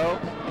Piro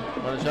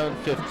on his own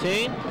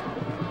 15.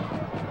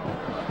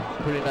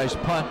 Pretty nice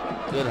punt.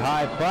 Good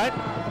high punt.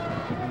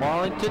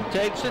 Marlington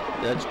takes it.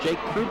 That's Jake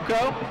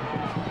Krupko.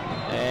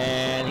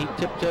 And he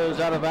tiptoes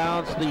out of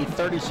bounds the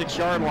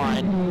 36-yard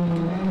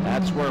line.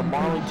 That's where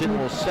Marlington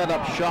will set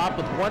up shop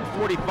with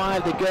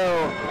 1:45 to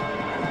go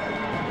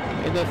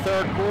in the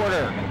 3rd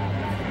quarter.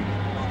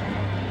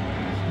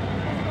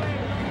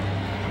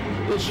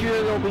 This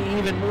year there'll be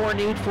even more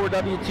need for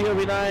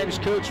WTOV9's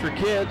Coach for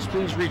Kids.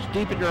 Please reach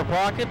deep in your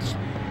pockets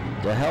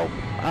to help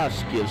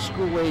us give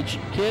school-age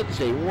kids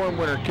a warm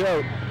winter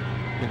coat.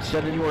 can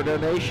send in your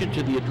donation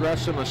to the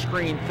address on the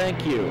screen.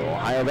 Thank you,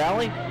 Ohio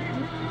Valley,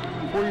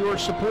 for your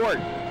support.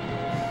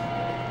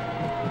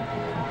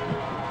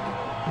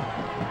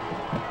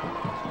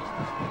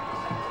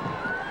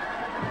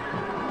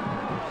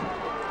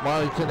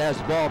 Marlington has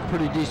the ball,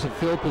 pretty decent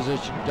field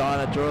position, Don,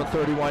 at their own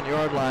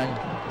 31-yard line.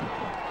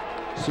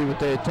 See what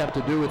they attempt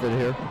to do with it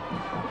here.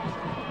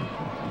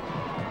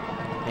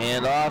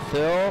 And off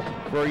Hill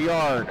for a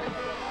yard.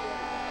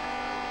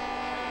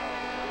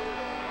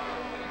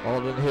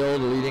 Alden Hill,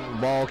 the leading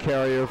ball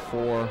carrier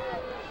for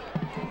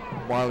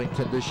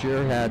Marlington this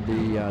year, had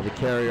the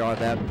carry on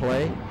that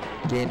play.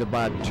 Gained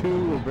about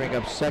 2, will bring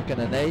up 2nd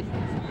and 8.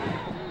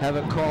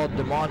 Haven't called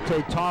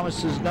DeMonte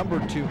Thomas's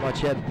number too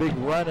much. He had a big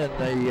run in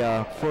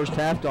the first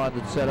half, Don,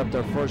 that set up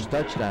their first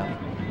touchdown.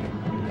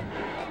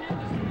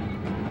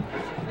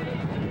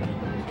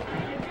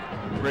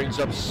 Brings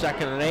up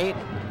 2nd and 8.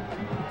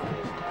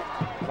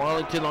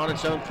 Marlington on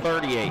its own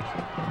 38.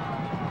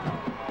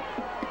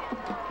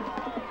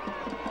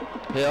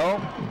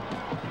 Hill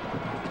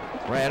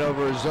ran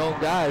over his own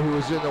guy who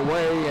was in the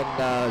way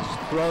and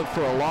thrown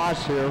for a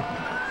loss here.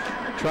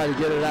 Try to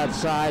get it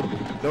outside.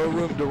 No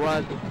room to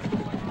run.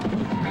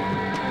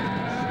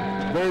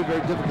 Very,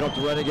 very difficult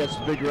to run against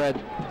the Big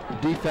Red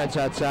defense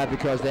outside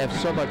because they have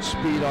so much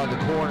speed on the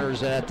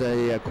corners and at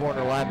the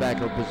corner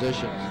linebacker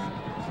positions.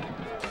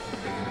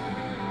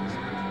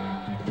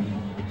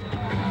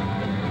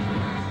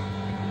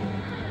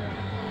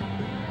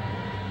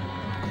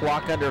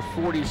 Clock under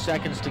 40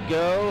 seconds to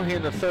go here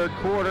in the third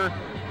quarter.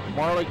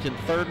 Marlington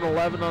 3rd and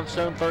 11 on its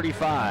own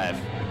 35.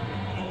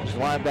 As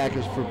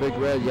linebackers for Big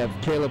Red, you have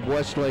Caleb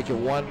Westlake at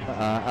one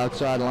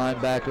outside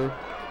linebacker,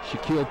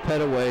 Shaquille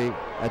Petaway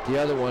at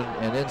the other one,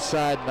 and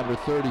inside number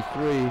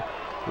 33,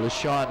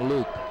 LaShawn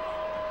Luke.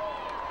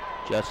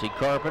 Jesse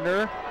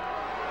Carpenter.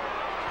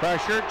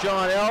 Pressure,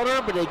 John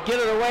Elder, but they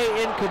get it away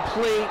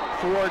incomplete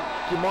for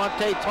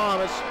DeMonte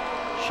Thomas.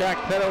 Shaq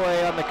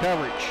Petaway on the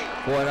coverage.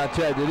 Boy, and I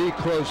tell you, did he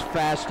close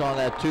fast on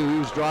that too? He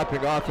was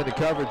dropping off into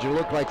coverage. It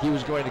looked like he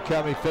was going to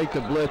come. He faked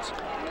the blitz,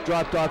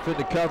 dropped off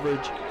into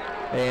coverage,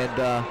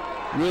 and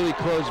really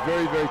closed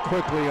very, very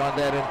quickly on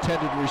that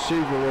intended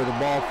receiver where the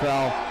ball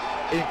fell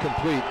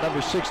incomplete.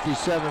 Number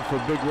 67 for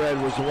Big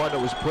Red was the one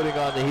that was putting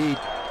on the heat.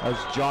 That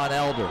was John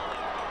Elder.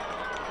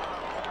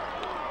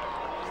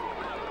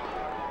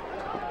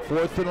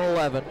 4th and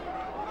 11.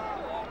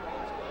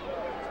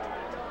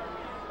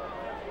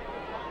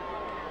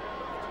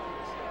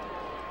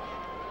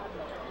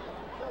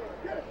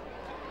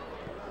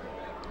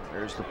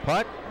 There's the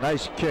punt.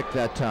 Nice kick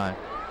that time.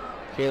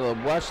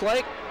 Caleb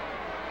Westlake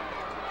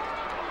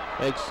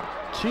makes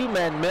 2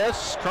 men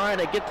miss, trying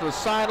to get to the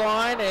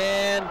sideline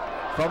and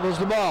fumbles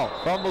the ball.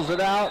 Fumbles it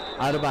out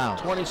of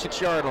bounds.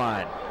 26-yard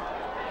line.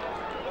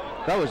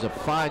 That was a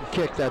fine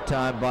kick that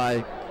time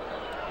by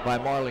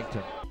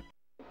Marlington.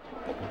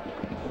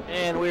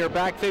 And we are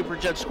back. Vapor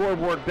Jet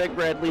scoreboard. Big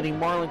Red leading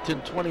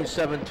Marlington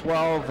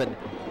 27-12, and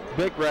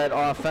Big Red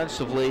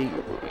offensively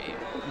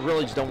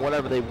really has done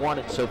whatever they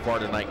wanted so far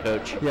tonight,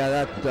 Coach. Yeah,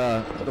 that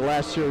the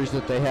last series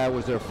that they had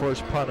was their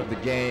first punt of the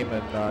game,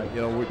 and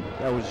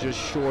that was just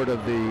short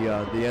of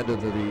the end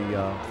of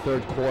the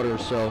third quarter.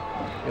 So,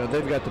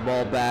 they've got the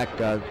ball back.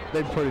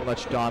 They've pretty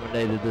much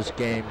dominated this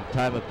game.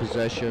 Time of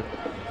possession,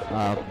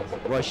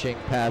 rushing,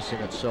 passing,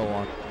 and so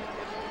on.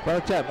 But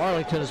at that,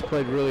 Marlington has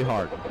played really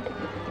hard.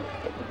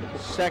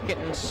 2nd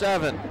and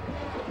 7.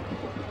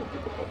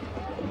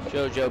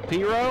 JoJo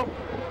Piro.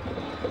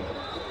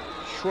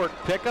 Short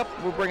pickup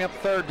will bring up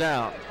 3rd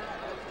down.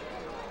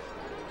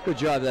 Good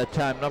job that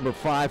time. Number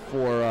 5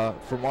 for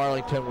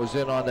Marlington was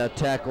in on that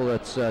tackle.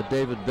 That's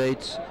David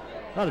Bates.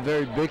 Not a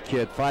very big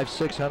kid, 5'6",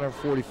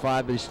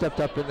 145, but he stepped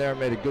up in there and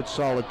made a good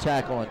solid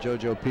tackle on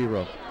JoJo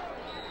Piro.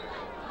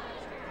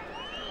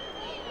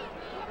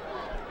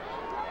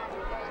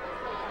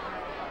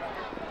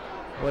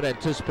 I would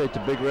anticipate the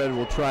Big Red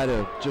will try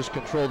to just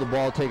control the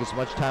ball, take as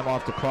much time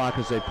off the clock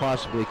as they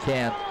possibly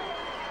can.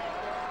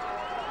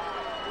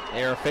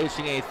 They are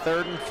facing a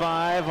 3rd and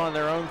 5 on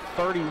their own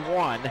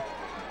 31.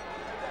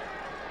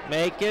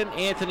 Macon,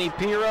 Anthony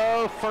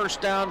Piro,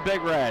 1st down,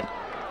 Big Red.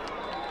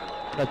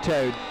 I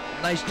tell you,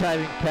 nice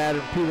timing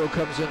pattern. Piro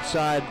comes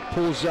inside,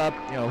 pulls up,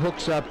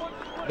 hooks up,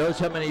 knows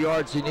how many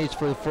yards he needs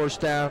for the 1st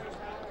down,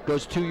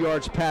 goes 2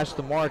 yards past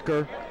the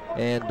marker,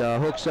 and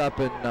hooks up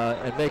and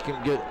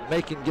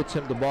Macon gets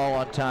him the ball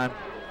on time.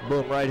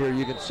 Boom, right here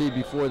you can see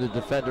before the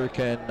defender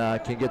can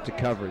get to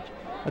coverage.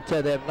 I tell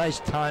you, they have nice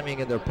timing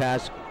in their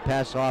pass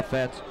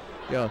offense.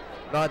 They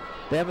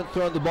haven't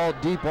thrown the ball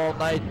deep all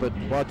night, but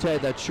I'll tell you,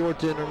 that short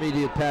to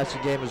intermediate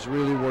passing game has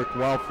really worked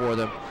well for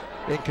them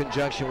in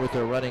conjunction with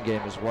their running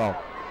game as well.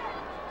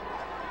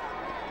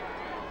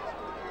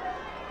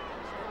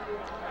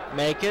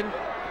 Macon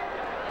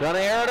gonna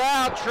air it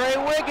out. Trey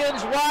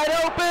Wiggins wide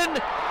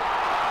open.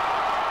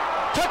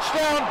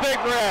 Touchdown, Big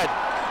Red.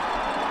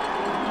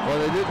 Well,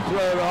 they didn't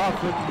throw it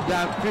off and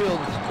downfield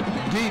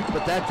deep,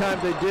 but that time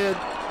they did.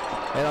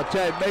 And I'll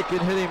tell you, Macon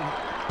hit him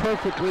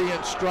perfectly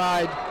in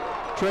stride.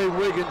 Trey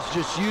Wiggins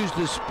just used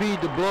his speed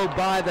to blow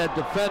by that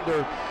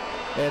defender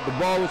and the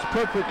ball was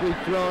perfectly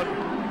thrown.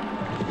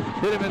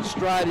 Hit him in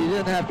stride. He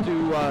didn't have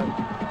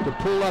to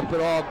pull up at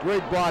all.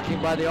 Great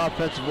blocking by the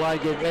offensive line,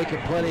 making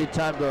plenty of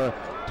time to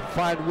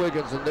find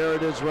Wiggins, and there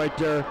it is right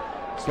there.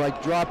 It's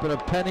like dropping a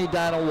penny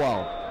down a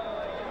well.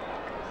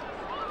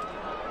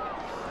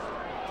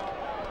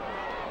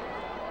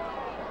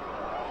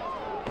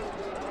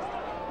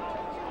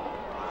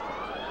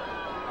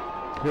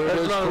 Here it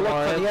is from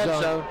our end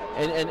zone.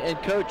 And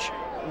Coach,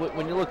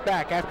 when you look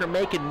back, after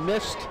Macon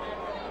missed,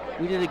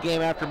 we did a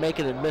game after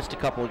Macon had missed a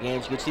couple of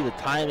games. You can see the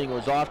timing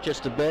was off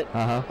just a bit.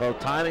 Well,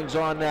 timing's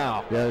on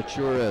now. Yeah, it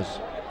sure is.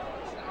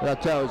 But I'll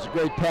tell you, it's a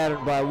great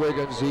pattern by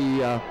Wiggins.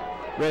 He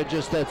ran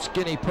just that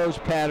skinny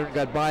post pattern,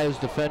 got by his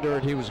defender,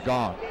 and he was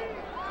gone.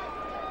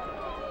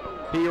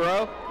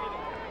 Hero.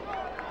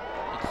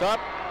 It's up,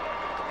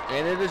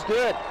 and it is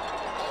good.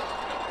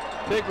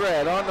 Big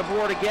Red on the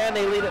board again.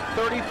 They lead at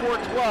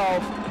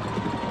 34-12.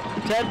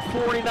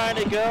 10:49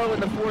 to go in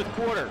the fourth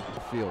quarter.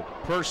 Field.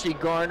 Percy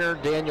Garner,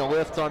 Daniel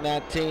Lift on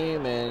that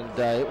team, and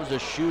it was a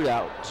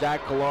shootout.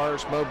 Zach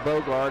Kalaris, Mo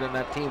Bogard, and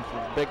that team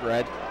from Big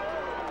Red.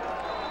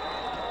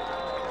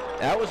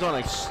 That was on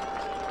I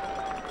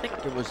think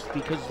it was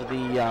because of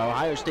the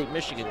Ohio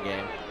State-Michigan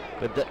game,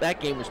 but that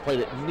game was played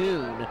at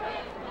noon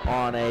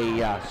on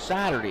a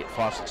Saturday at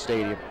Fawcett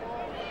Stadium.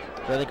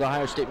 So I think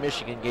Ohio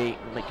State-Michigan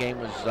game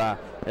was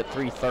at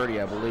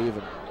 3:30, I believe,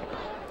 and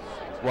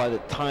that's why the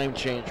time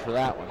changed for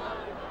that one.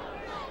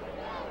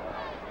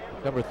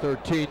 Number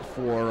 13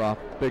 for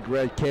Big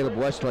Red, Caleb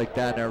Westlake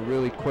down there,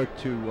 really quick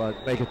to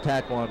make a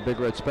tackle on Big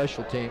Red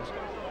special teams.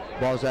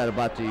 Ball's at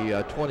about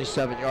the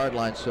 27-yard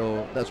line,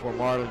 so that's where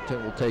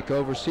Marlington will take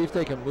over. See if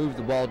they can move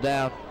the ball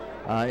down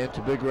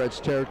into Big Red's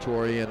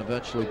territory and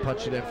eventually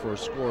punch it in for a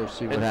score,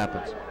 see what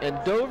happens. And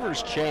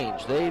Dover's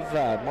changed. They've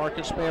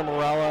Marcus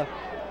Mammarella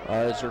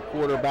as their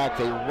quarterback.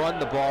 They run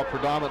the ball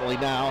predominantly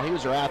now. He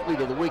was their athlete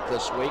of the week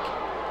this week.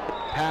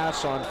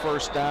 Pass on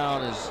first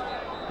down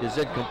is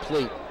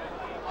incomplete.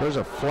 There's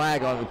a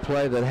flag on the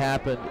play that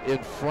happened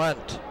in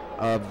front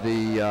of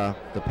the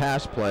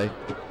pass play,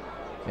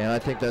 and I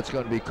think that's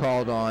going to be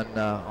called on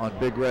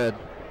Big Red.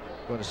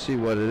 Going to see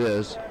what it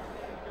is.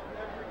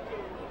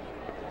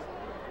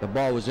 The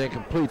ball was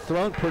incomplete,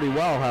 thrown pretty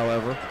well,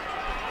 however.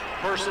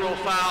 Personal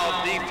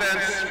foul,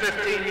 defense,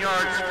 15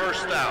 yards,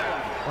 first down.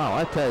 Wow,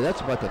 I tell you,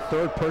 that's about the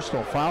third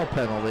personal foul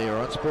penalty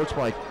or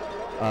unsportsmanlike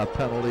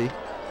penalty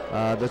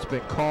that's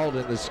been called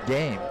in this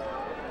game.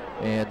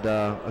 And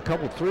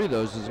three of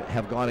those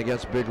have gone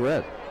against Big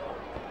Red.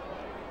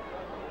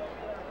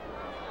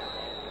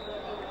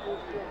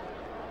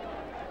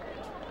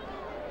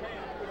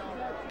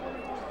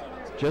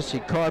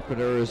 Jesse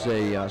Carpenter is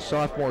a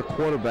sophomore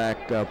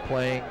quarterback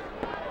playing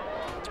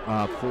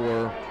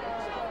for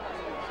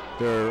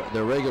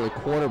their regular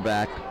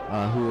quarterback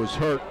who was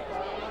hurt.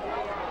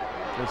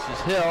 This is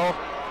Hill.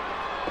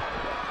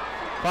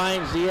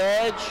 Finds the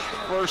edge.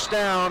 First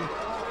down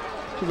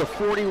to the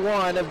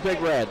 41 of Big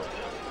Red.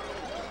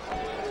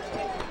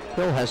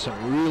 Hill has some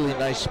really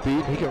nice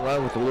speed. He can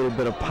run with a little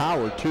bit of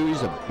power too.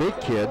 He's a big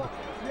kid,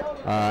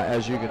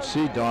 as you can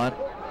see, Don.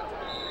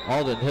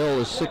 Alden Hill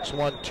is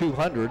 6'1",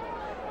 200.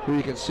 Who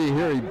you can see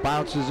here, he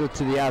bounces it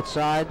to the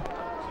outside.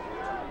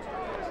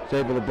 He's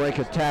able to break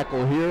a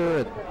tackle here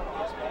and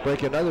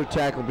break another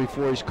tackle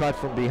before he's caught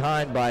from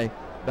behind by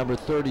number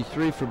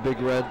 33 for Big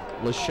Red,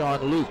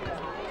 LaShawn Luke.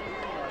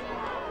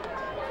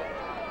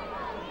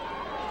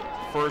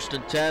 First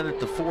and 10 at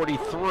the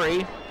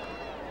 43.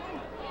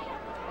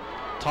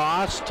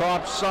 Toss,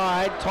 top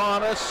side,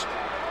 Thomas.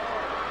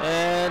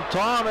 And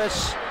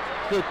Thomas,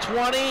 the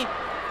 20,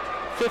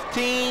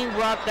 15,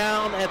 brought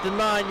down at the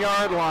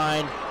 9-yard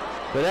line.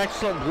 But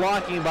excellent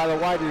blocking by the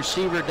wide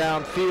receiver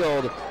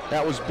downfield.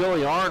 That was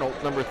Billy Arnold,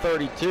 number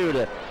 32,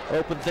 to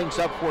open things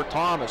up for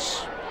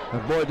Thomas.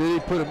 And boy, did he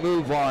put a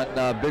move on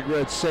Big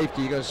Red's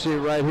safety. You're going to see it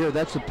right here.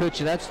 That's the pitch,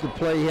 and that's the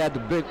play. He had the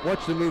big,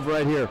 watch the move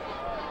right here.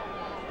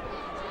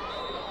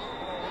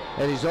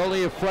 And he's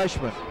only a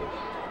freshman.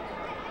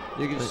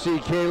 You can see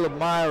Caleb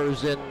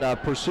Myers in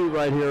pursuit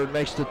right here and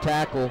makes the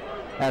tackle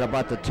at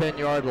about the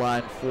 10-yard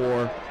line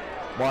for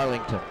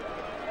Marlington.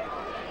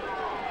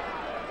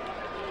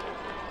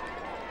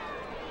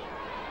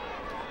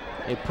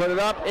 They put it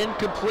up,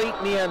 incomplete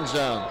in the end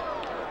zone.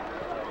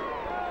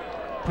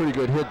 Pretty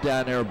good hit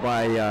down there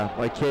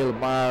by Caleb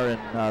Meyer,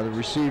 and the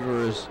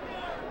receiver is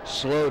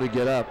slow to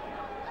get up.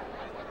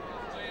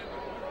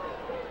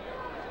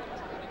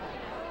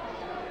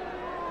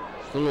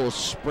 Just a little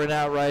sprint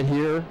out right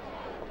here.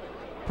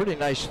 Pretty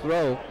nice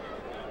throw.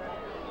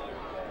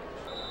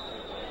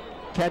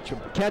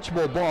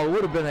 Catchable ball. It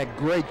would have been a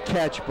great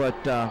catch, but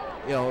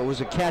you know, it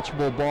was a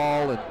catchable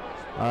ball,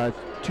 and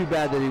too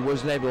bad that he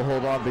wasn't able to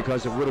hold on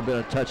because it would have been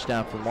a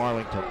touchdown for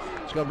Marlington.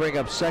 It's going to bring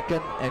up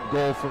second and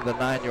goal from the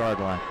 9-yard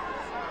line.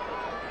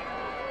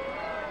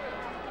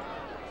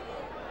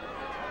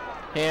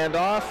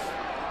 Handoff.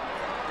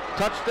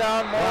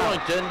 Touchdown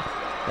Marlington.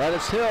 Wow. That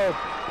is Hill.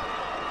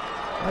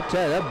 I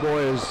tell you, that boy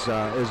is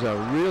a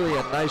really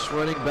nice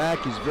running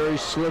back. He's very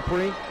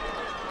slippery,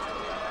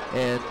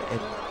 and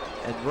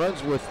and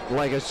runs with,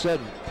 like I said,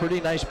 pretty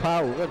nice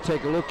power. We're going to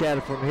take a look at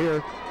it from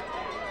here.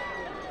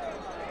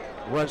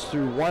 Runs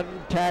through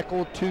 1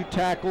 tackle, 2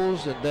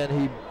 tackles, and then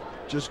he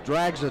just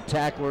drags a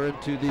tackler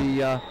into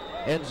the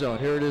end zone.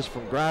 Here it is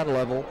from ground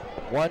level.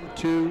 1,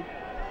 2,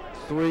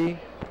 3,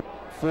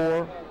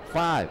 4,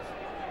 5.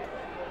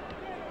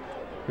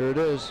 Here it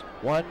is.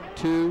 1,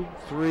 2,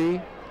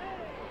 3,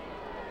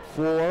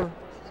 4,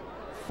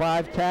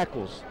 5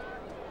 tackles.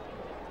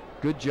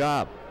 Good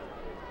job.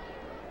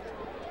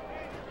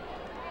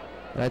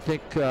 And I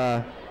think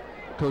Coach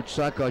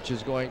Sakoch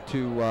is going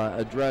to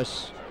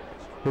address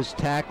his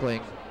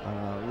tackling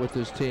with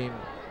his team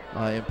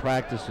in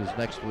practices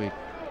next week.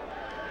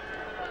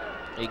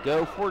 They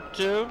go for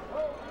 2.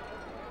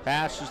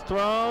 Pass is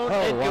thrown,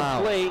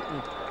 incomplete.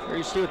 And here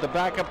you see with the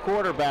backup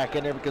quarterback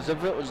in there, because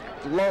if it was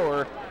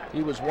lower,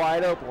 he was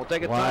wide open. We'll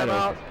take a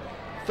timeout.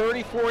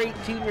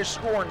 34-18 your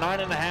score,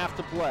 9.5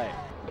 to play.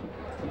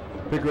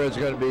 Big Red's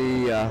going to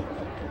be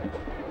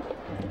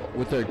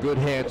with their good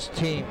hands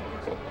team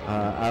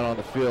out on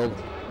the field,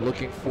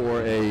 looking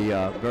for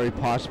a very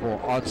possible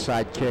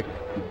onside kick.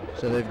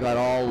 So they've got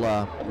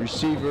all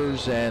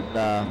receivers and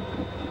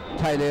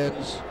tight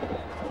ends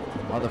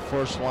on the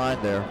first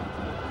line there.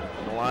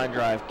 The line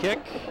drive kick.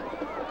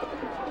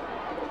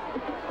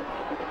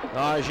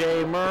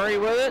 Najee Murray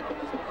with it.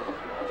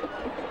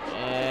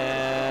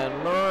 And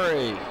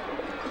Murray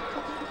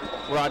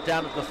brought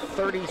down at the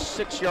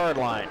 36-yard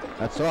line.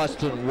 That's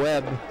Austin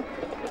Webb,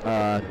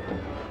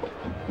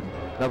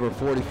 number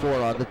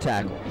 44 on the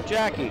tackle.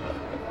 Jackie.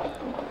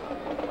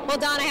 Well,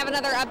 Don, I have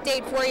another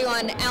update for you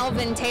on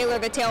Alvin Taylor,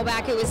 the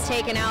tailback who was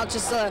taken out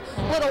just a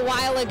little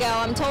while ago.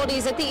 I'm told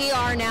he's at the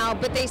ER now,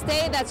 but they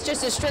say that's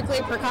just a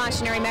strictly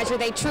precautionary measure.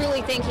 They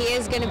truly think he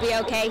is going to be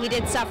okay. He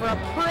did suffer a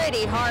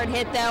pretty hard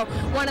hit, though.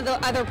 One of the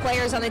other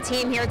players on the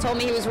team here told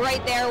me he was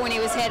right there when he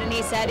was hit, and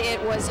he said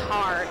it was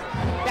hard.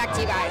 Back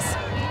to you guys.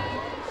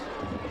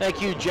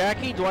 Thank you,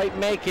 Jackie. Dwight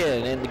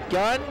Macon in the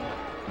gun.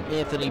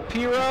 Anthony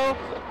Pirro.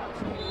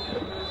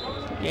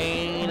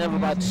 Gain of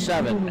about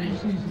 7.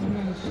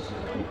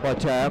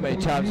 But how many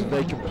times have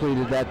they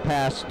completed that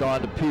pass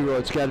Don to Pirro?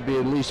 It's got to be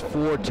at least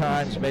 4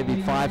 times,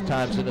 maybe 5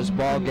 times in this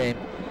ball game.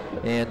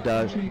 And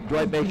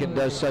Dwight Macon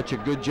does such a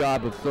good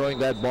job of throwing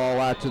that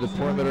ball out to the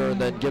perimeter and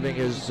then giving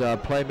his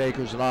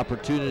playmakers an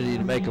opportunity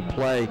to make a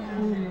play.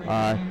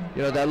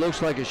 You know, that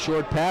looks like a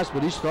short pass,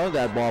 but he's thrown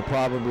that ball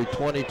probably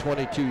 20,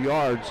 22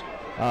 yards,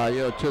 you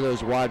know, to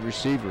those wide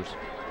receivers.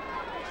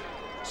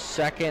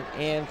 2nd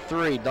and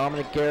 3.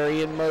 Dominic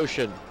Gary in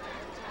motion.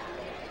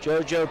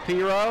 JoJo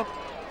Pirro.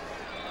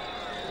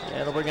 And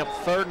it'll bring up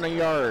 3rd and a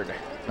yard.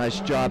 Nice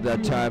job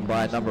that time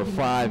by number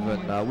 5,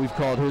 and we've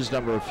called his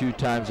number a few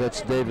times. That's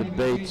David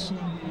Bates,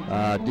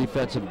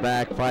 defensive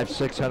back, 5'6",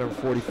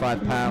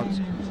 145 pounds.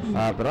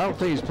 But I don't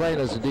think he's playing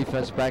as a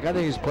defensive back. I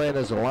think he's playing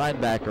as a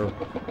linebacker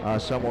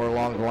somewhere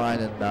along the line,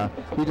 and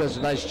he does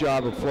a nice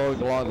job of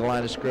flowing along the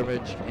line of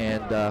scrimmage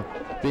and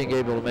being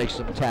able to make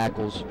some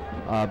tackles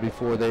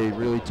before they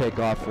really take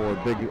off for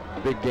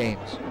big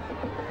gains.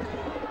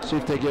 See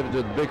if they give it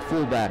to the big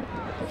fullback.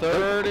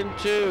 3rd and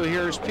 2.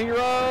 Here's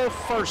Pirro.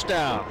 1st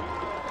down.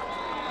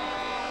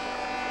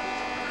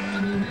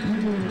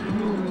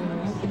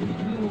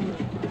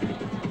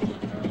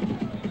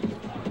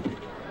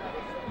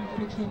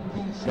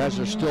 Guys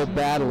are still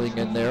battling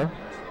in there.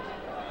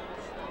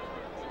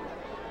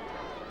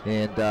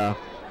 And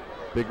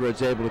Big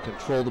Red's able to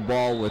control the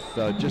ball with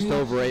just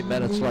over 8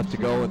 minutes left to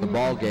go in the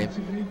ball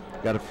game.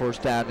 Got a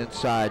 1st down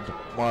inside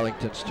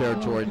Marlington's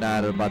territory now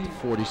at about the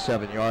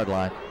 47-yard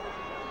line.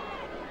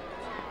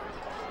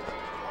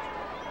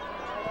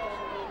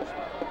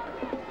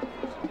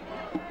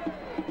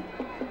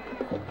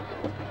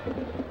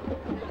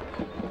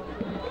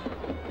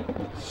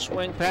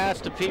 Swing pass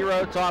to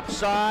Pirro, top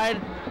side,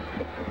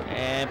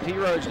 and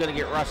Pirro's going to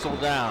get rustled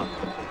down.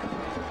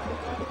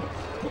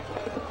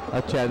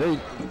 I tell you,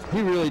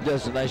 he really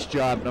does a nice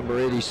job, number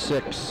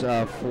 86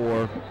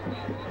 for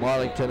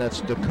Marlington.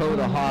 That's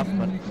Dakota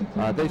Hoffman.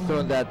 They've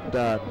thrown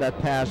that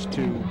pass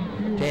to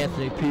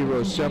Anthony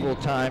Pirro several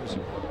times.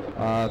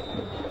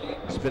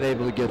 He's been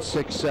able to get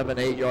 6, 7,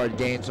 8-yard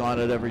gains on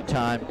it every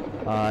time.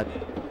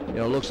 You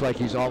know, looks like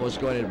he's almost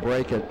going to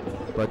break it.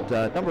 But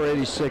number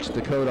 86,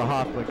 Dakota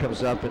Hoffman,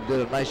 comes up and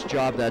did a nice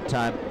job that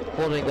time,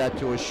 holding that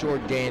to a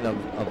short gain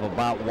of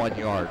about 1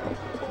 yard.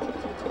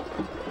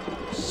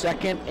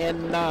 2nd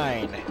and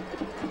 9.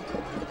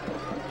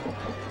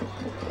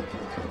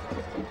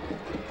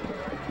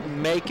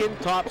 Macon,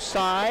 top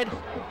side,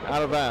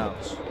 out of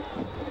bounds.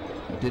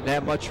 Didn't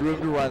have much room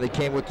to run. They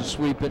came with the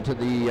sweep into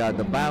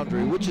the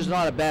boundary, which is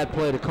not a bad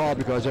play to call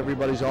because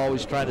everybody's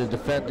always trying to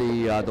defend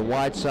the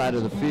wide side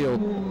of the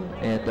field.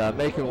 And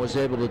Macon was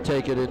able to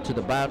take it into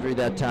the boundary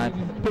that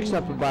time. Picks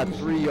up about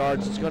 3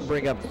 yards. It's going to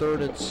bring up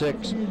 3rd and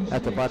 6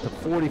 at about the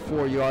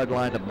 44-yard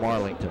line of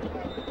Marlington.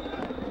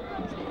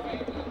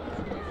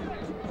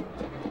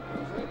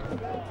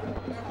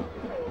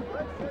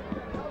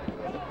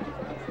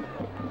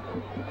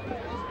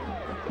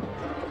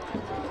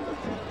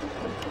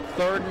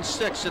 Third and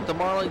 6 at the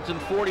Marlington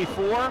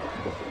 44.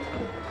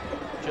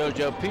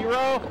 JoJo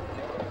Piro.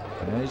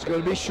 And he's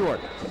going to be short.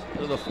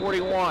 To the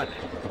 41.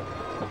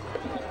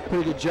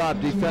 Pretty good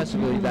job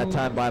defensively that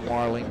time by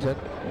Marlington.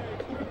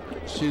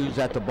 Sue's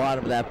at the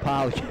bottom of that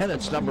pile again.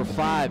 It's number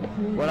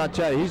 5. Well, I'll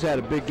tell you, he's had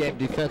a big game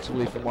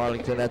defensively for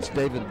Marlington. That's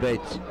David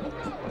Bates.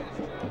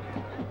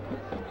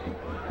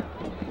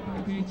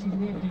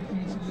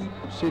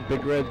 See,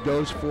 Big Red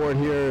goes for it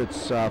here.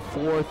 It's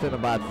 4th and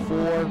about 4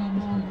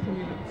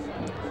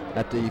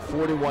 at the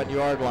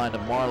 41-yard line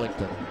of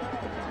Marlington.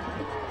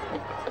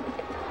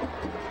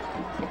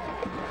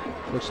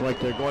 Looks like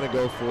they're going to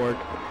go for it.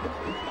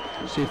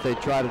 See if they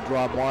try to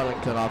draw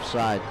Marlington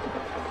offside.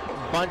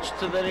 Bunch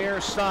to the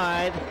near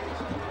side.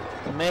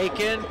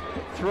 Macon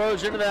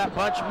throws into that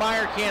bunch.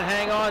 Meyer can't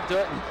hang on to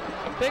it.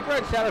 Big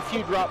Red's had a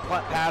few drop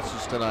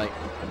passes tonight.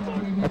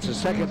 That's the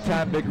second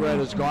time Big Red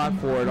has gone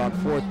for it on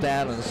 4th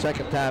down, and the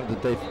second time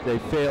that they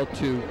failed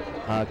to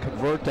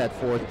convert that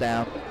 4th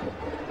down.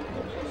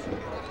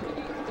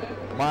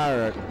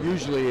 Meyer,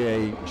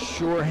 usually a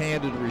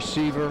sure-handed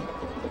receiver,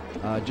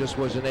 just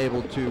wasn't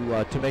able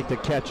to make the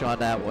catch on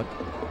that one.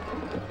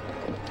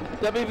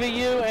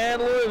 WVU and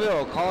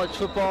Louisville college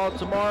football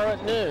tomorrow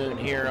at noon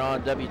here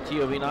on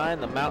WTOV9.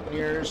 The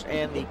Mountaineers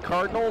and the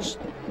Cardinals.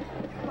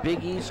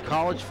 Big East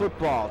college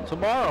football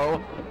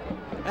tomorrow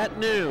at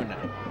noon.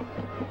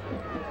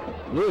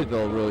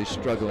 Louisville really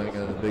struggling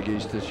in the Big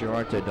East this year,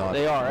 aren't they, Don?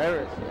 They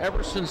are.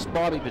 Ever since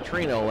Bobby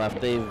Petrino left,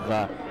 they've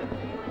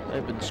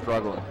been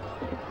struggling.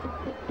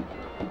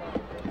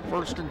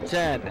 1st and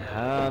 10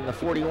 on the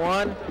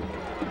 41.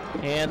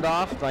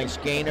 Handoff. Nice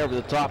gain over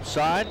the top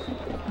side.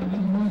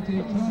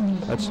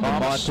 That's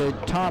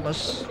DeMonte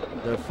Thomas,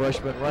 their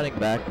freshman running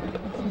back.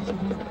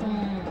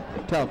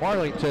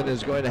 Marlington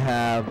is going to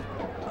have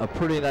a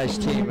pretty nice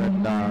team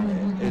in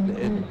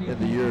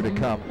the year to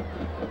come.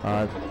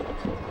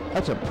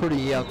 That's a pretty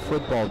young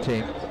football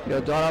team. You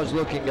know, Don, I was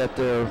looking at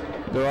their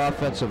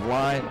offensive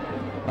line.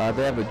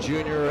 They have a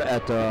junior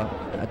at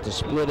the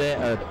split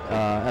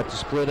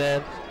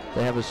end.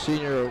 They have a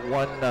senior at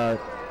one.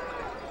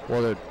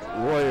 Well,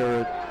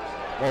 Royer.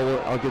 Oh,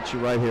 I'll get you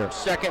right here.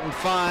 2nd and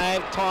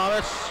 5.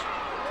 Thomas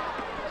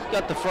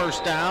got the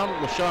first down.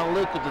 LaShawn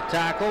Luke with the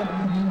tackle.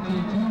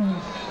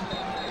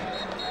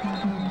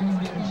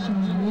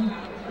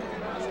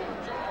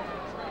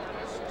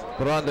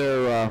 But on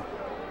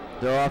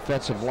their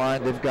offensive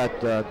line, they've got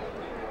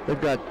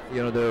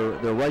you know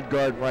their right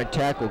guard and right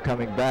tackle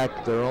coming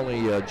back. They're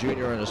only a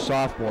junior and a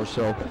sophomore,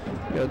 so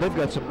you know they've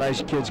got some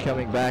nice kids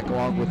coming back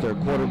along with their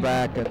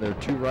quarterback and their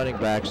 2 running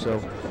backs.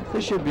 So they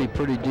should be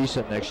pretty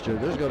decent next year.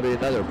 There's going to be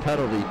another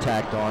penalty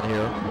tacked on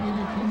here.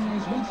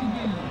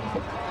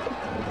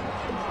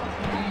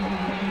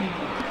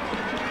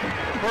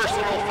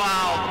 Personal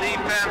foul,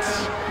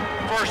 defense,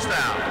 1st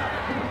down.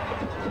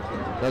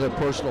 Another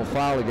personal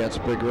foul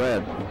against Big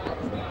Red.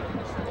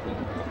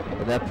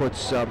 And that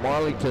puts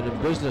Marlington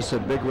in business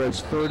at Big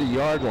Red's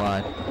 30-yard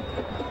line.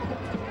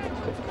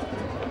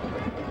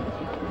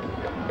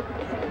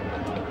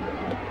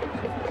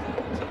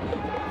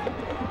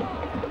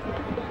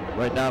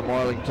 Right now,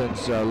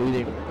 Marlington's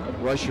leading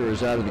rusher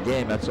is out of the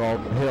game. That's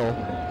Alden Hill.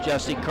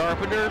 Jesse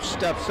Carpenter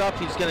steps up.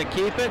 He's going to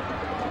keep it.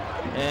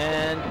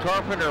 And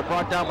Carpenter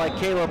brought down by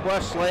Caleb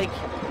Westlake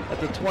at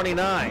the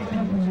 29.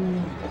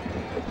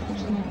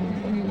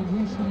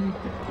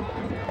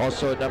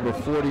 Also at number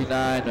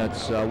 49,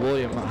 that's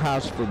William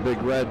House for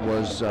Big Red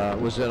was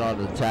in on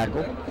the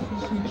tackle.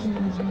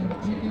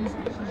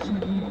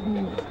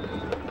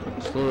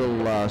 Just a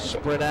little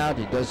sprint out.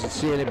 He doesn't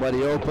see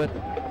anybody open.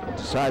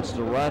 Decides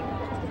to run.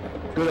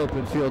 Good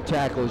open field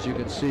tackle, as you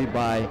can see,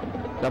 by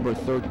number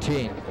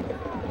 13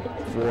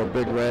 for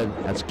Big Red.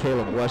 That's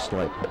Caleb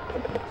Westlake.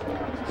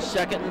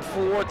 2nd and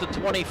 4 at the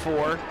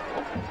 24.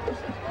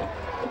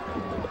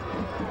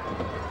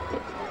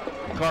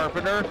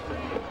 Carpenter.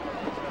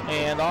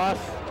 And off.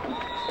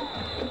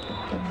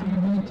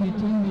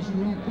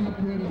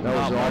 That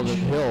was Alden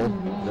Hill,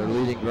 their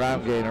leading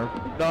ground gainer.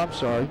 No, I'm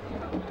sorry.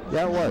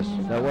 Yeah, it was.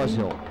 That was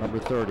Hill, number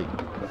 30.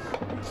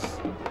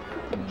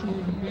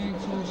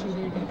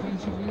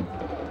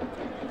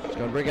 It's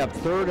going to bring up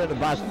 3rd and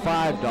about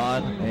 5,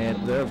 Don.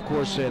 And they're, of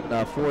course, in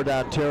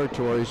 4-down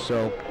territory.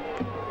 So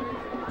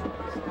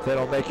if they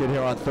don't make it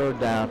here on 3rd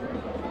down,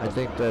 I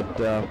think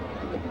that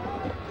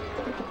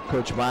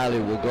Coach Miley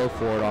will go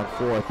for it on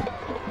 4th.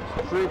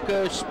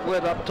 Krupko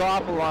split up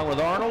top along with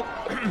Arnold.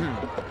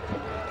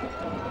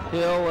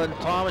 Hill and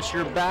Thomas,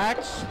 your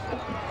backs.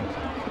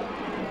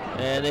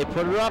 And they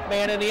put it up,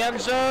 man in the end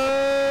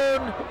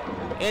zone.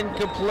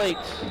 Incomplete.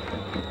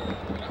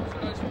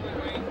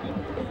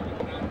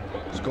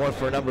 It's going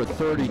for number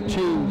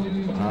 32,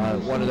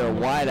 one of their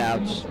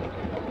wideouts,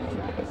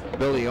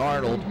 Billy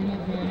Arnold.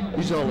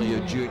 He's only a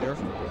junior.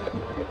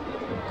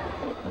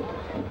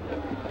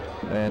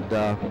 And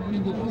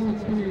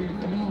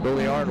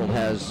Billy Arnold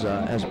has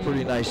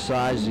pretty nice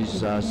size.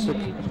 He's got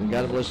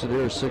him listed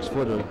here 6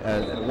 foot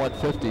at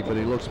 150, but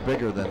he looks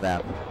bigger than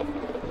that.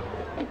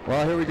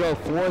 Well, here we go,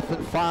 4th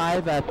and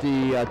 5 at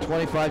the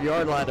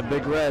 25-yard line of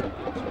Big Red.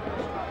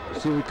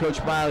 See what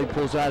Coach Miley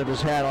pulls out of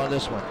his hat on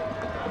this one.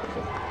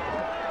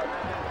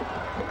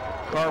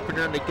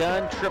 Carpenter in the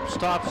gun, trips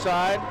top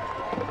side.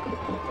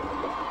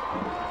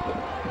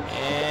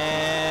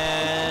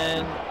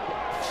 And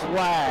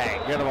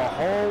flag. Get him a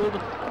hold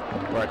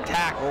or a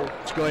tackle.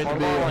 It's going to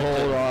be a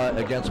hold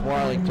against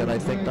Marlington. I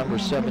think number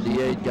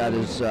 78 got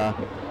his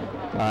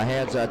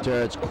hands out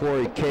there. It's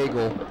Corey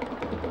Cagle.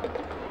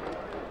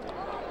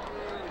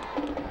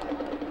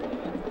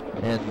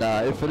 And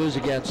if it is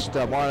against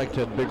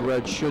Marlington, Big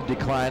Red should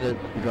decline it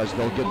because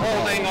they'll get the ball.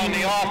 Holding on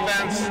the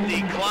offense,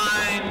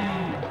 decline.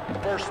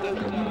 First.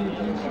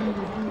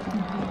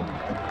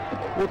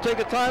 We'll take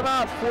a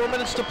timeout. 4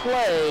 minutes to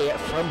play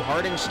from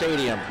Harding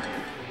Stadium.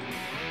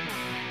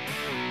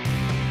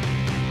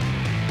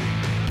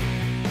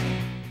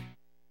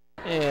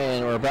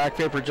 And we're back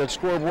here for Jet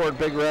scoreboard.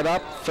 Big Red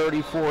up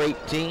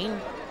 34-18.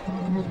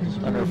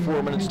 Under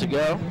 4 minutes to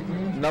go.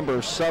 Number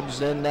of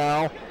subs in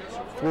now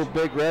for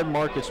Big Red.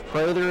 Marcus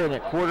Prather in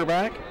at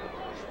quarterback.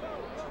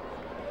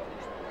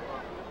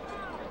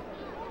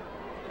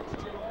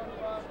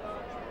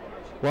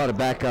 A lot of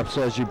backups,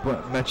 as you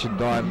mentioned,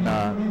 Don,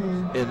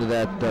 into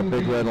that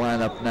Big Red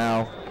lineup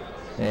now,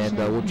 and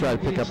we'll try to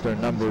pick up their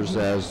numbers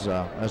as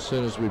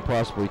soon as we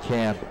possibly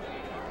can.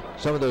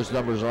 Some of those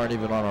numbers aren't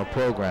even on our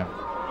program.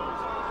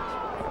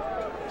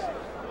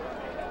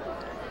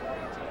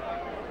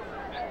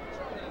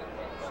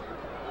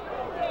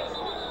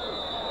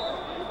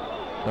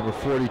 Number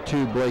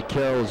 42, Blake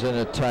Carroll, is in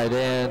at tight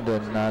end,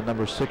 and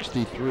number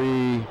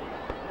 63,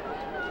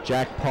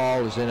 Jack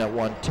Paul, is in at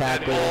one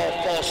tackle.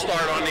 False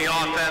start on the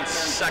offense,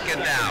 second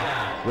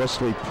down.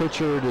 Wesley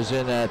Pritchard is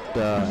in at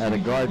a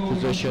guard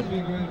position.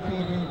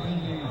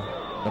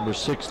 Number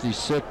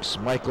 66,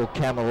 Michael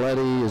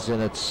Camilletti, is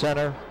in at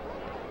center.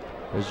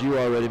 As you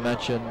already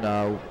mentioned,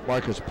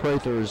 Marcus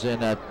Prather is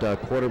in at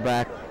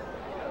quarterback.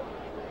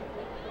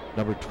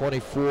 Number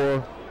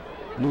 24,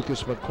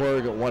 Lucas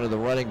McClurg at one of the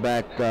running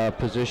back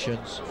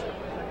positions.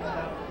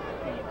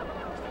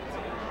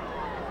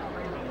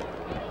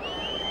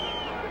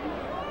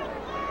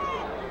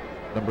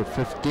 Number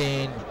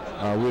 15,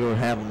 we don't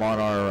have him on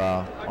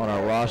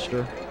our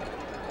roster.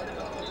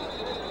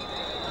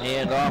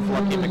 And off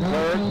Lucky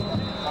McClurg.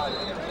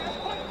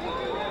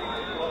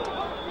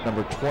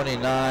 Number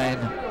 29,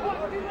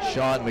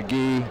 Sean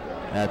McGee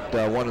at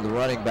one of the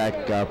running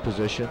back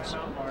positions.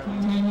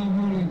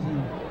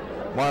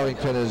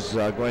 Marlington is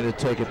going to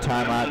take a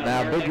timeout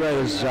now. Big Red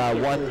has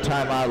one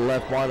timeout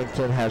left.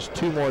 Marlington has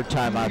 2 more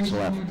timeouts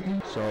left.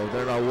 So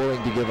they're not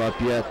willing to give up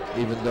yet,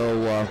 even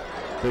though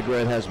Big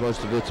Red has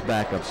most of its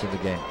backups in the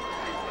game.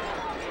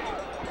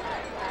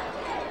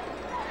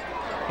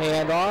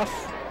 Hand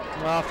off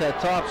that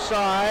top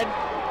side.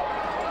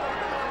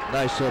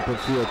 Nice open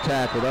field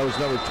tackle. That was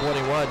number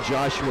 21,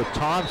 Joshua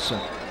Thompson,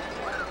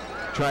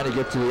 trying to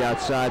get to the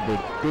outside, but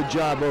good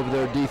job over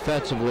there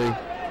defensively.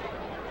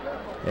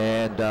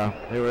 And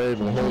they were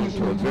able to hold him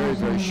to a very,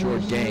 very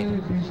short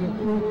gain.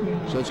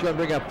 So it's going to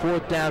bring up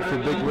 4th down for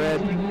Big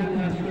Red.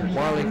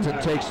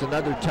 Marlington takes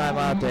another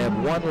timeout. They have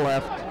 1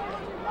 left.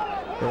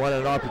 They want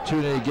an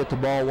opportunity to get the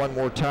ball one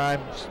more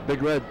time.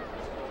 Big Red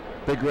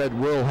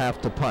will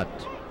have to punt.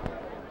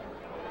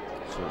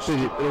 So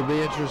it'll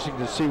be interesting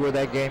to see where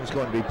that game's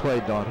going to be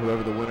played, Don,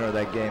 whoever the winner of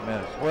that game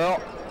is.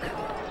 Well,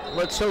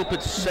 let's hope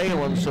it's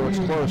Salem so it's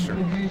closer.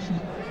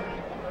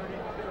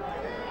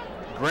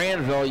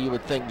 Granville, you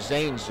would think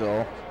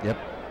Zanesville. Yep.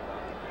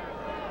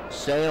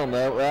 Salem,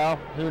 though, well,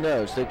 who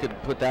knows? They could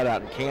put that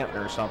out in Canton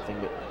or something,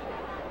 but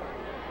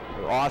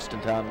or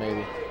Austintown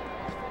maybe.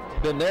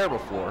 Been there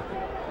before.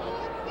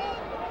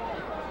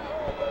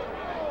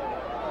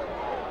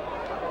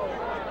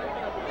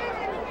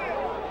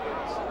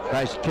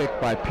 Nice kick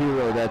by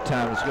Piro that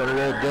time. It's going to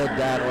roll dead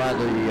down around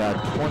the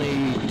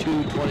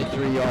 22,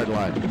 23-yard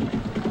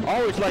line.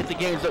 Always like the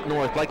games up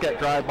north, like that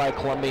drive by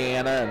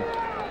Columbiana and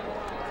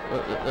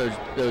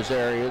those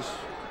areas,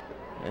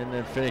 and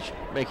then finish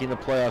making the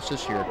playoffs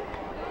this year.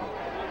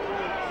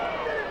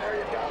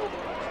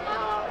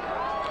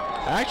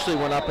 I actually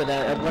went up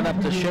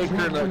to Shaker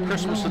and the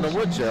Christmas in the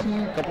Woods a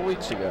couple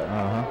weeks ago.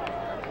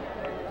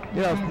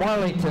 You know, if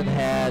Marlington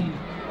had,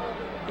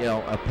 you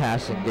know, a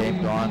passing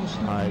game, Don,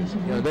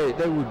 you know,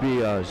 they would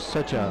be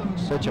such a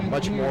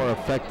much more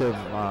effective,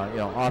 you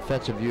know,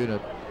 offensive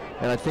unit,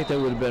 and I think they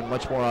would have been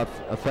much more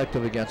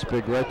effective against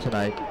Big Red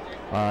tonight.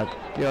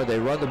 You know, they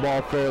run the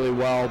ball fairly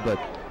well, but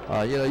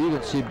you know, you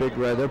can see Big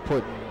Red. They're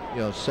putting, you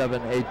know,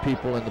 7, 8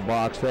 people in the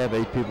box. They have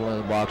 8 people in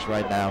the box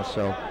right now,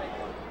 so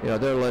you know,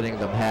 they're letting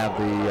them have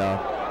the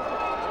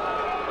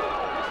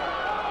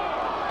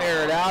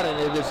air it out, and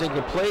it is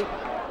incomplete.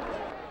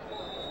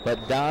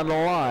 But down the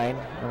line,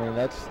 I mean,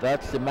 that's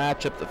the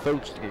matchup that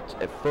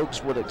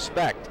folks would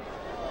expect.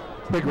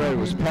 Big Red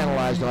was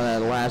penalized on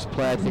that last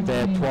play. I think they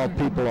had 12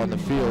 people on the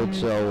field,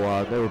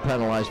 so they were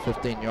penalized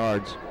 15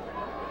 yards.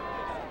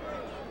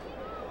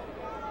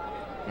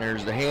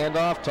 There's the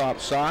handoff, top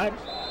side.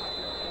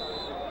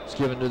 It's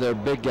given to their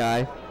big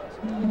guy,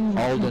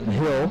 Alden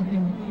Hill.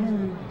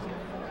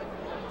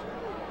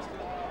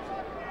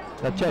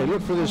 I tell you,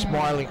 look for this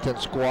Marlington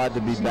squad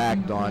to be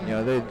back, Don.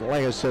 You know,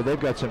 like I said, they've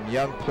got some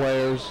young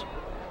players.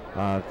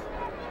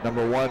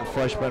 Number 1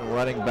 freshman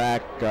running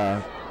back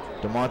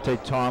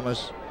DeMonte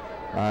Thomas.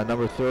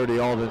 Number 30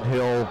 Alden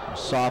Hill,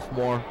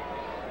 sophomore.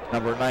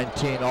 Number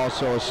 19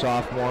 also a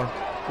sophomore.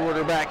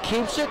 Quarterback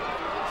keeps it,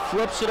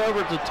 flips it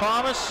over to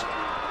Thomas.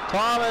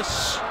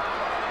 Thomas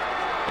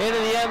into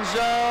the end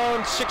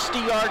zone,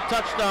 60-yard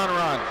touchdown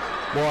run.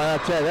 Boy, I'll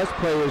tell you, that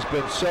play has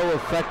been so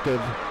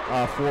effective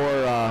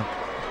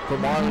for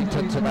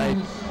Marlington tonight.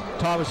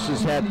 Thomas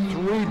has had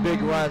 3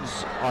 big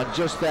runs on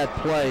just that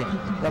play.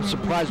 I'm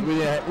surprised we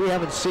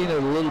haven't seen it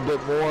a little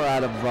bit more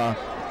out of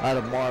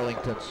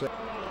Marlington. So,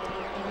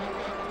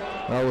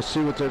 we'll see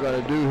what they're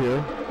going to do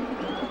here.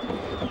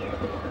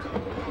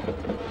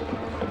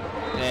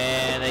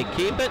 And they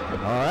keep it. All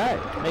right.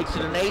 Makes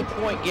it an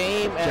 8-point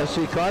game at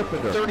Jesse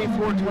Carpenter.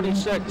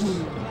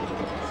 34-26.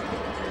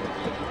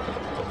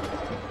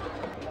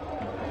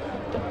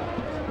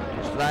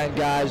 There's 9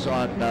 guys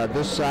on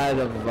this side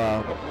of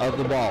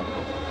the ball.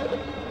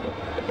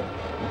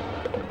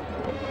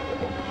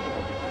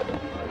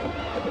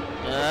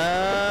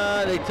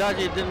 They touch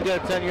it, didn't go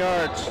 10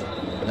 yards.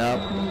 No.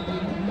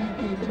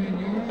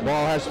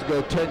 Ball has to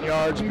go 10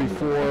 yards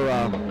before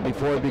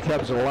it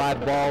becomes a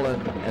live ball,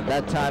 and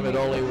that time it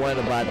only went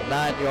about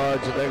 9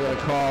 yards, and they're going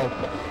to call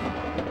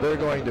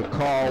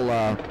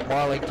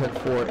Marlington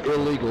for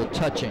illegal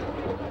touching.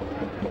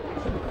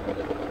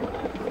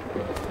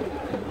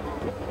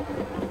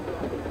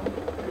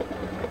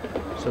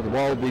 So the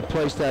ball will be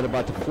placed at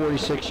about the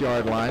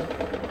 46-yard line.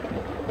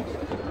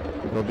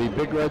 It'll be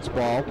Big Red's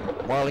ball.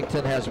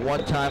 Marlington has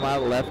 1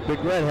 timeout left.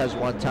 Big Red has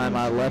 1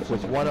 timeout left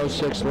with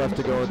 1:06 left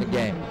to go in the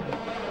game.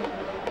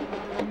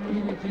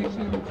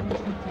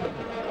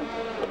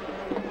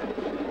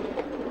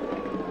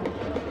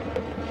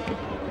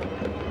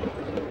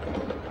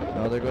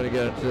 Now they're going to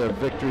get into their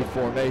victory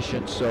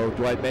formation, so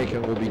Dwight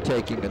Macon will be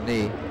taking a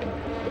knee.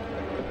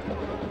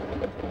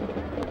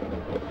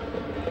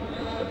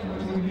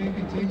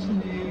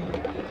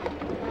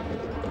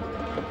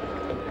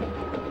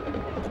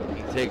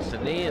 He takes the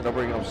knee, and they'll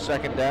bring him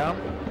 2nd down.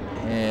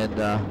 And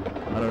I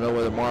don't know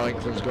whether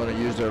Marlington's going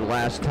to use their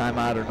last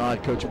timeout or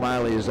not. Coach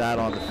Miley is out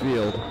on the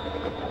field.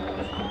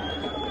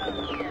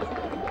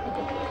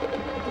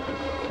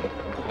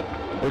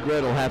 Big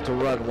Red will have to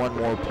run 1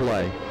 more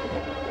play.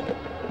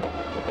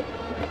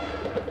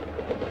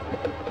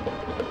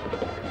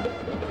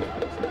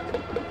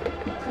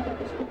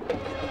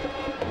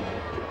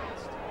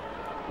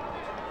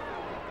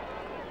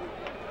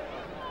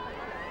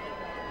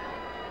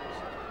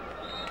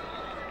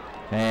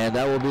 And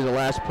that will be the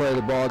last play of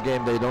the ball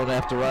game. They don't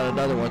have to run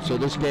another one. So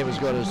this game is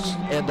going to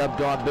end up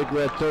drawing Big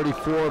Red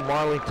 34,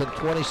 Marlington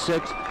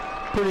 26.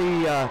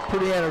 Pretty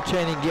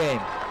entertaining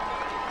game.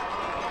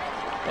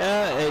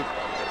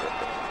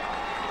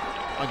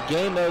 A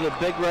game though the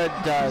Big Red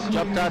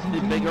jumped out to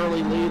the big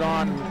early lead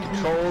on,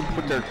 controlled,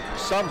 put their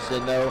subs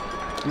in though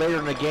later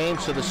in the game.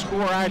 So the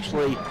score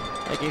actually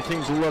making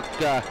things look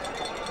a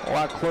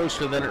lot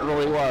closer than it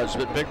really was.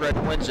 But Big Red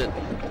wins it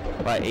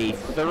by a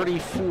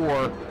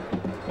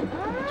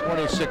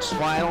 34-26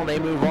 final. They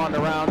move on to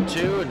round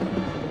 2.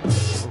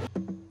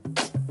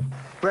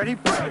 Ready,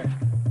 break.